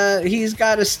he's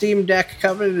got a Steam Deck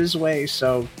coming his way,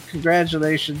 so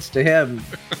congratulations to him,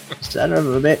 son of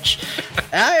a bitch.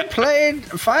 I played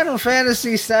Final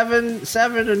Fantasy 7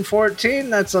 and 14,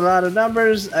 that's a lot of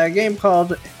numbers, a game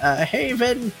called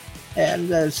Haven, and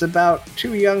it's about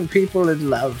two young people in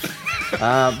love.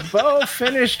 Bo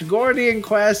finished Gordian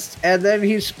Quest, and then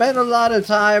he spent a lot of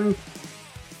time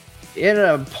in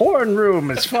a porn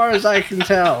room, as far as I can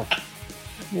tell,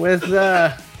 with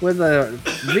a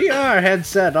VR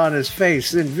headset on his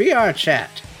face in VR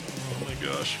chat. Oh my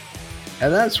gosh!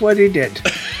 And that's what he did.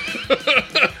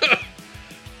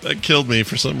 That killed me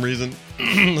for some reason.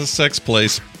 The sex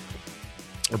place.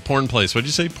 Or porn place. What'd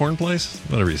you say? Porn place?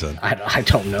 Whatever you said. I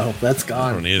don't know. That's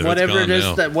gone. I don't either.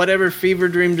 Whatever whatever fever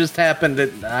dream just happened,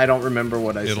 I don't remember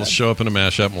what I said. It'll show up in a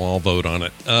mashup and we'll all vote on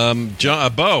it.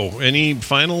 Bo, any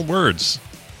final words?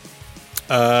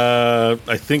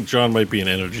 I think John might be an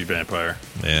energy vampire.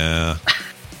 Yeah.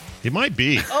 He might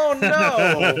be. Oh,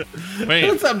 no. Wait.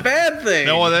 That's a bad thing.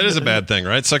 No, that is a bad thing,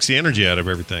 right? Sucks the energy out of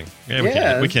everything.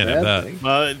 Yeah, we can't have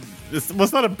that.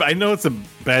 It's not I know it's a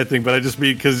bad thing, but I just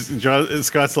mean because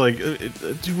Scott's like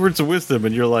 2 words of wisdom,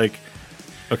 and you're like,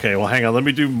 Okay, well, hang on. Let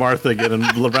me do Martha again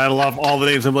and rattle off all the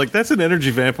names. I'm like, that's an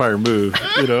energy vampire move.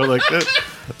 You know, like that.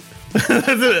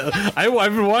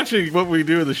 I've been watching What We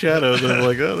Do in the Shadows, and I'm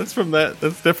like, oh, that's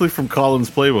definitely from Colin's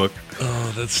playbook.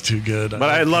 Oh, that's too good. But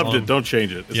I loved it. Don't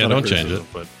change it. It's not don't change it.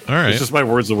 But all right, it's just my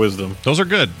words of wisdom. Those are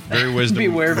good. Very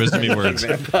wisdomy words.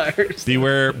 Vampires.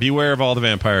 Beware of all the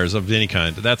vampires of any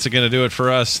kind. That's going to do it for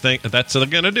us. That's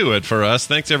going to do it for us.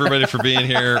 Thanks everybody for being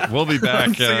here. We'll be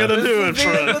back. That's going to do it for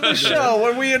us. End of the show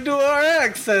when we do our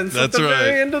accents. That's at the right.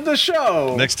 very end of the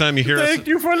show. Next time you hear us. Thank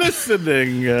you for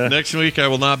listening. Next week, I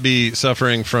will not be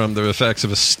suffering from the effects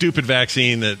of a stupid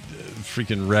vaccine that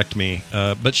freaking wrecked me.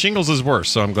 But shingles is worse,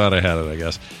 so I'm glad I had it, I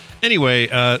guess. Anyway,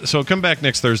 so come back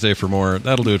next Thursday for more.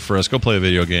 That'll do it for us. Go play a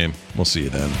video game. We'll see you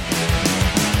then.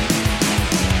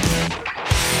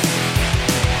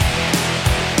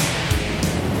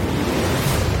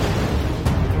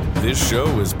 This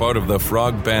show is part of the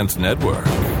Frog Pants Network.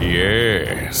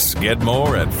 Yes. Get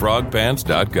more at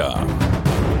frogpants.com.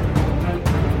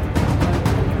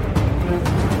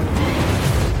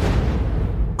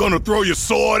 Gonna throw your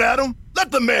sword at him?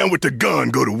 Let the man with the gun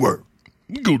go to work.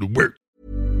 Go to work.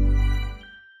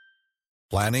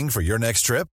 Planning for your next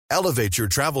trip? Elevate your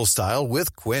travel style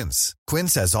with Quince.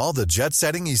 Quince has all the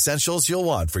jet-setting essentials you'll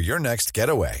want for your next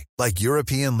getaway, like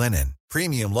European linen,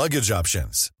 premium luggage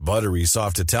options, buttery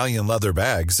soft Italian leather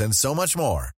bags, and so much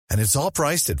more. And it's all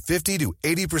priced at 50 to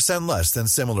 80% less than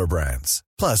similar brands.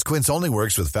 Plus, Quince only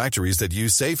works with factories that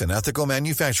use safe and ethical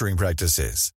manufacturing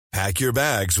practices. Pack your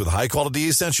bags with high-quality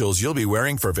essentials you'll be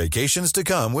wearing for vacations to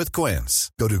come with Quince.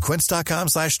 Go to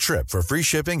quince.com/trip for free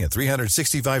shipping and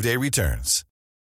 365-day returns.